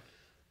 Yeah.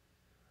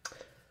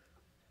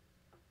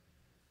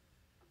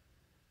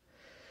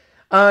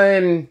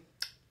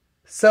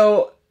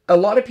 So a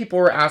lot of people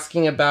were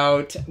asking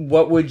about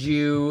what would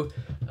you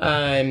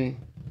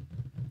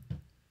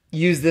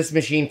use this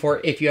machine for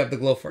if you have the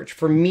GLOWFORGE.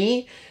 For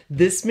me,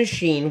 this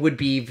machine would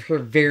be for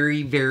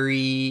very,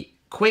 very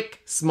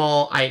quick,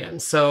 small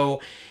items.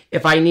 So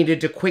if I needed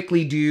to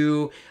quickly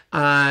do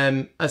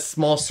a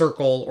small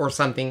circle or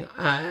something,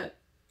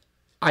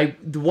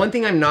 the one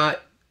thing I'm not,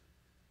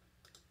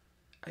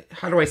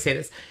 how do I say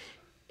this?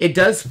 It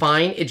does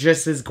fine. It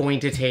just is going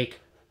to take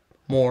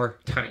more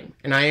time.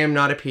 And I am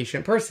not a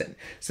patient person.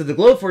 So the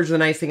GLOWFORGE, the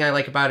nice thing I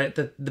like about it,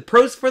 the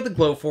pros for the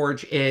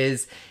GLOWFORGE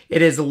is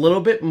it is a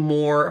little bit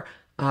more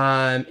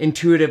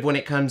intuitive when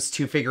it comes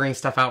to figuring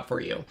stuff out for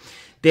you.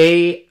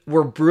 They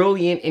were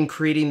brilliant in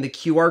creating the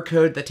QR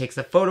code that takes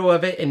a photo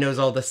of it and knows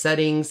all the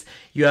settings.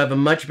 You have a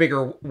much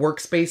bigger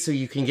workspace so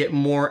you can get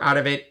more out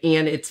of it,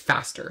 and it's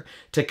faster.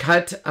 To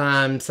cut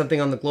something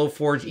on the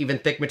GLOWFORGE, even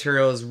thick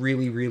material, is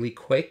really, really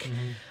quick.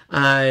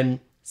 Mm-hmm.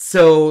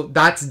 So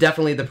that's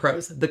definitely the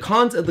pros. The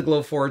cons of the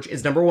GLOWFORGE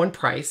is, number one,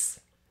 price.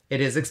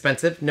 It is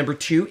expensive. Number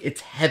two,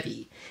 it's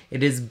heavy.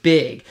 It is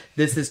big.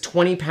 This is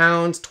 20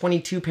 pounds,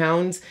 22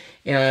 pounds.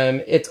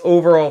 Its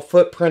overall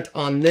footprint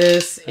on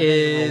this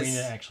is...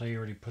 Rowena actually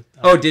already put...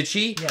 oh, did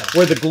she? Yeah.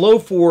 Where the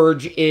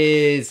GLOWFORGE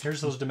is...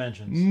 here's those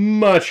dimensions.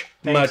 Much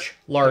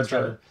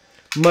larger.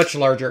 Much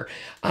larger.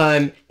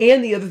 And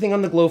the other thing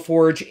on the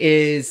GLOWFORGE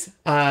is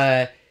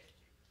it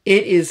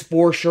is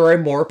for sure a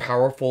more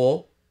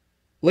powerful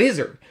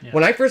laser. Yeah.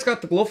 When I first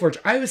got the GLOWFORGE,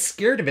 I was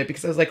scared of it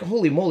because I was like,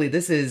 holy moly,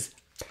 this is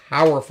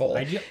powerful.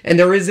 And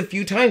there is a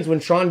few times when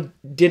Sean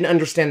didn't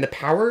understand the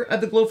power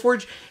of the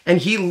GLOWFORGE, and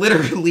he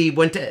literally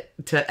went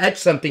to etch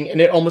something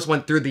and it almost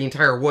went through the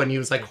entire wood, and he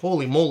was like,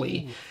 holy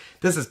moly,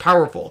 this is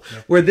powerful.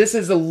 Yeah. Where this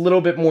is a little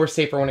bit more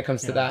safer when it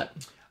comes to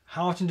that.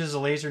 How often does a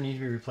laser need to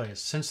be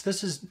replaced? Since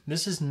this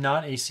is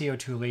not a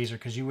CO2 laser,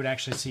 because you would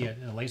actually see a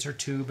laser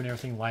tube and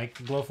everything like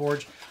the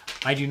GLOWFORGE,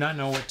 I do not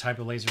know what type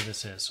of laser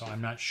this is, so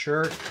I'm not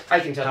sure. I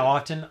can tell how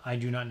often. I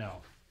do not know.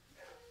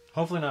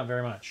 Hopefully not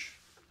very much.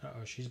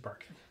 Uh-oh, she's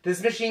barking.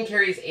 This machine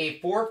carries a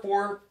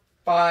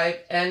 445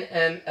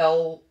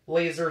 NML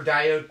laser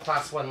diode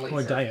class 1 laser.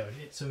 Oh, diode.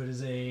 So it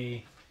is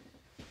a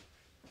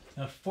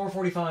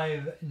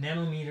 445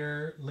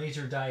 nanometer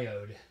laser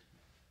diode.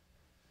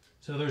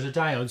 So there's a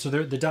diode. So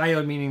the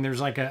diode meaning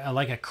there's like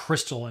a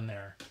crystal in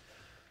there.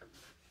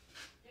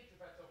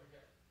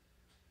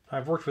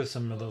 I've worked with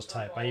some of those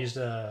type. I used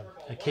a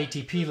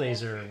KTP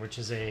laser, which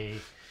is a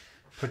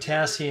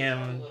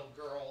potassium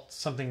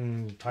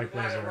something type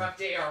laser. Had a rough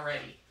day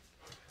already.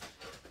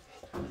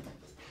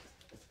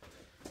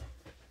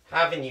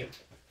 Haven't you?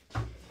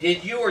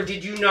 Did you or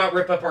did you not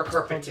rip up our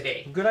carpet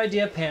today? Good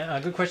idea,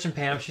 Pam. Good question,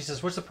 Pam. She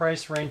says, what's the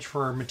price range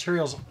for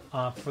materials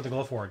for the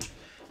GLOWFORGE?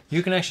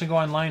 You can actually go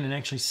online and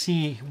actually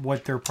see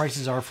what their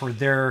prices are for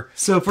their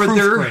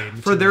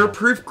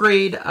proof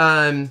grade,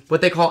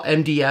 what they call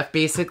MDF,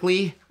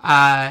 basically.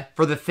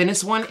 For the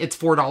thinnest one, it's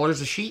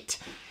 $4 a sheet,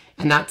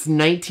 and that's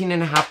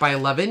 19.5 by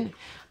 11.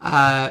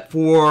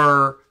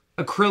 For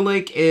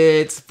acrylic,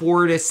 it's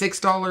 $4 to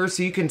 $6,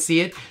 so you can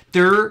see it.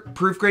 Their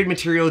proof grade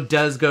material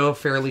does go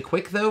fairly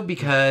quick though,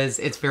 because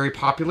it's very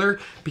popular,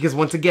 because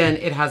once again,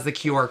 it has the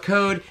QR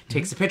code,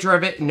 takes a picture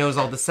of it, knows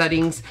all the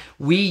settings.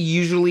 We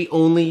usually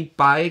only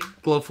buy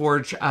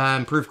GLOWFORGE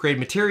proof grade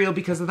material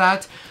because of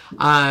that.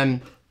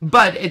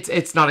 But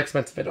it's not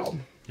expensive at all.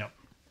 No,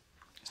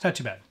 it's not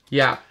too bad.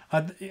 Yeah.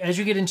 As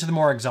you get into the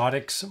more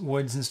exotics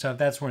woods and stuff,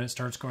 that's when it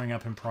starts going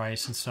up in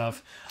price and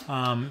stuff.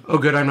 Oh,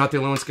 good. I'm not the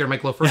only one scared of my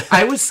GLOWFORGE.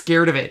 I was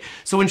scared of it.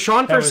 So when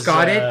Sean first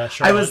got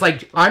it, I was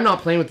like, I'm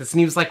not playing with this. And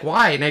he was like,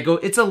 why? And I go,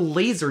 it's a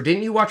laser.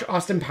 Didn't you watch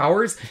Austin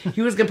Powers?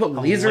 He was going to put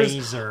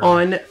lasers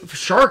on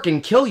Shark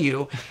and kill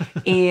you.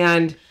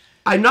 And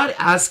I'm not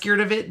as scared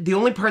of it. The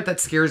only part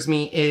that scares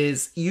me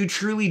is you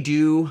truly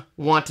do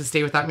want to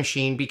stay with that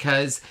machine,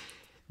 because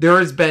there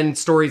has been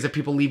stories of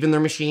people leaving their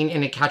machine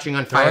and it catching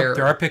on fire.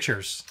 There are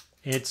pictures.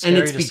 It's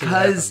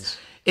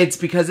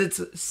because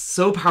it's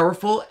so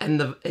powerful, and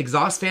the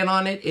exhaust fan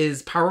on it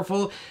is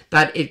powerful,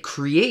 that it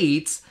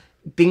creates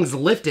things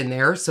lift in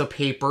there, so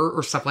paper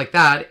or stuff like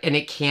that, and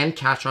it can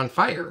catch on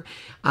fire.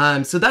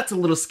 So that's a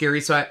little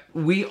scary. So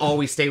we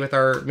always stay with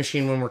our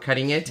machine when we're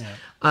cutting it.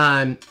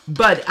 Yeah.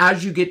 But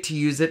as you get to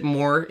use it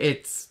more,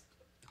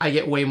 I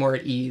get way more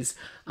at ease.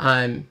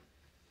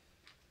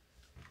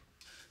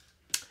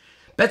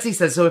 Betsy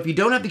says, so if you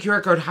don't have the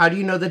QR code, how do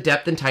you know the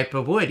depth and type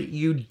of wood?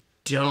 You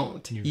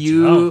don't.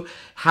 You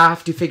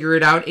have to figure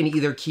it out and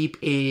either keep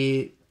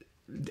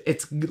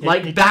it's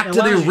like back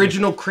to the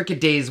original Cricut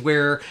days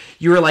where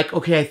you were like,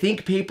 okay, I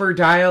think paper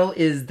dial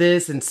is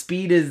this and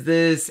speed is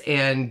this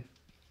and,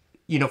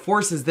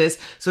 force is this.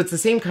 So it's the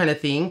same kind of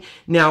thing.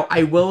 Now,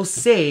 I will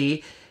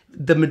say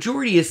the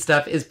majority of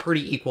stuff is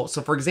pretty equal.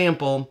 So for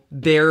example,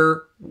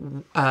 their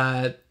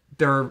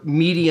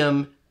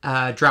medium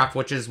draft,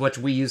 which is what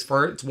we use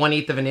for it, it's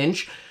 1/8 of an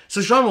inch. So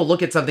Sean will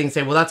look at something and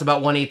say, well, that's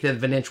about 1/8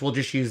 of an inch. We'll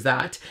just use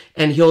that.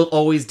 And he'll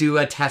always do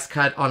a test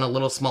cut on a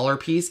little smaller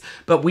piece.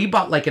 But we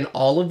bought like an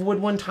olive wood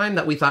one time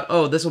that we thought,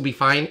 oh, this will be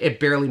fine. It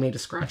barely made a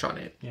scratch on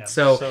it. Yeah,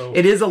 so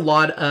it is a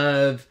lot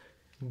of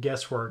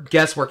guesswork.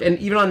 And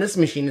even on this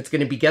machine, it's going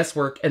to be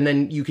guesswork. And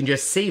then you can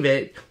just save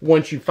it.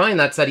 Once you find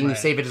that setting, you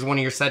save it as one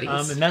of your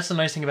settings. And that's the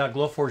nice thing about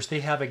GLOWFORGE. They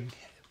have a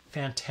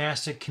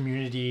fantastic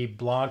community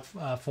blog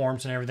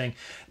forums and everything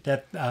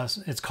that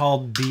it's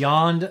called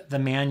Beyond the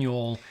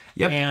Manual.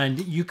 Yep.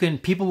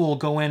 And people will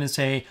go in and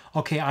say,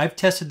 okay, I've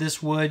tested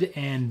this wood,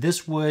 and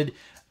this wood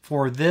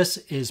for this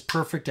is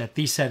perfect at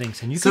these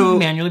settings, and you can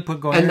manually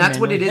go in. And that's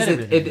what it is.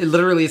 It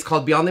literally is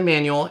called Beyond the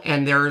Manual,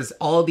 and there's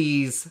all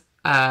these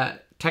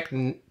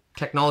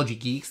technology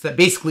geeks that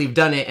basically have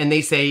done it, and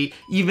they say,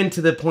 even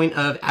to the point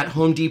of at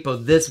Home Depot,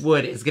 this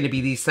wood is going to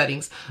be these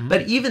settings. Mm-hmm.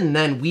 But even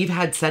then, we've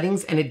had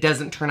settings and it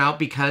doesn't turn out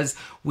because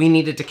we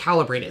needed to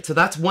calibrate it. So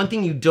that's one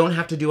thing you don't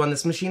have to do on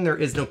this machine. There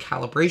is no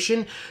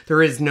calibration.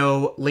 There is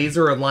no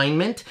laser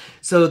alignment.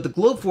 So the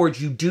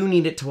GLOWFORGE, you do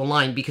need it to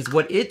align, because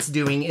what it's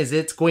doing is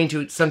it's going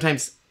to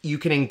sometimes you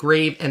can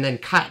engrave and then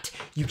cut.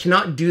 You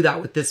cannot do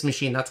that with this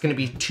machine. That's going to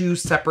be two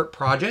separate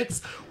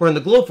projects. Where in the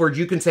GLOWFORGE,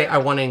 you can say, I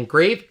want to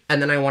engrave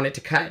and then I want it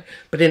to cut.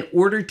 But in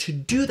order to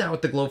do that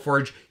with the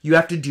GLOWFORGE, you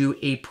have to do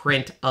a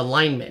print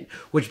alignment,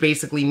 which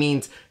basically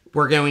means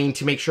we're going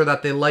to make sure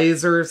that the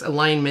laser's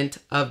alignment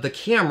of the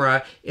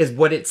camera is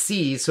what it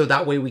sees, so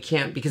that way we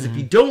can't. Because if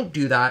you don't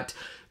do that,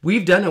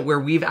 we've done it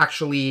where we've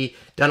actually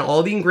done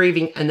all the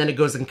engraving and then it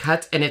goes and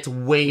cuts and it's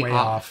way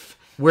off.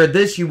 Where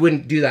this, you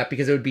wouldn't do that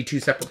because it would be two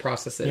separate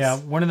processes. Yeah,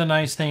 one of the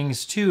nice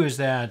things, too, is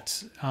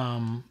that,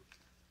 I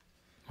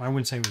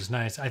wouldn't say it was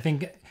nice. I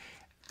think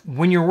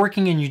when you're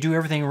working and you do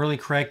everything really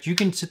correct, you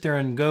can sit there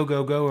and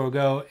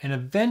go, and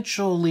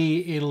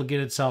eventually it'll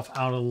get itself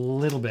out a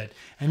little bit.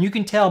 And you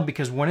can tell,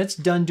 because when it's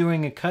done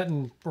doing a cut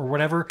or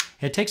whatever,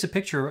 it takes a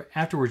picture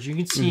afterwards. You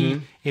can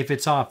see if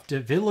it's off.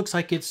 If it looks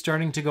like it's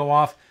starting to go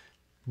off,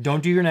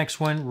 don't do your next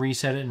one,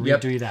 reset it, and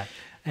redo that.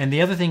 And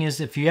the other thing is,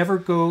 if you ever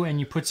go and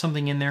you put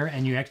something in there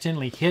and you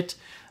accidentally hit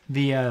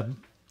the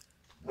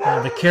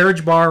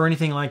carriage bar or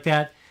anything like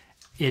that,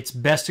 it's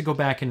best to go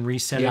back and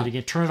reset it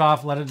again. Turn it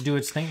off, let it do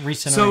its thing,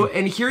 reset it. So,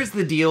 and here's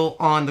the deal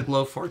on the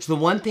GLOWFORGE. The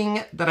one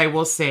thing that I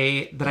will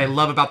say that I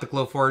love about the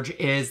GLOWFORGE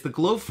is the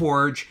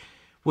GLOWFORGE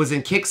was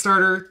in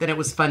Kickstarter, then it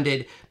was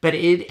funded, but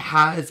it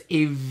has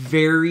a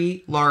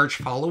very large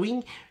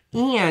following.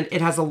 And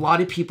it has a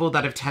lot of people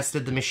that have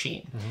tested the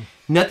machine.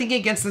 Nothing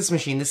against this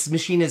machine. This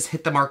machine has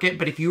hit the market,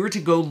 but if you were to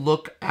go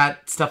look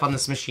at stuff on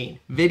this machine,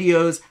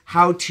 videos,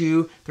 how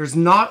to, there's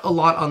not a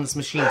lot on this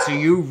machine, so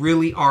you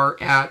really are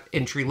at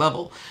entry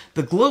level.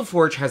 The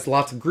GLOWFORGE has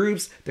lots of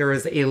groups. There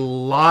is a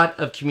lot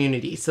of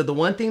community. So the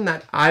one thing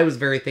that I was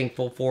very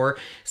thankful for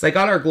is I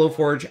got our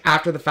GLOWFORGE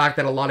after the fact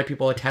that a lot of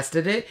people had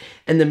tested it,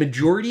 and the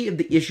majority of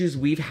the issues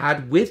we've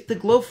had with the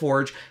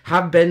GLOWFORGE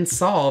have been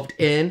solved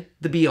in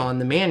the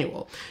Beyond the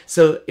Manual.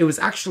 So it was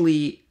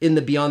actually in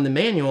the Beyond the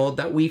Manual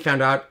that we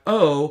found out,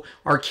 oh,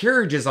 our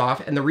carriage is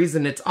off. And the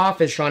reason it's off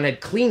is Sean had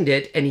cleaned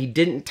it and he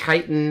didn't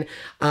tighten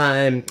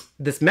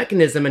this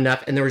mechanism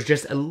enough. And there was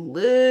just a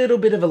little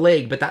bit of a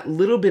leg, but that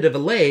little bit of a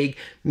leg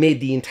made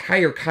the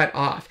entire cut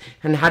off.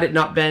 And had it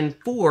not been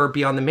for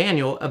Beyond the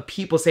Manual of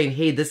people saying,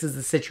 hey, this is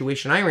the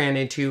situation I ran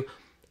into,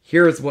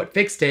 here's what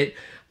fixed it,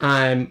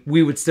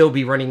 we would still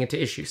be running into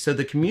issues. So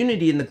the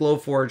community in the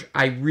GLOWFORGE,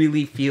 I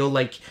really feel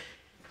like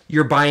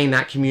you're buying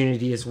that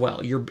community as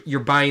well. You're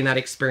buying that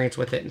experience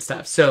with it and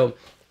stuff. So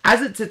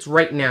as it sits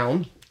right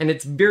now, and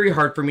it's very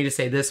hard for me to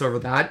say this over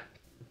that,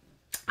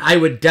 I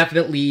would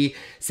definitely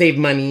save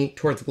money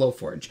towards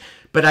GLOWFORGE.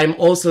 But I'm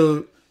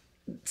also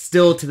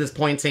still to this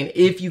point saying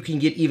if you can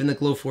get even the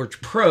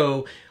GLOWFORGE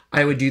Pro,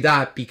 I would do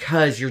that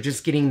because you're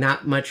just getting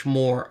that much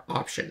more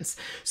options.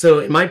 So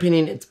in my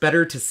opinion, it's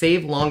better to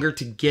save longer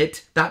to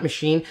get that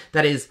machine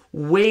that is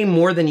way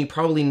more than you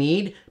probably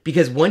need,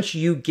 because once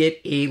you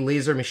get a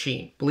laser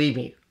machine, believe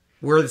me,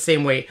 we're the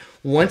same way.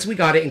 Once we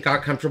got it and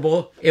got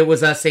comfortable, it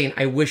was us saying,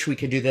 I wish we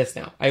could do this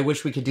now. I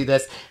wish we could do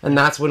this. And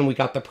that's when we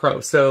got the Pro.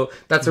 So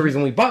that's the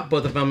reason we bought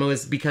both of them,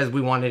 was because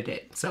we wanted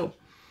it.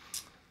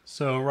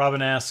 So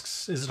Robin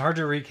asks, is it hard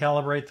to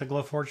recalibrate the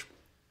GLOWFORGE?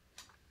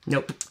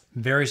 Nope.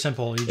 Very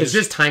simple. It's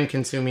just time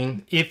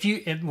consuming.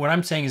 What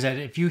I'm saying is that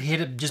if you hit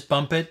it, just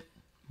bump it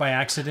by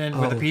accident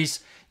with a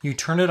piece, you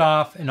turn it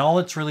off, and all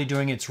it's really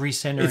doing, it's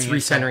recentering. It's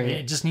recentering.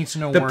 It just needs to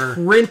know the where.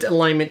 Print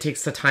alignment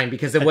takes the time,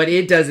 because what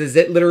it does is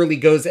it literally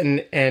goes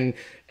and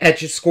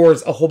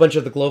scores a whole bunch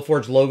of the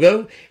GLOWFORGE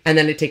logo, and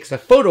then it takes a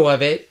photo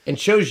of it and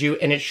shows you,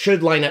 and it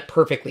should line up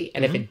perfectly.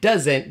 And if it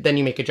doesn't, then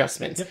you make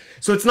adjustments. Yep.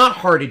 So it's not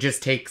hard. It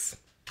just takes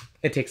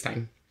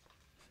time.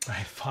 I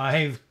have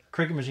 5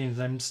 Cricut machines.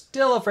 I'm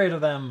still afraid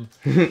of them.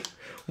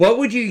 What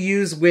would you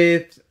use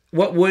with...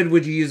 What wood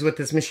would you use with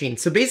this machine?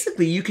 So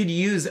basically, you could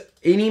use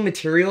any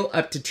material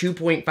up to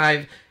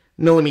 2.5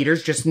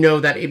 millimeters. Just know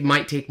that it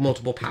might take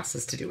multiple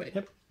passes to do it.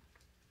 Yep.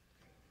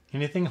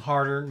 Anything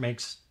harder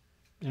makes...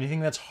 Anything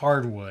that's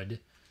hardwood,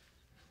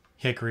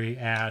 hickory,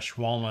 ash,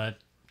 walnut,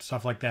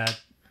 stuff like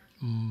that,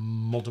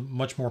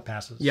 much more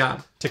passes.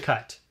 Yeah. To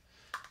cut.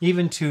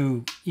 Even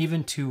to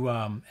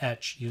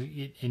etch,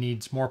 it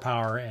needs more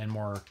power and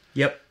more...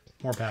 Yep.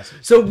 More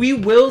passes. So we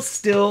will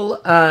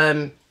still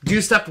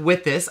do stuff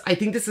with this. I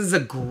think this is a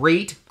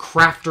great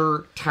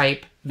crafter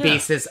type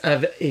basis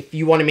of if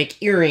you want to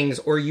make earrings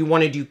or you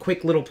want to do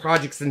quick little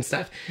projects and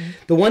stuff.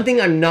 The one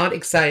thing I'm not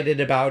excited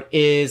about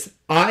is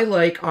I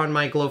like on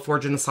my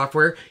GLOWFORGE in the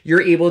software,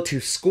 you're able to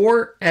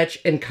score, etch,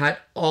 and cut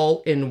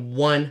all in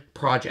one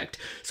project.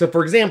 So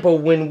for example,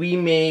 when we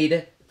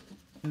made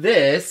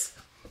this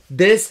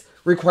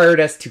required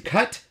us to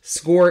cut,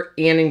 score,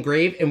 and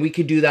engrave, and we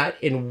could do that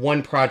in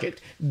one project.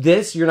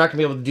 This, you're not going to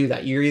be able to do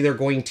that. You're either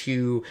going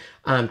to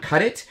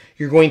cut it,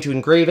 you're going to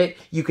engrave it.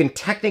 You can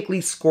technically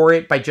score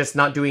it by just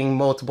not doing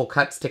multiple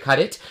cuts to cut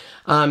it.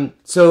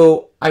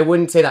 So I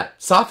wouldn't say that.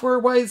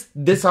 Software-wise,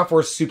 this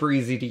software is super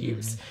easy to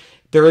use.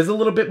 There is a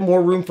little bit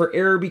more room for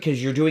error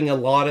because you're doing a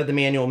lot of the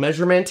manual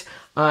measurement.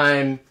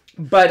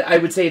 But I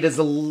would say it is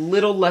a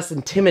little less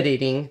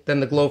intimidating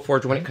than the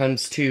GLOWFORGE when it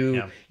comes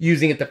to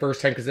using it the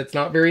first time, because it's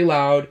not very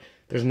loud.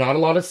 There's not a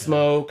lot of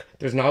smoke.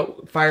 There's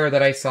no fire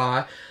that I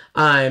saw.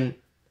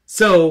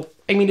 So,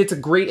 I mean, it's a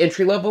great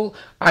entry level.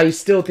 I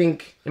still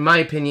think, in my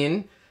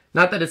opinion,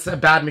 not that it's a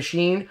bad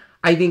machine,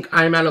 I think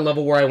I'm at a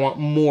level where I want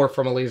more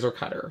from a laser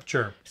cutter.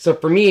 Sure. So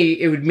for me,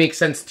 it would make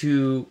sense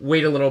to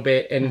wait a little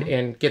bit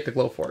and get the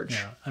GLOWFORGE.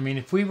 Yeah. I mean,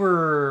 if we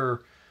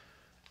were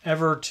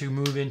ever to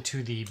move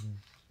into the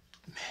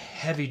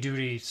heavy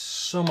duty,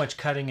 so much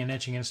cutting and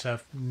etching and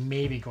stuff,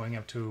 maybe going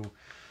up to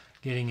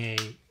getting a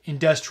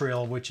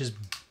industrial, which is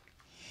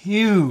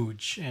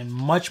huge and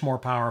much more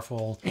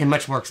powerful and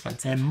much more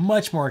expensive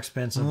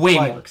way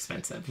more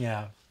expensive. You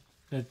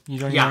don't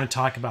even want to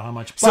talk about how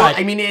much, but so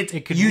I mean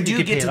you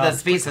do get to those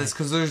spaces,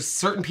 because there's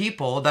certain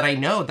people that I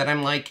know that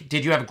I'm like,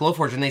 did you have a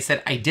GLOWFORGE? And they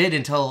said I did,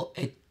 until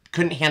it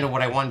couldn't handle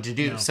what I wanted to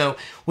do. So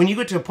when you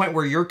get to a point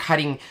where you're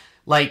cutting,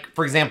 like,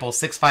 for example,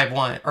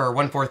 651 or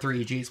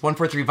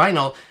 143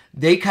 vinyl,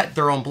 they cut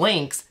their own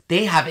blanks.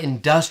 They have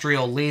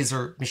industrial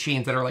laser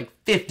machines that are like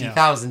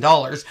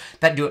 $50,000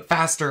 that do it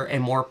faster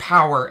and more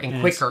power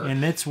and quicker.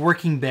 And its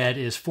working bed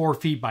is 4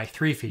 feet by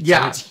 3 feet.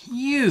 Yeah. So it's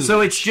huge.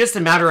 So it's just a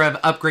matter of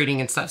upgrading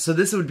and stuff. So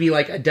this would be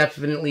like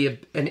definitely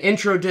an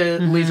intro to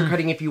laser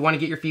cutting if you want to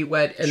get your feet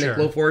wet, and then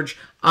GLOWFORGE.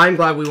 I'm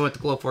glad we went with the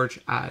GLOWFORGE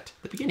at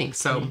the beginning.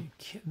 So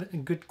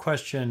good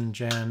question,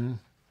 Jen.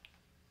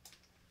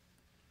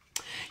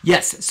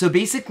 Yes, so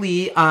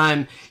basically,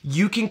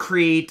 you can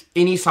create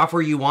any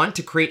software you want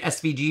to create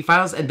SVG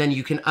files, and then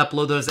you can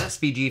upload those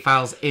SVG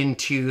files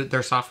into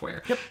their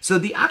software. Yep. So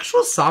the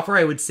actual software,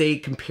 I would say,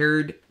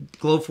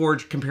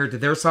 GLOWFORGE compared to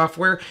their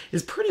software,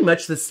 is pretty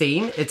much the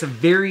same. It's a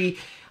very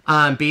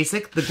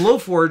basic. The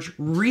GLOWFORGE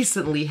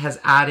recently has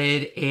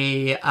added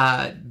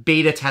a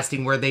beta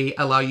testing where they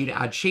allow you to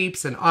add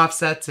shapes and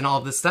offsets and all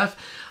of this stuff.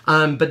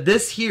 But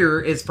this here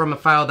is from a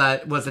file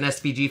that was an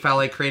SVG file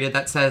I created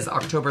that says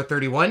October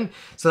 31.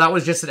 So that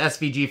was just an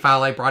SVG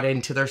file I brought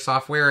into their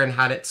software and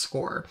had it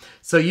score.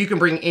 So you can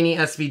bring any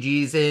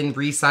SVGs in,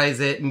 resize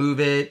it, move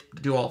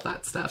it, do all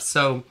that stuff.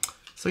 So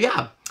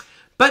yeah.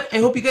 But I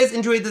hope you guys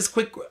enjoyed this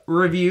quick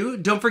review.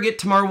 Don't forget,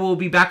 tomorrow we'll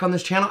be back on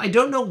this channel. I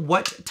don't know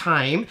what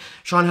time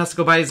Sean has to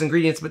go buy his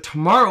ingredients, but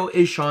tomorrow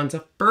is Sean's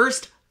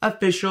first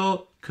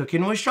official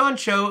Cooking with Sean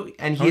show.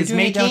 And he is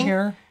making... down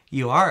here?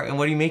 You are. And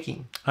what are you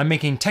making? I'm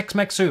making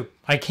Tex-Mex soup.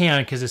 I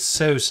can because it's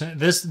so...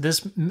 This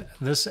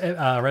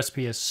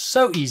recipe is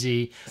so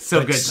easy.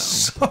 So good, though.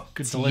 So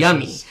good, delicious.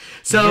 Yummy.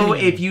 So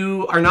Yummy. if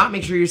you are not,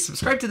 make sure you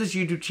subscribe to this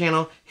YouTube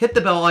channel. Hit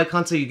the bell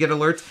icon so you get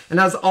alerts. And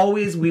as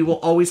always, we will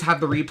always have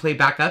the replay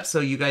back up so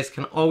you guys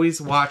can always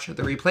watch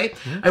the replay.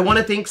 I want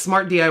to thank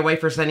Smart DIY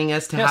for sending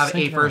us to have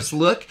a first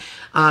look.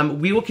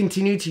 We will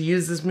continue to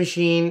use this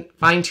machine,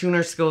 fine-tune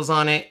our skills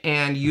on it,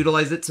 and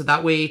utilize it so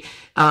that way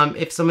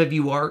if some of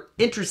you are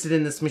interested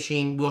in this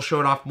machine, we'll show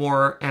it off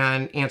more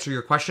and answer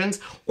your questions,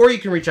 or you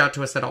can reach out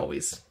to us at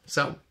always.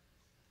 So,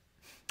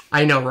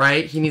 I know,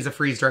 right? He needs a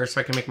freeze dryer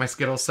so I can make my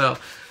Skittles. So,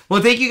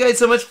 well, thank you guys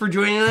so much for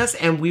joining us,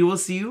 and we will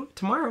see you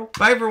tomorrow.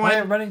 Bye, everyone. Bye,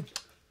 everybody.